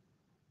in.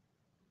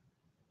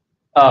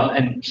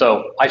 And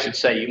so I should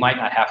say you might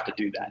not have to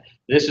do that.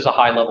 This is a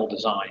high-level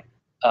design.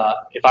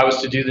 If I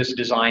was to do this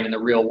design in the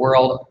real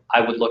world,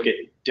 I would look at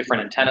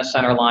different antenna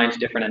center lines,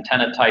 different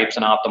antenna types,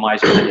 and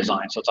optimize the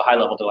design. So it's a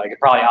high-level design. I could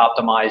probably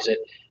optimize it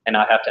and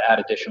not have to add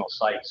additional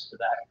sites to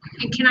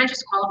that. And can I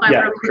just qualify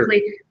real quickly?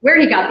 Sure. Where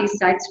he got these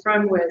sites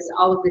from was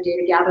all of the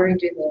data gathering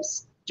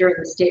during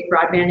the state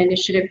broadband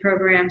initiative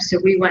program. So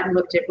we went and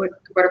looked at what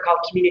are called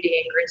community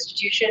anchor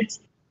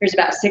institutions. There's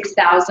about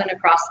 6,000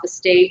 across the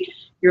state.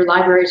 Your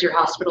libraries, your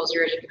hospitals,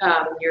 your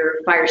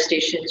fire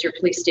stations, your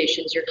police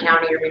stations, your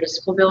county, your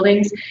municipal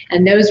buildings,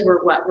 and those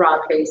were what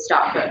Rob based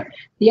off of.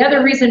 The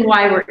other reason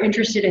why we're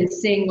interested in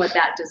seeing what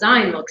that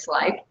design looks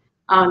like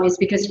is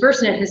because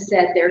FirstNet has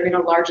said they're going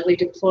to largely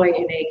deploy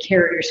in a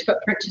carrier's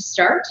footprint to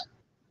start,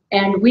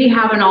 and we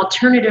have an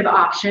alternative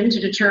option to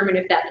determine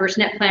if that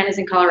FirstNet plan is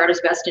in Colorado's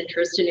best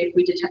interest, and if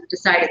we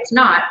decide it's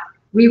not,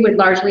 we would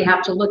largely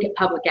have to look at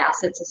public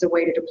assets as a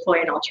way to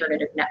deploy an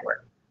alternative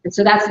network. And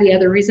so that's the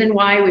other reason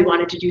why we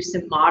wanted to do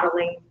some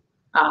modeling.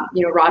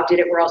 Rob did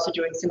it. We're also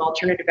doing some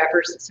alternative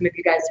efforts. Some of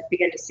you guys have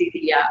begun to see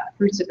the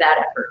fruits of that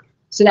effort.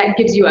 So that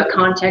gives you a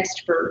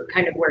context for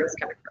kind of where it's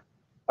coming from.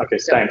 Okay,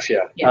 so, thanks.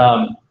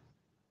 Yeah.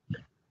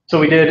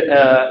 So we did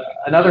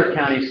another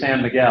county,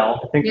 San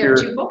Miguel. I think you're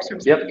 2 folks from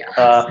San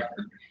Miguel.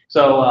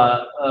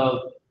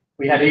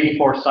 We had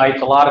 84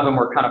 sites. A lot of them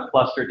were kind of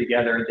clustered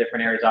together in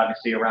different areas,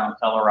 obviously around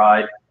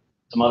Telluride,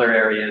 some other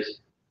areas.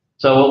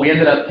 So what we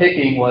ended up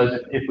picking was,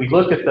 if we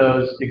looked at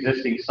those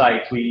existing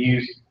sites, we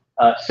used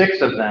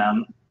 6 of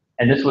them,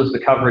 and this was the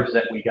coverage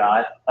that we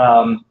got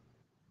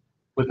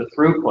with the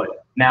throughput.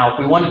 Now, if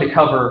we wanted to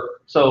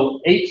cover,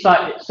 so 6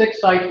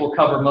 sites will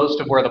cover most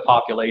of where the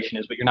population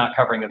is, but you're not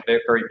covering a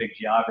very big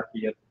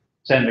geography of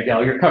San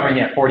Miguel. You're covering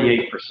at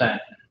 48%.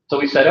 So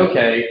we said,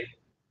 okay,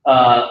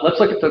 let's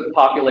look at the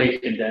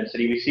population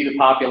density. We see the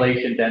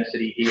population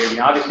density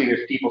here. Obviously,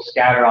 there's people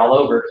scattered all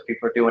over because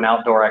people are doing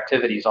outdoor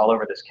activities all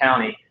over this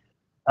county.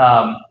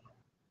 You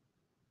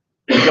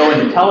go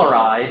into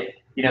Telluride,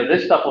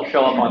 this stuff will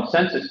show up on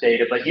census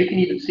data, but you can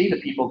even see the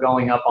people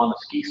going up on the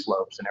ski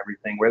slopes and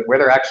everything where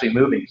they're actually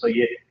moving. So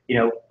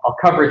a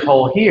coverage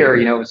hole here,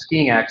 a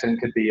skiing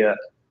accident could be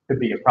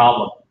a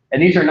problem.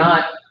 And these are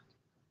not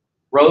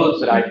roads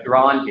that I've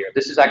drawn here.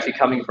 This is actually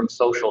coming from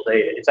social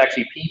data. It's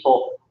actually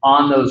people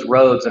on those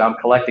roads that I'm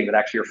collecting that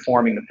actually are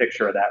forming the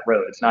picture of that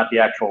road. It's not the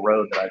actual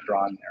road that I've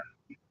drawn there.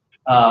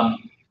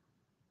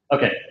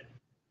 Okay.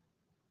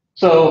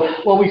 So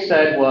what we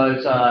said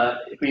was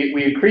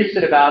we increased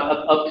it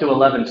about up to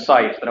 11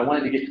 sites, but I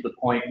wanted to get to the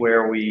point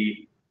where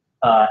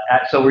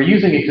so we're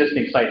using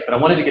existing sites, but I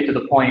wanted to get to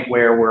the point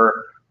where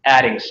we're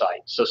adding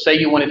sites. So say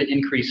you wanted to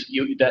increase,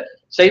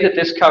 say that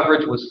this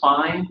coverage was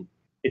fine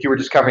if you were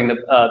just covering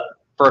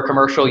for a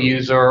commercial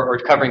user or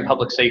covering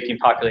public safety in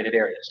populated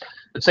areas.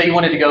 But say you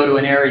wanted to go to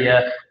an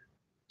area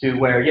to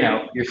where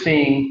you're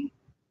seeing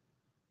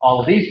all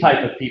of these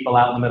type of people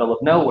out in the middle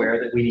of nowhere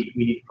that we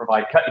need to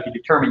provide, if you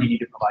determine you need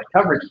to provide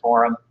coverage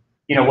for them,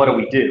 what do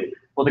we do?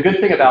 Well, the good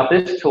thing about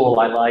this tool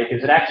I like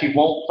is it actually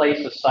won't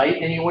place a site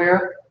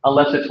anywhere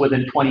unless it's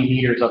within 20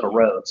 meters of a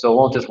road. So it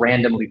won't just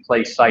randomly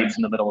place sites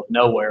in the middle of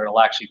nowhere. It'll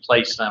actually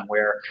place them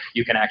where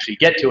you can actually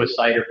get to a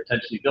site or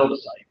potentially build a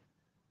site.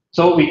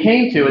 So what we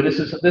came to, and this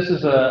is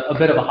a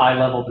bit of a high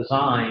level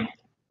design,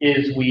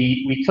 is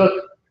we took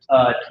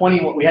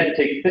we had to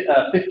take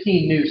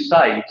 15 new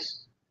sites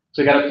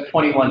So we got up to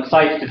 21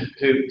 sites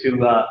to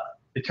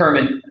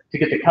determine, to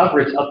get the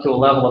coverage up to a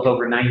level of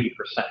over 90%.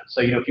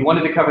 So, if you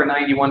wanted to cover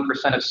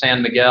 91% of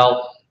San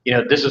Miguel,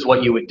 this is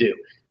what you would do.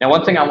 Now,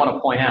 one thing I want to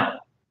point out,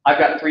 I've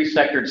got 3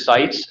 sectored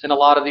sites in a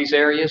lot of these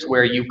areas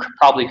where you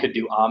probably could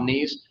do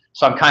omnis.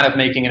 So I'm kind of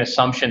making an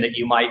assumption that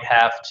you might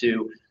have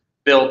to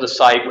build the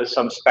site with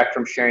some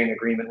spectrum sharing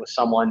agreement with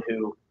someone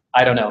who,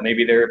 I don't know,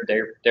 maybe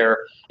they're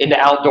into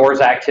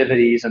outdoors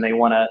activities and they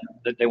want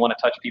to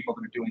touch people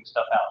that are doing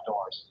stuff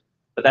outdoors.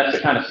 But that's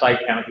the kind of site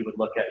count you would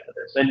look at for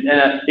this.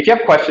 And if you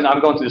have questions,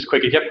 I'm going through this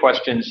quick. If you have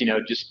questions,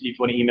 just if you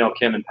want to email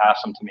Kim and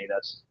pass them to me,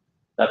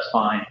 that's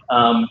fine.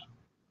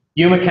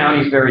 Yuma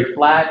County is very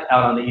flat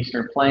out on the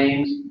Eastern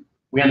Plains.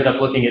 We ended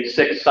up looking at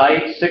 6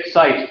 sites. 6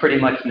 sites pretty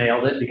much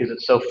nailed it because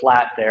it's so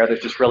flat there. There's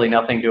just really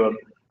nothing to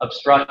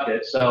obstruct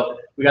it. So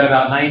we got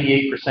about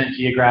 98%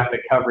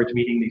 geographic coverage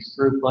meeting these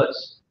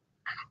throughputs.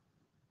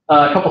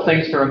 A couple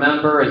things to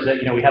remember is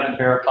that, we haven't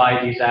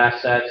verified these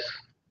assets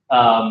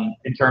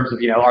in terms of,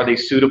 are they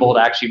suitable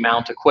to actually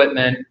mount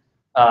equipment?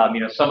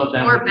 Some of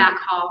them. Or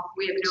backhaul.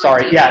 We have no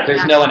Sorry, idea. yeah,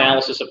 there's no Backhaul.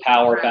 analysis of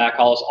power, Right.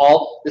 backhauls,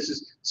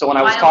 so when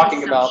I was Wild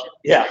talking about,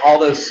 assumptions. yeah, all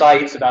those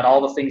sites, about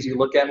all the things you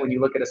look at when you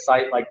look at a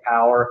site like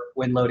power,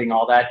 wind loading,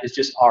 all that, is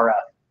just RF.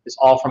 It's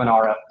all from an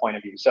RF point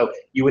of view. So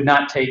you would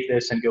not take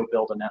this and go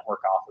build a network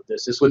off of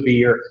this. This would be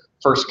your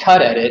first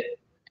cut at it.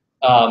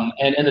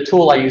 And the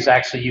tool I use,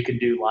 actually, you can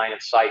do line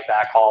of sight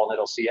backhaul, and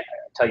it'll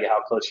tell you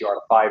how close you are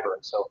to fiber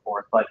and so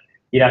forth. But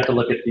you'd have to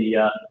look at the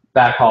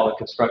backhaul and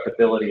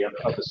constructability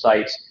of the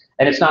sites.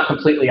 And it's not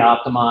completely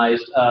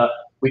optimized.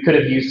 We could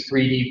have used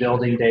 3D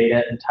building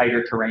data and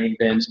tighter terrain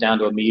bins down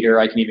to a meter.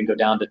 I can even go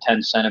down to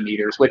 10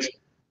 centimeters, which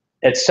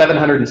at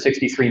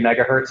 763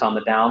 megahertz on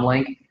the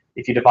downlink,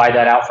 if you divide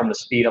that out from the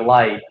speed of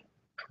light,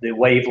 the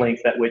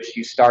wavelength at which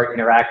you start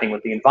interacting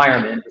with the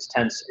environment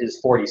is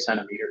 40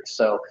 centimeters.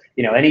 So,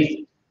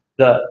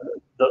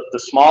 the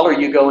smaller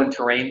you go in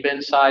terrain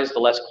bin size, the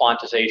less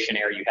quantization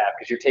error you have,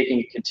 because you're taking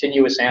a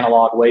continuous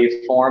analog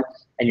waveform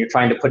and you're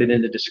trying to put it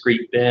into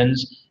discrete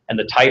bins. And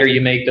the tighter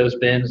you make those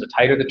bins, the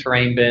tighter the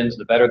terrain bins,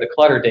 the better the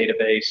clutter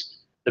database,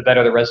 the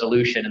better the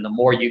resolution, and the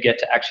more you get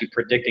to actually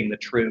predicting the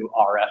true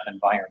RF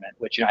environment,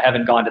 which, I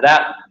haven't gone to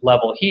that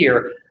level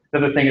here. The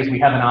other thing is we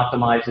haven't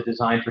optimized the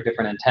design for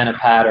different antenna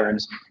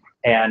patterns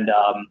and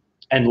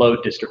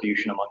load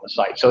distribution among the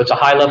sites. So it's a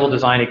high-level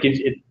design.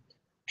 It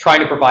trying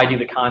to provide you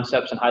the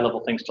concepts and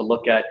high-level things to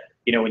look at,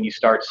 when you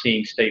start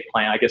seeing state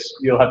plan. I guess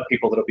you'll have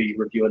people that'll be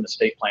reviewing the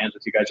state plans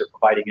if you guys are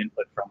providing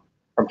input from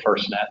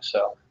FirstNet.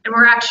 So. And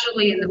we're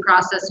actually in the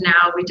process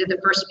now. We did the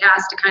first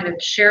pass to kind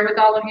of share with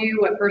all of you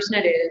what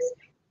FirstNet is.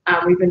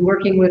 We've been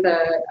working with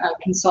a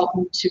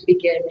consultant to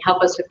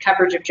help us with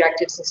coverage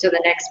objectives. And so the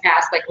next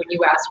pass, like when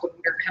you asked when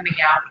we're coming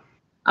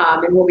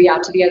out, and we'll be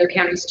out to the other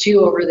counties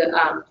too over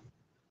the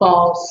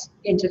falls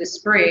into the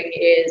spring,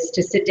 is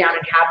to sit down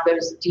and have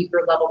those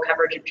deeper level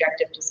coverage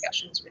objective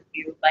discussions with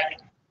you. Like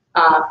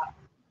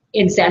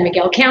in San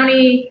Miguel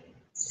County,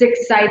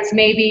 6 sites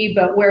maybe,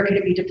 but where could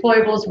it be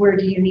deployables? Where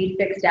do you need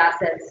fixed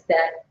assets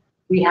that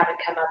we haven't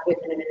come up with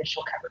in an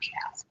initial coverage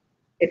pass?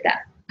 If that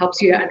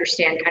helps you to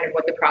understand kind of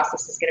what the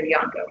process is going to be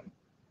ongoing.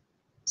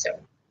 So.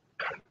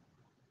 Do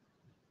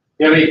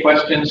you have any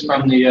questions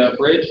from the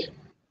bridge?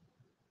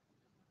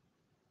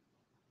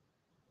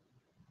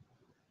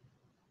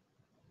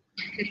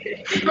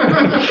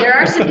 There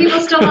are some people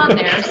still on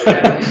there. So.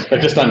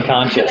 They're just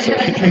unconscious.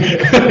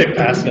 They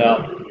passed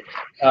out.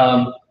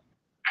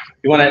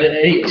 You want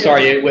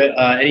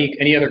to,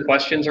 any other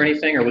questions or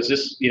anything? Or was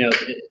this,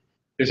 if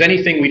there's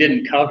anything we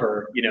didn't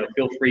cover,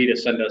 feel free to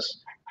send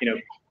us,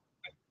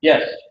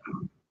 Yes.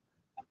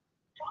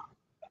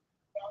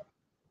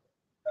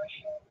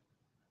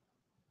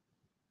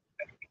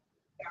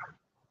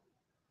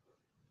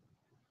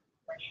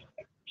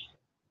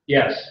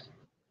 Yes.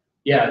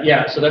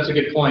 Yeah. So that's a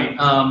good point.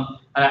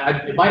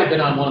 It might have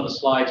been on one of the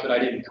slides, but I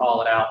didn't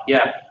call it out.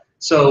 Yeah.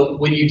 So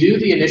when you do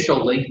the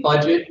initial link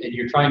budget and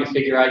you're trying to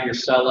figure out your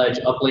cell edge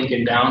uplink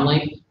and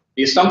downlink,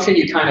 the assumption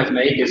you kind of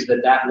make is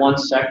that one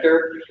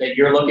sector that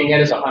you're looking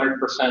at is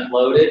 100%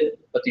 loaded,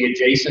 but the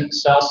adjacent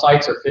cell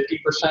sites are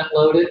 50%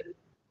 loaded.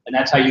 And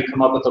that's how you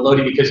come up with the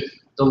loading, because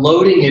the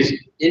loading is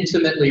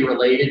intimately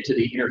related to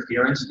the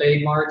interference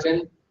fade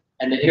margin.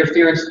 And the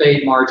interference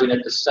fade margin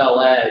at the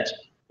cell edge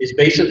is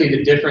basically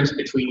the difference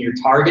between your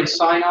target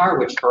SINR,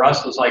 which for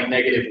us was like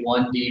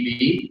 -1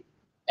 dB,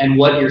 and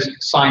what your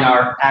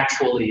SINR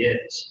actually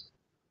is.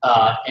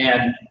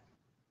 And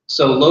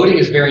so loading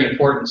is very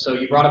important. So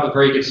you brought up a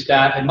very good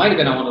stat. It might have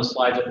been on one of the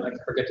slides, I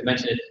forget to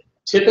mention it.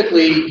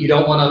 Typically, you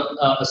don't want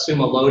to assume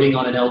a loading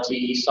on an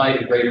LTE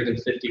site of greater than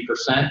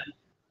 50%.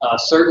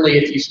 Certainly,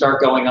 if you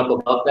start going up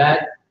above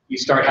that, you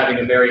start having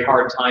a very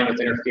hard time with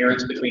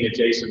interference between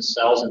adjacent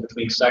cells and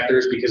between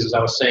sectors, because as I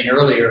was saying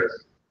earlier,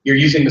 you're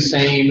using the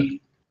same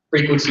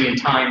frequency and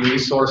time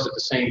resource at the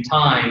same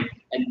time.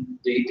 And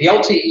the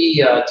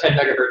LTE 10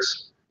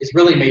 megahertz is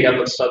really made up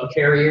of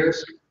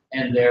subcarriers,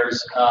 and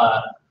there's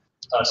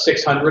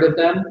 600 of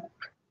them.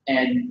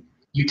 And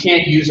you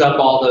can't use up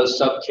all those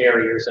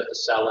subcarriers at the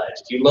cell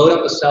edge. If you load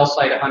up a cell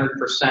site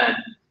 100%,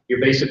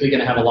 you're basically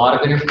going to have a lot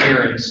of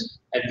interference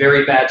and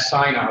very bad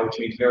SINAR, which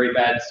means very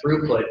bad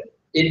throughput,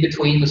 in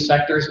between the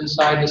sectors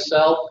inside the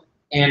cell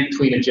and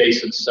between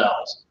adjacent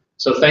cells.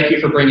 So thank you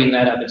for bringing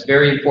that up. It's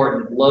very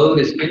important. Load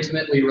is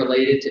intimately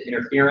related to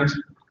interference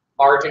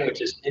margin,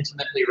 which is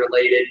intimately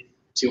related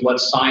to what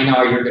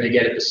SINAR you're going to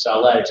get at the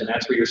cell edge, and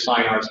that's where your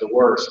SINAR is the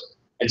worst.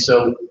 And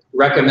so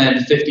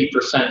recommend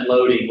 50%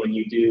 loading when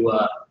you do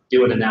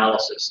an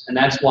analysis. And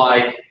that's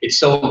why it's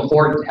so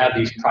important to have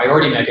these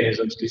priority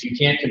mechanisms, because you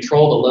can't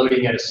control the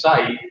loading at a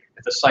site.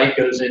 If the site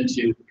goes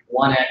into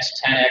 1x,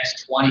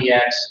 10x,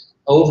 20x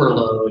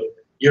overload,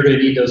 you're going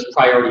to need those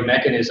priority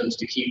mechanisms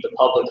to keep the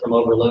public from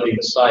overloading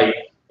the site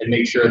and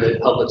make sure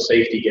that public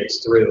safety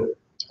gets through.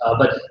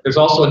 But there's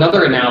also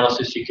another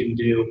analysis you can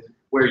do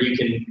where you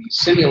can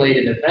simulate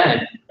an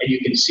event and you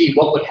can see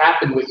what would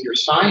happen with your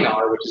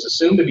SINAR, which is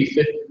assumed to be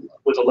 50,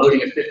 with a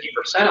loading of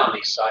 50% on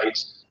these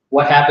sites.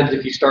 What happens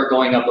if you start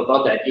going up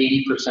above that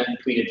 80%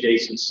 between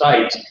adjacent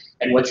sites?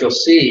 And what you'll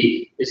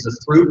see is the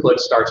throughput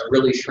starts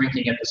really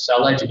shrinking at the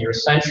cell edge, and you're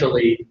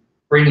essentially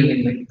bringing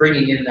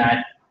in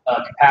that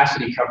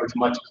capacity coverage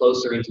much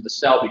closer into the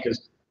cell,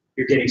 because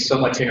you're getting so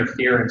much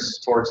interference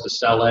towards the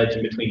cell edge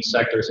in between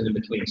sectors and in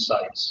between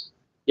sites.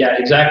 Yeah,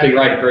 exactly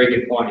right. Very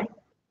good point.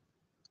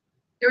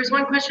 There was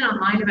one question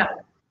online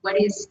about what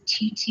is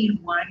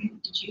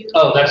TT1? Did you?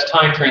 Oh, that's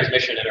time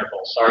transmission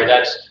interval. Sorry,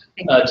 that's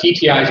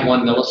TTI is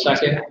 1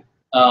 millisecond.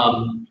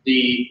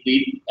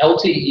 The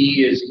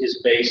LTE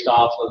is based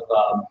off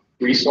of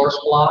resource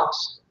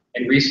blocks,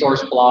 and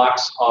resource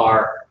blocks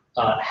are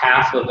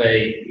half of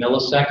a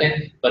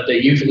millisecond, but they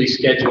usually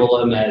schedule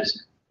them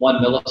as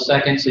 1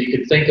 millisecond. So you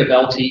can think of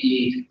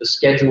LTE, the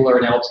scheduler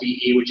in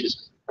LTE, which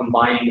is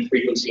combining the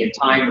frequency and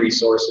time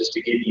resources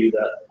to give you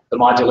the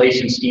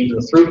modulation schemes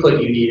and the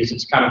throughput you need, is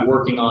it's kind of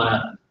working on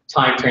a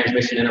time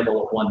transmission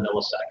interval of 1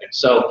 millisecond.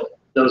 So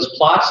those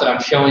plots that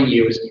I'm showing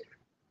you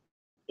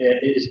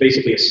is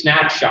basically a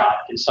snapshot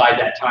inside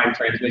that time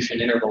transmission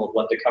interval of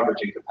what the coverage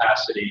and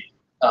capacity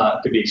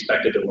could be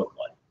expected to look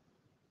like.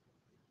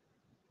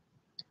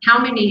 How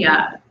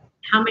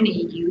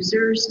many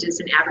users does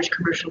an average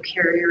commercial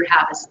carrier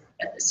have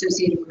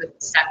associated with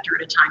the sector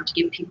at a time, to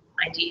give people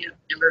an idea of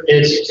the number of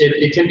users?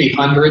 It can be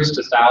hundreds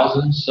to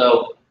thousands.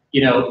 So,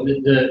 you know,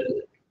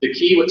 the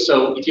key,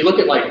 so if you look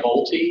at like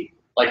VoLTE,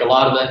 like a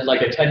lot of that,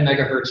 like a 10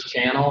 megahertz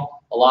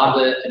channel, a lot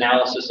of the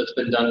analysis that's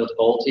been done with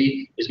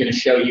VoLTE is going to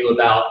show you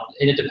about,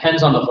 and it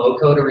depends on the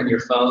vocoder in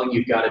your phone.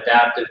 You've got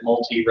adaptive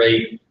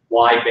multi-rate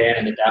wideband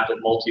and adaptive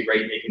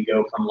multi-rate. They can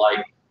go from like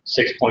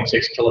 6.6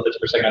 kilobits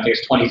per second. I think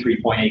it's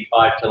 23.85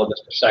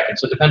 kilobits per second.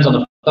 So it depends on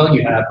the phone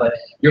you have, but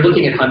you're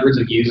looking at hundreds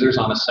of users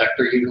on a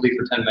sector, usually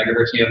for 10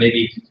 megahertz, you know,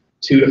 maybe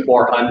 200 to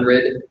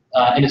 400,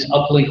 and it's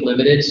uplink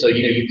limited. So,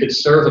 you know, you could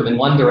serve them in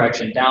one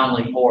direction,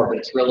 downlink more, but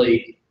it's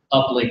really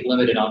uplink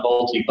limited on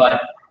VoLTE.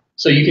 But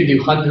so you can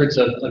do hundreds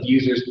of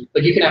users,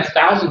 but you can have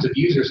thousands of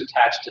users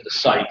attached to the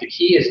site. The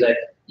key is that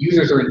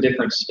users are in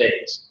different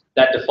states.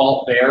 That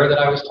default bearer that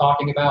I was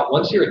talking about,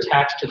 once you're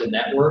attached to the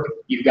network,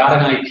 you've got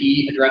an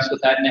IP address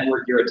with that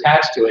network, you're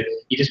attached to it,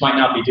 you just might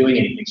not be doing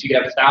anything. So you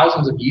could have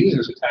thousands of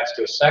users attached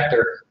to a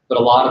sector, but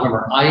a lot of them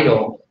are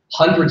idle.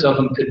 Hundreds of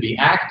them could be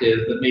active,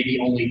 but maybe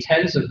only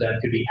tens of them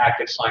could be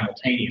active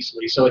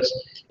simultaneously. So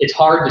it's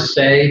hard to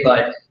say,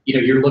 but you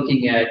know, you're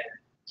looking at,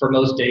 for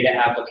most data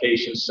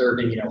applications,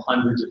 serving, you know,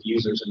 hundreds of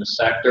users in the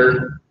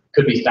sector.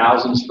 Could be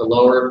thousands for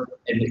lower,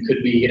 and it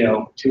could be, you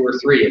know, 2 or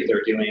 3 if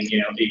they're doing, you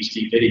know,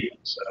 HD video.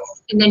 So.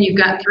 And then you've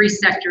got 3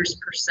 sectors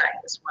per site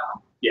as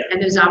well. Yeah.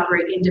 And those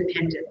operate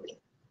independently.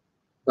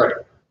 Right.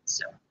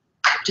 So,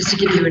 just to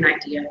give you an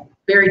idea,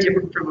 very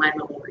different from land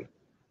memory.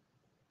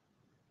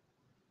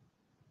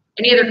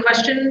 Any other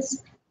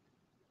questions?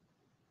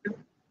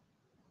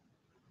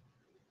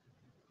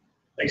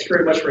 Thanks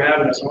very much for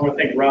having us. I want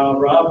to thank Rob.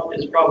 Rob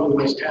is probably the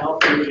most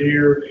talented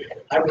engineer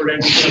I've ever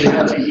engineered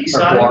on the LTE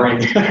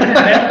side.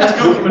 That's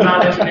come from a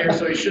non-engineer,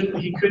 so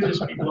he could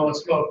just be blowing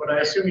smoke, but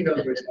I assume he knows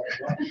what he's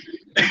talking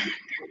about.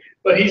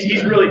 But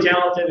he's really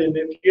talented, and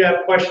if you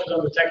have questions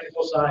on the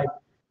technical side,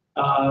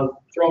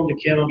 throw them to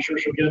Kim. I'm sure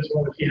she'll get into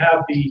them. If you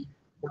have the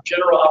more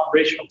general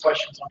operational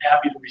questions, I'm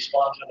happy to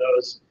respond to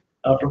those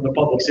from the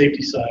public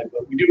safety side.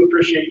 But we do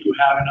appreciate you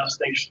having us.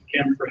 Thanks,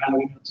 Kim, for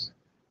having us.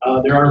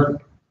 There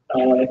are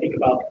I think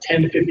about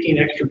 10 to 15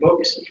 extra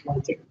books if you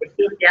want to take them with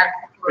you. Yeah.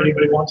 If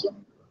anybody wants them.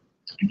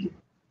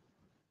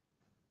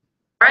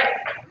 All right.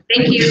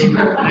 Thank you.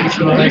 Thanks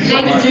so much.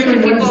 Thanks to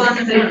the people on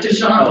the Thank you,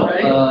 Sean,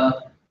 right?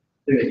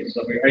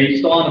 Are you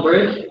still on the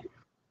bridge?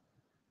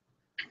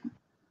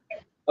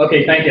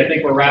 Okay, thank you. I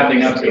think we're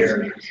wrapping up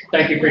here.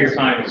 Thank you for your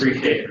time.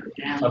 Appreciate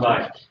it.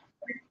 Bye-bye.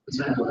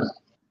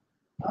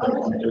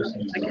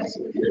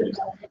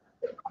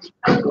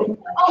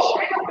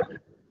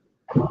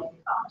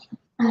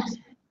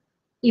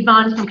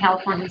 Yvonne from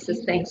California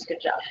says, thanks, good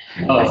job.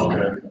 Oh,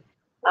 okay.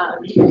 Oh,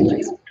 you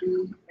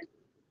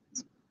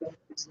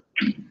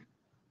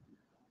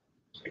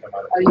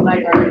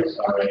might have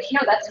already.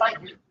 No, that's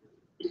fine.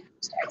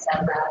 Just X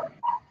out of that.